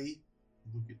quickly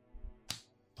look at...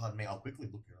 Pardon me, I'll quickly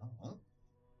look it up.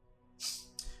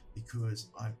 Because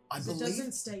I 'Cause believe... it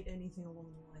doesn't state anything along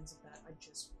the lines of that. I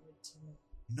just wanted to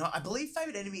know. No, I believe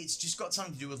favorite enemy, it's just got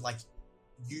something to do with, like,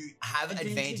 you have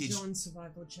advantage on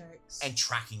survival checks. and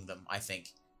tracking them, I think.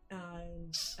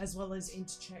 As well as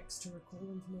into checks to recall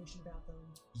information about them.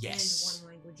 Yes. And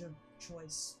one language of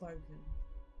choice spoken.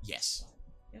 Yes.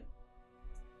 Yep.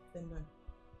 Then no.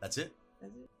 That's it.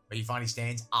 That's it. But you find he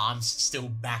stands, arms still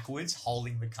backwards,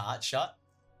 holding the cart shut.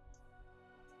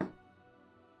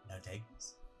 No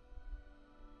takers.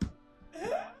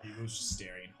 He was just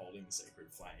staring and holding the sacred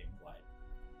flame, like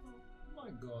My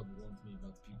God, warned me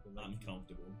about people like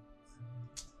uncomfortable.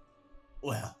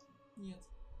 Well, you.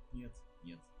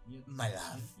 Yet. my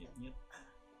love,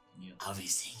 Yet. I'll be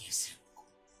seeing you soon.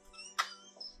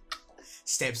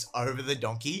 Steps over the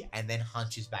donkey and then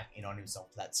hunches back in on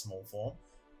himself to that small form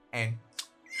and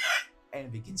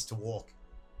begins to walk.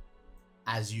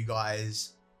 As you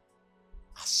guys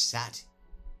are sat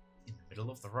in the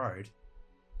middle of the road,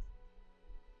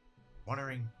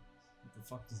 wondering What the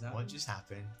fuck does that what just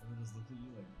happened, Everyone just look at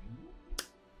you like,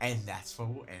 and that's where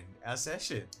we'll end our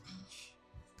session.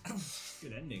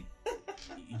 good ending.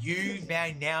 You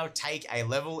may now take a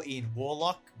level in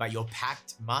Warlock, but your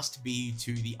pact must be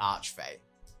to the Archfey.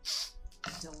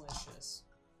 Delicious.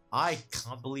 I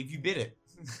can't believe you bid it.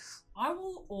 I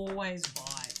will always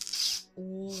buy.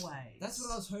 Always. That's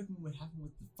what I was hoping would happen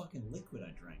with the fucking liquid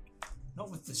I drank. Not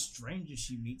with the stranger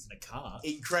she meets in a car.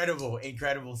 Incredible.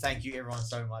 Thank you everyone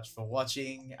so much for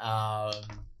watching.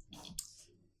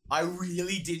 I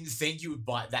really didn't think you would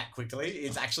bite that quickly.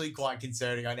 It's actually quite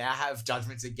concerning. I now have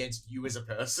judgments against you as a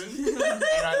person, and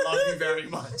I love you very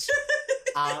much.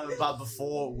 But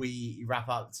before we wrap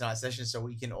up tonight's session, so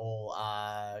we can all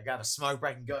go have a smoke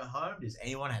break and go home, does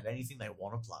anyone have anything they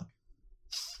want to plug?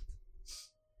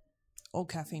 All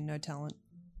caffeine, no talent.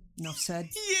 Enough said.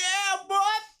 Yeah, boy!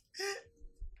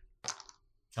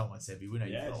 Come on, Sebby, we know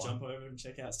Yeah, you've got jump one. over and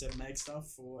check out Step Make stuff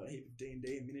for a heap of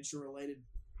D&D and miniature related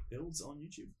builds on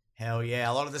YouTube. Hell yeah,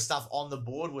 a lot of the stuff on the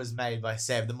board was made by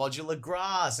Seb. The modular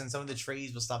grass and some of the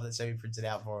trees were stuff that Sebby printed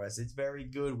out for us. It's very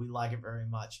good. We like it very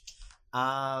much.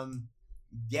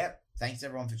 Yep. Thanks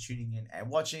everyone for tuning in and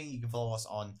watching. You can follow us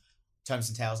on Tomes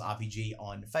and Tales RPG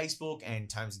on Facebook and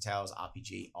Tomes and Tales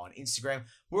RPG on Instagram.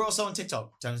 We're also on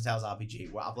TikTok, Tomes and Tales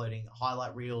RPG. We're uploading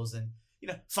highlight reels and,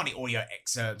 funny audio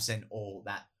excerpts and all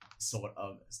that sort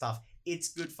of stuff. It's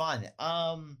good fun.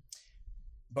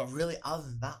 But really, other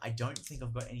than that, I don't think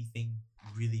I've got anything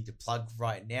really to plug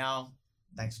right now.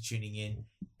 Thanks for tuning in,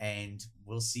 and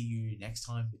we'll see you next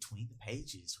time between the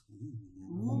pages.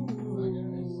 Ooh.